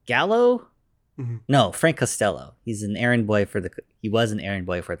Gallo. Mm-hmm. No, Frank Costello. He was an errand boy for the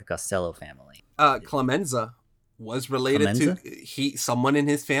Costello family. Clemenza was related to someone in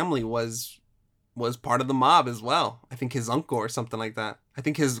his family was part of the mob as well. I think his uncle or something like that. I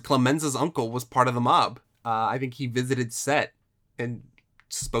think Clemenza's uncle was part of the mob. I think he visited set and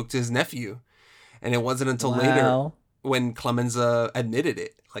spoke to his nephew, and it wasn't until later when Clemenza admitted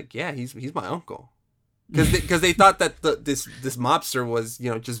it. Like, yeah, he's my uncle. Because they thought that this mobster was,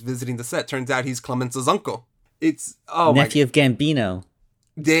 you know, just visiting the set. Turns out he's Clemenza's uncle. It's nephew of Gambino.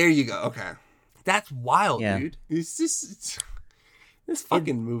 There you go. Okay, that's wild, dude. It's just this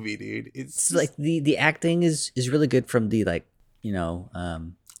fucking movie, dude. It's like the acting is really good from the, like, you know,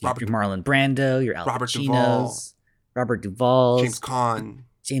 your Marlon Brando, your Al Pacinos, Robert Duvall, James Caan.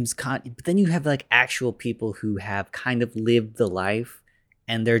 But then you have like actual people who have kind of lived the life,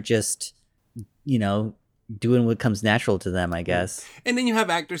 and they're just, you know, doing what comes natural to them, I guess. And then you have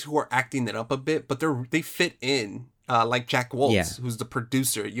actors who are acting it up a bit, but they fit in, like Jack Woltz, who's the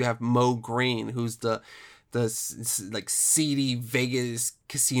producer. You have Mo Green, who's the like seedy Vegas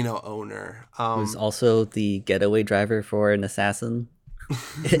casino owner, who's also the getaway driver for an assassin.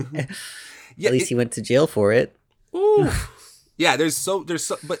 At least he went to jail for it. Ooh. Yeah, there's so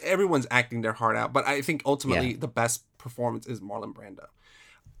but everyone's acting their heart out. But I think ultimately the best performance is Marlon Brando.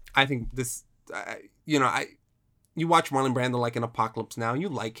 I think this, you watch Marlon Brando like in Apocalypse Now, you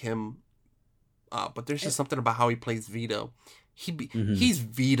like him, but there's just something about how he plays Vito. He's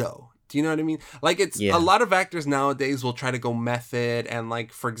Vito. Do you know what I mean? Like, it's a lot of actors nowadays will try to go method, and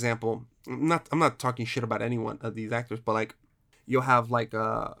like, for example, I'm not talking shit about any one of these actors, but like, you'll have like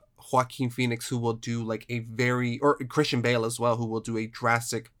Joaquin Phoenix, who will do like or Christian Bale as well, who will do a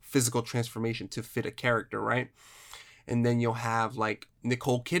drastic physical transformation to fit a character, right? And then you'll have like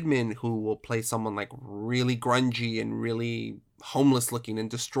Nicole Kidman, who will play someone like really grungy and really homeless looking and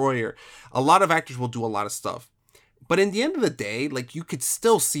Destroyer. A lot of actors will do a lot of stuff. But in the end of the day, like, you could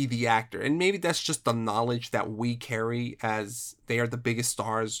still see the actor. And maybe that's just the knowledge that we carry as they are the biggest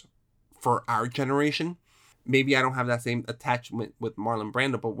stars for our generation. Maybe I don't have that same attachment with Marlon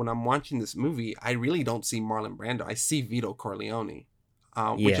Brando, but when I'm watching this movie, I really don't see Marlon Brando. I see Vito Corleone,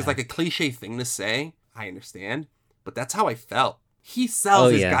 which is like a cliche thing to say. I understand. But that's how I felt. He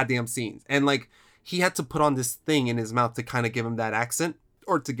sells his goddamn scenes. And like, he had to put on this thing in his mouth to kind of give him that accent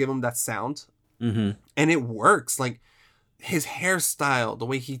or to give him that sound. Mm-hmm. And it works. Like, his hairstyle, the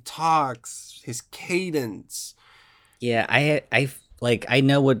way he talks, his cadence. Yeah, I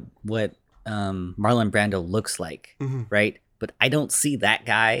know what Marlon Brando looks like, right? But I don't see that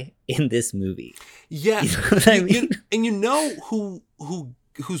guy in this movie. Yeah, you know what I mean? And you know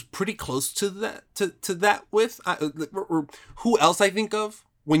who's pretty close to that to that with or who else I think of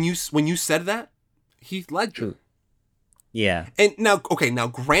when you said that? Heath Ledger. Yeah. And now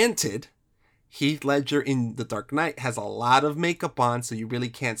granted, Heath Ledger in The Dark Knight has a lot of makeup on, so you really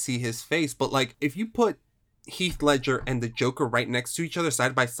can't see his face. But like, if you put Heath Ledger and the Joker right next to each other,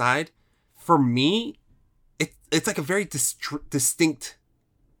 side by side, for me, it's like a very distinct.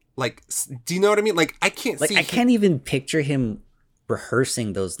 Like, do you know what I mean? Like, I can't see. I can't even picture him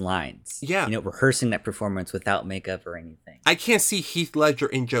rehearsing those lines. Yeah, rehearsing that performance without makeup or anything. I can't see Heath Ledger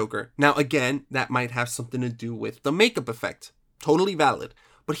in Joker. Now, again, that might have something to do with the makeup effect. Totally valid.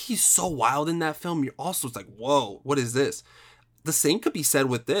 But he's so wild in that film. You're also like, whoa, what is this? The same could be said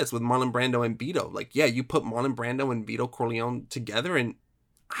with Marlon Brando and Vito. Like, yeah, you put Marlon Brando and Vito Corleone together, and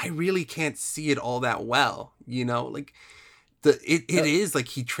I really can't see it all that well. Like it is like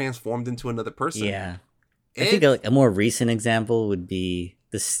he transformed into another person. Yeah, I think a more recent example would be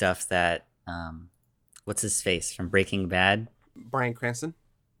the stuff that what's his face from Breaking Bad, Bryan Cranston.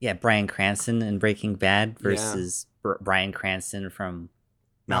 Yeah, Bryan Cranston in Breaking Bad versus Bryan Cranston from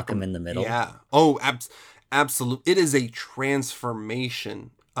Malcolm in the Middle. Yeah. Oh, absolutely. It is a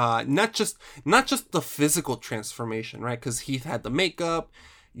transformation. Not just the physical transformation, right? Because Heath had the makeup.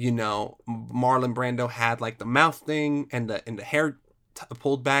 Marlon Brando had like the mouth thing and the hair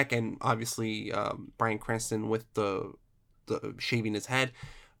pulled back, and obviously Bryan Cranston with the shaving his head.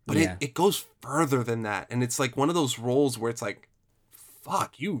 But it goes further than that, and it's like one of those roles where it's like,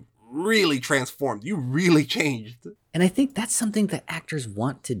 fuck, you really transformed. You really changed. And I think that's something that actors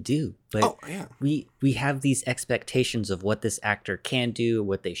want to do. But we have these expectations of what this actor can do,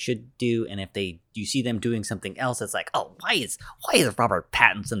 what they should do, and if you see them doing something else, it's like, oh, why is Robert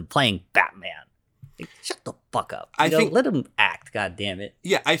Pattinson playing Batman? Like, shut the fuck up. Let him act, god damn it.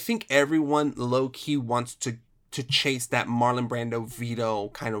 Yeah, I think everyone low key wants to chase that Marlon Brando Vito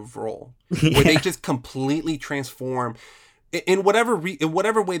kind of role where they just completely transform in whatever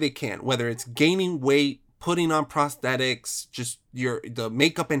way they can, whether it's gaining weight, putting on prosthetics, just the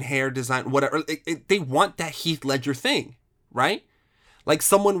makeup and hair design, whatever. They want that Heath Ledger thing, right? Like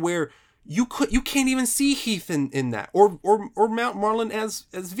someone where you can't even see Heath in that, or Mount Marlon as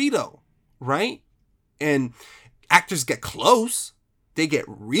Vito, right? And actors get close, they get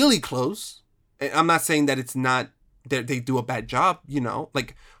really close. And I'm not saying that it's not that they do a bad job,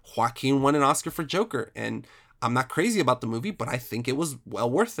 like Joaquin won an Oscar for Joker, and I'm not crazy about the movie, but I think it was well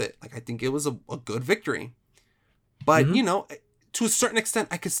worth it. Like, I think it was a good victory. But, to a certain extent,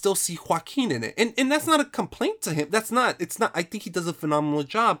 I could still see Joaquin in it. And that's not a complaint to him. It's not. I think he does a phenomenal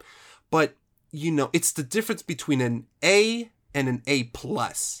job. But, it's the difference between an A and an A+,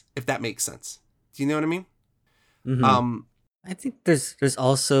 if that makes sense. Do you know what I mean? Mm-hmm. I think there's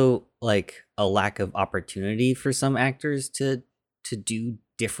also, like, a lack of opportunity for some actors to do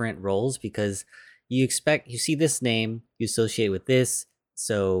different roles, because you see this name, you associate with this.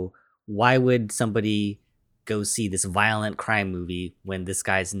 So why would somebody go see this violent crime movie when this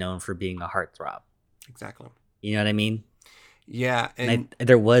guy's known for being a heartthrob? Exactly. You know what I mean? Yeah. And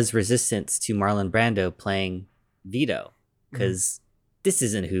there was resistance to Marlon Brando playing Vito, because this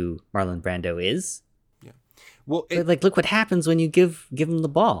isn't who Marlon Brando is. Yeah. Well, look what happens when you give him the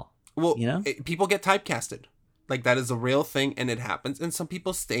ball. Well, people get typecasted. Like, that is a real thing, and it happens. And some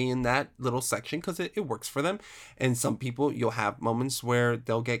people stay in that little section because it works for them. And some people, you'll have moments where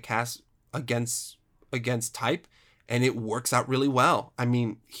they'll get cast against type, and it works out really well. I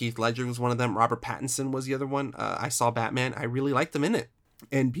mean, Heath Ledger was one of them. Robert Pattinson was the other one. I saw Batman. I really liked him in it.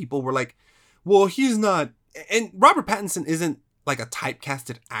 And people were like, well, he's not. And Robert Pattinson isn't like a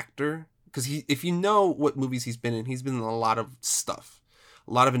typecasted actor, because if you know what movies he's been in a lot of stuff,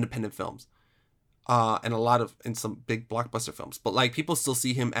 a lot of independent films. And in some big blockbuster films, but like people still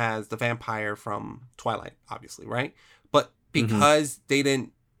see him as the vampire from Twilight, obviously, right? But because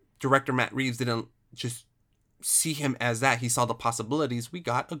director Matt Reeves didn't just see him as that, he saw the possibilities. We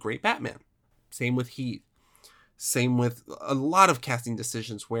got a great Batman. Same with Heath. Same with a lot of casting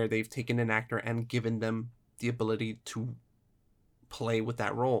decisions where they've taken an actor and given them the ability to play with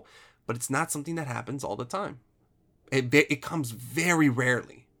that role, but it's not something that happens all the time. It comes very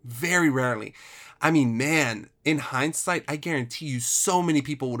rarely. Very rarely. I mean, man, in hindsight, I guarantee you so many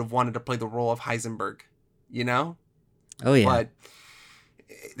people would have wanted to play the role of Heisenberg, Oh, yeah. But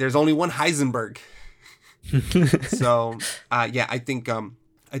there's only one Heisenberg. So, I think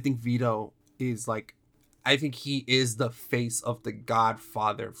Vito is I think he is the face of the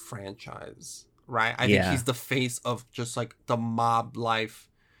Godfather franchise, right? I think he's the face of just like the mob life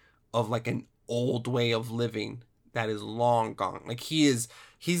of like an old way of living that is long gone. Like, he's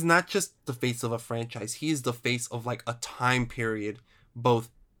not just the face of a franchise. He is the face of like a time period, both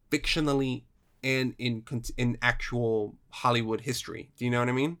fictionally and in actual Hollywood history. Do you know what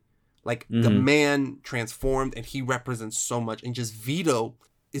I mean? Like, the man transformed, and he represents so much. And just Vito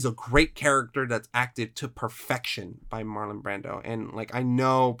is a great character that's acted to perfection by Marlon Brando. And like, I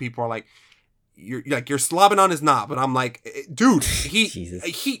know people are like, you're slobbing on his knob, but I'm like, dude,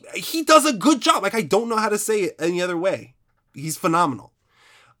 he does a good job. Like, I don't know how to say it any other way. He's phenomenal.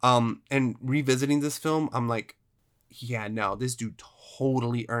 And revisiting this film, I'm like, yeah, no, this dude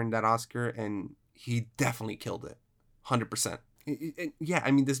totally earned that Oscar, and he definitely killed it. 100%. Yeah,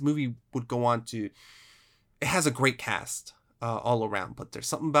 I mean, this movie would go on to, it has a great cast all around, but there's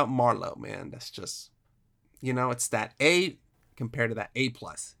something about Marlowe, man, that's just, you know, it's that A compared to that A+,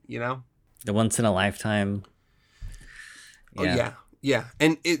 you know? The once in a lifetime. Yeah. Oh, yeah.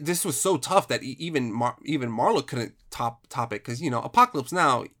 And this was so tough that even Marlowe couldn't top it, because, you know, Apocalypse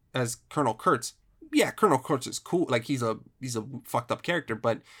Now as Colonel Kurtz, yeah, Colonel Kurtz is cool, like he's a fucked up character,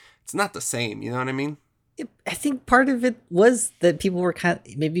 but it's not the same, you know what I mean? I think part of it was that people were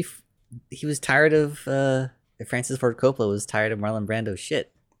maybe he was tired of Francis Ford Coppola was tired of Marlon Brando's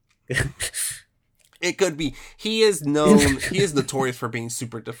shit. It could be. He is notorious for being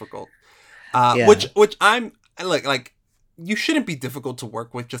super difficult. Which I'm like you shouldn't be difficult to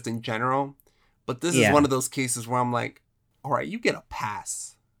work with just in general, but this is one of those cases where I'm like, all right, you get a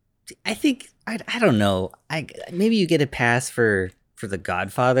pass. I think I don't know. Maybe you get a pass for The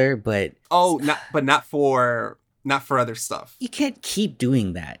Godfather, but not for other stuff. You can't keep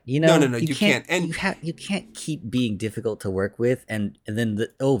doing that, you know. No, you can't. And you can't keep being difficult to work with, and then the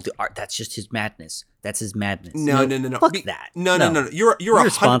art, that's just his madness. That's his madness. No. Fuck that. No. You're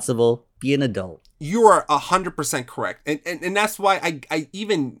responsible. Be an adult. You are 100% correct, and that's why I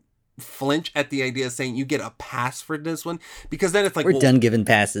even flinch at the idea of saying you get a pass for this one, because then it's like we're done giving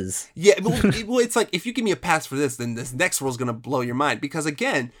passes. Yeah, well, it's like if you give me a pass for this, then this next role's gonna blow your mind, because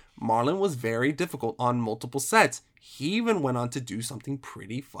again, Marlon was very difficult on multiple sets. He even went on to do something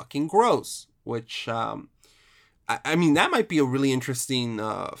pretty fucking gross, which I mean, that might be a really interesting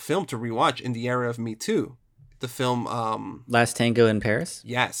film to rewatch in the era of Me Too. The film Last Tango in Paris.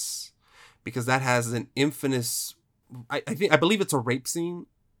 Yes, because that has an infamous. I believe it's a rape scene.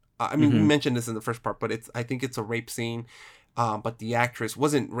 I mean, we mentioned this in the first part, but I think it's a rape scene. But the actress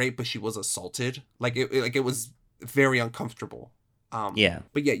wasn't raped, but she was assaulted. It was very uncomfortable. But yeah,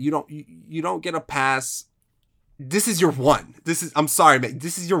 you don't get a pass. This is your one. I'm sorry, man.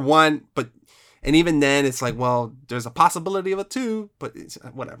 This is your one. And even then, it's like, well, there's a possibility of a two, but it's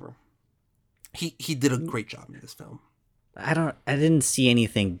whatever. He did a great job in this film. I didn't see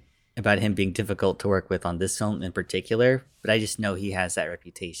anything about him being difficult to work with on this film in particular, but I just know he has that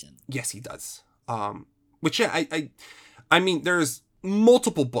reputation. Yes, he does. Which I mean, there's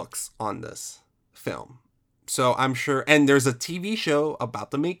multiple books on this film, so I'm sure, and there's a TV show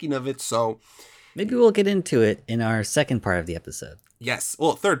about the making of it. So maybe we'll get into it in our second part of the episode. Yes,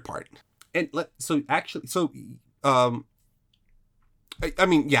 well, third part. And I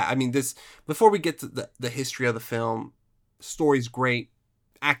mean, this, before we get to the history of the film, story's great.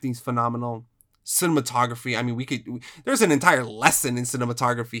 Acting's phenomenal. Cinematography, I mean, there's an entire lesson in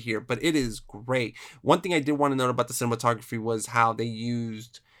cinematography here, but it is great. One thing I did want to note about the cinematography was how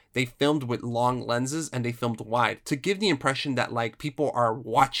they filmed with long lenses and they filmed wide to give the impression that like people are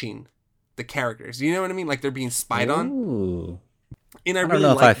watching the characters. You know what I mean? Like they're being spied on. And I don't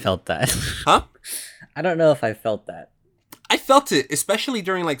know if I felt that. Huh? I don't know if I felt that. I felt it, especially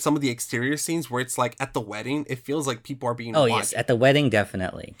during like some of the exterior scenes where it's like at the wedding, it feels like people are being watched. Yes, at the wedding,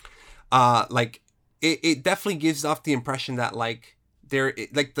 definitely. Like it definitely gives off the impression that like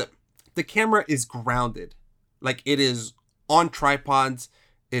the camera is grounded, like it is on tripods,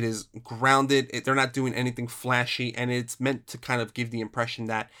 it is grounded. They're not doing anything flashy, and it's meant to kind of give the impression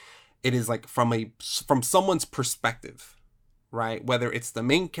that it is like from someone's perspective, right? Whether it's the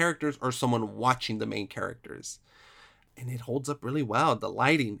main characters or someone watching the main characters. And it holds up really well. The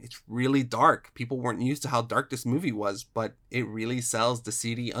lighting, it's really dark. People weren't used to how dark this movie was, but it really sells the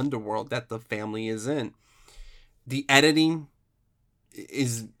seedy underworld that the family is in. The editing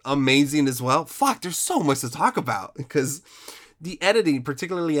is amazing as well. Fuck, there's so much to talk about, because the editing,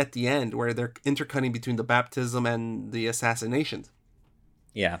 particularly at the end, where they're intercutting between the baptism and the assassinations.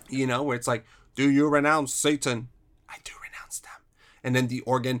 Yeah. You know, where it's like, do you renounce Satan? I do renounce them. And then the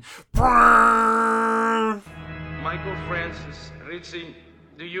organ. Michael Francis Rizzi,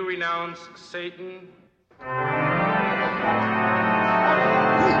 do you renounce Satan? I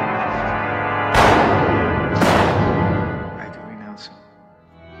do renounce him.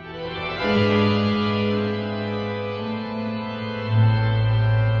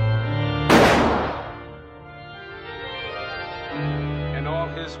 And all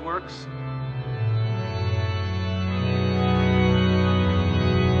his works?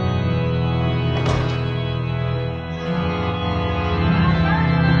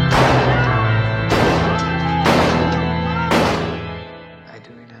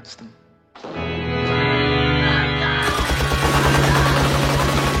 do against them.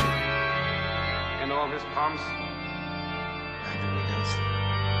 In all his pomps, I do against them.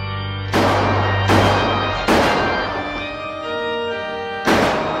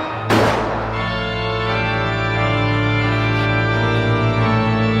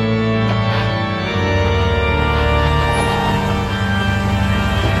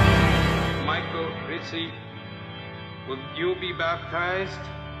 Michael Rizzi, will you be baptized?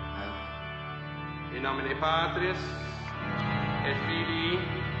 In nomine Patris, et Filii,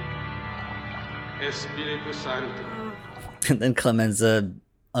 et Spiritus Sancti. And then Clemenza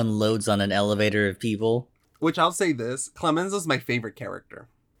unloads on an elevator of people. Which I'll say this, Clemenza's my favorite character.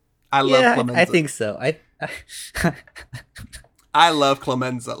 I love Clemenza. I think so. I love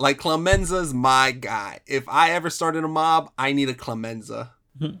Clemenza. Like, Clemenza's my guy. If I ever started a mob, I need a Clemenza.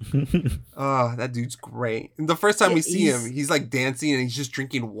 Oh, that dude's great. And the first time we see him, he's like dancing and he's just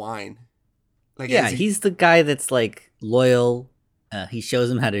drinking wine. Like, yeah, he's the guy that's like loyal. He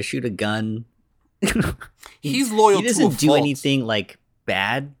shows him how to shoot a gun. He's loyal. He doesn't do fault. anything like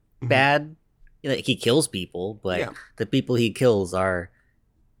bad. Like, he kills people, but the people he kills are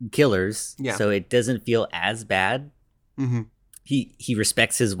killers. Yeah. So it doesn't feel as bad. Mm-hmm. He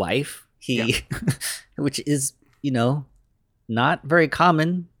respects his wife. Which is, not very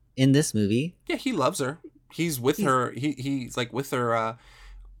common in this movie. Yeah, he loves her. He's with her. He's like with her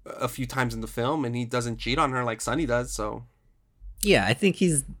a few times in the film, and he doesn't cheat on her like Sonny does. So yeah, I think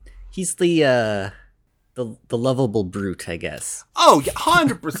he's the lovable brute, I guess. Oh yeah,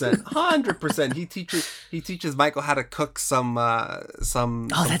 100%, 100%. He teaches Michael how to cook some. Oh,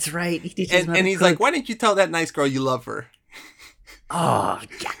 that's right. He teaches him how and to he's cook. like, "Why didn't you tell that nice girl you love her?" Oh,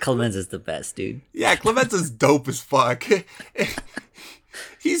 yeah, Clemenza's the best, dude. Yeah, Clemenza's dope as fuck.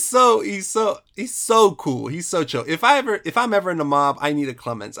 He's so cool. He's so chill. If I'm ever in a mob, I need a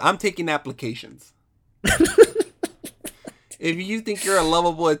Clemenza. I'm taking applications. If you think you're a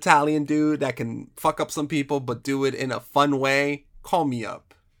lovable Italian dude that can fuck up some people but do it in a fun way, call me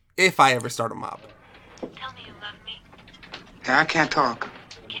up. If I ever start a mob. Tell me you love me. Yeah, I can't talk.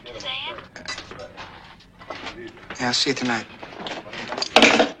 Can you say it? Yeah, I'll see you tonight.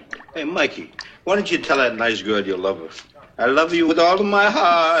 Hey, Mikey, why don't you tell that nice girl you love her? I love you with all of my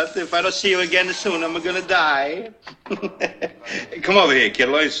heart. If I don't see you again soon, I'm gonna die. Hey, come over here, kid.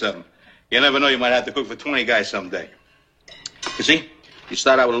 Learn something. You never know, you might have to cook for 20 guys someday. You see, you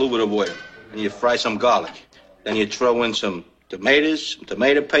start out with a little bit of oil, and you fry some garlic. Then you throw in some tomatoes, some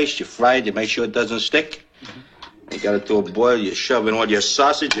tomato paste. You fry it, you make sure it doesn't stick. You got it to a boil, you shove in all your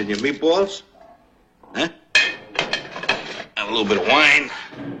sausage and your meatballs. Huh? And a little bit of wine.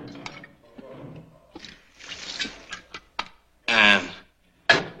 And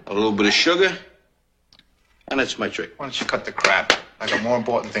a little bit of sugar. And that's my trick. Why don't you cut the crap? I got more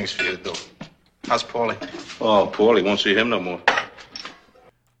important things for you to do. How's Paulie? Oh, Paulie, won't see him no more.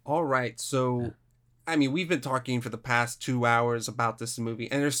 All right, so, I mean, we've been talking for the past 2 hours about this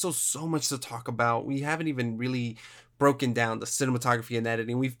movie, and there's still so much to talk about. We haven't even really broken down the cinematography and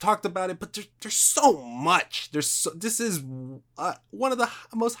editing. We've talked about it, but there's so much. This is one of the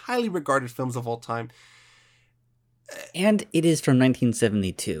most highly regarded films of all time. And it is from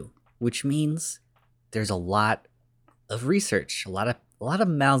 1972, which means there's a lot of research. A lot of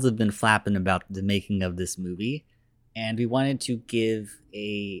mouths have been flapping about the making of this movie, and we wanted to give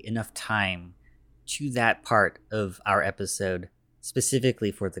enough time to that part of our episode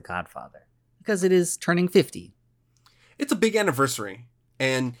specifically for The Godfather, because it is turning 50. It's a big anniversary,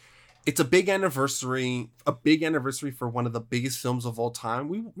 and it's a big anniversary for one of the biggest films of all time.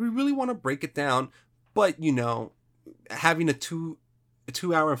 We really want to break it down, but having a 2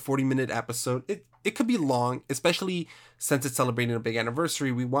 hour and 40-minute episode, it could be long, especially since it's celebrating a big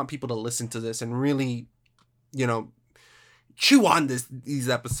anniversary. We want people to listen to this and really, chew on these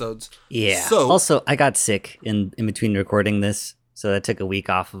episodes. Yeah. So also, I got sick in between recording this, so that took a week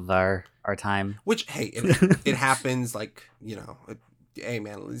off of our time. Which, hey, it happens. Like, hey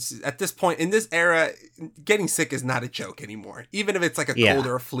man, at this point in this era, getting sick is not a joke anymore. Even if it's like a cold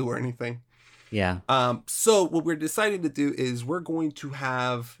or a flu or anything. Yeah. So what we're deciding to do is we're going to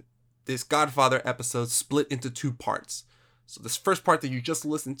have this Godfather episode split into 2 parts. So this first part that you just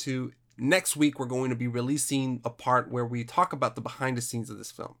listened to, next week we're going to be releasing a part where we talk about the behind the scenes of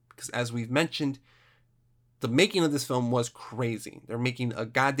this film. Because as we've mentioned, the making of this film was crazy. They're making a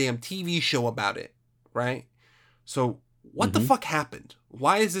goddamn TV show about it, right? So what the fuck happened?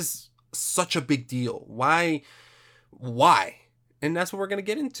 Why is this such a big deal? Why? And that's what we're going to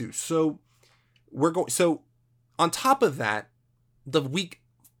get into. So on top of that, the week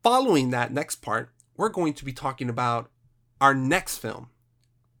following that next part, we're going to be talking about our next film.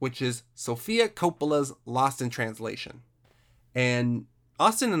 which is Sofia Coppola's Lost in Translation. And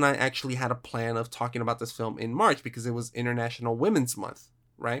Austin and I actually had a plan of talking about this film in March because it was International Women's Month,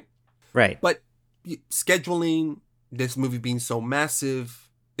 right? Right. But scheduling, this movie being so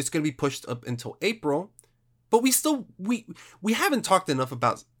massive, it's going to be pushed up until April. But we haven't talked enough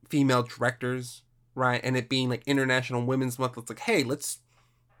about female directors, right? And it being like International Women's Month. It's like, hey, let's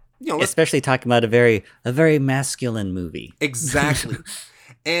especially talking about a very masculine movie. Exactly.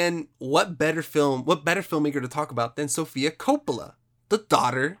 And what better filmmaker to talk about than Sofia Coppola, the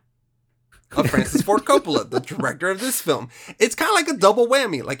daughter of Francis Ford Coppola, the director of this film. It's kind of like a double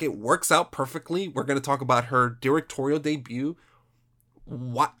whammy. Like, it works out perfectly. We're going to talk about her directorial debut.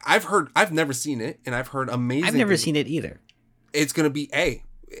 I've never seen it, and I've heard amazing. I've never seen it either. It's going to be hey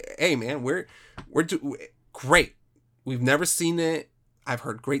man, we're great. We've never seen it. I've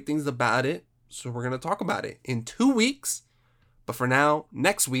heard great things about it, so we're going to talk about it in 2 weeks. But for now,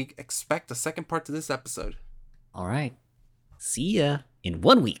 next week, expect a second part to this episode. All right. See ya in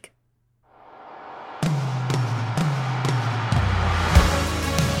 1 week.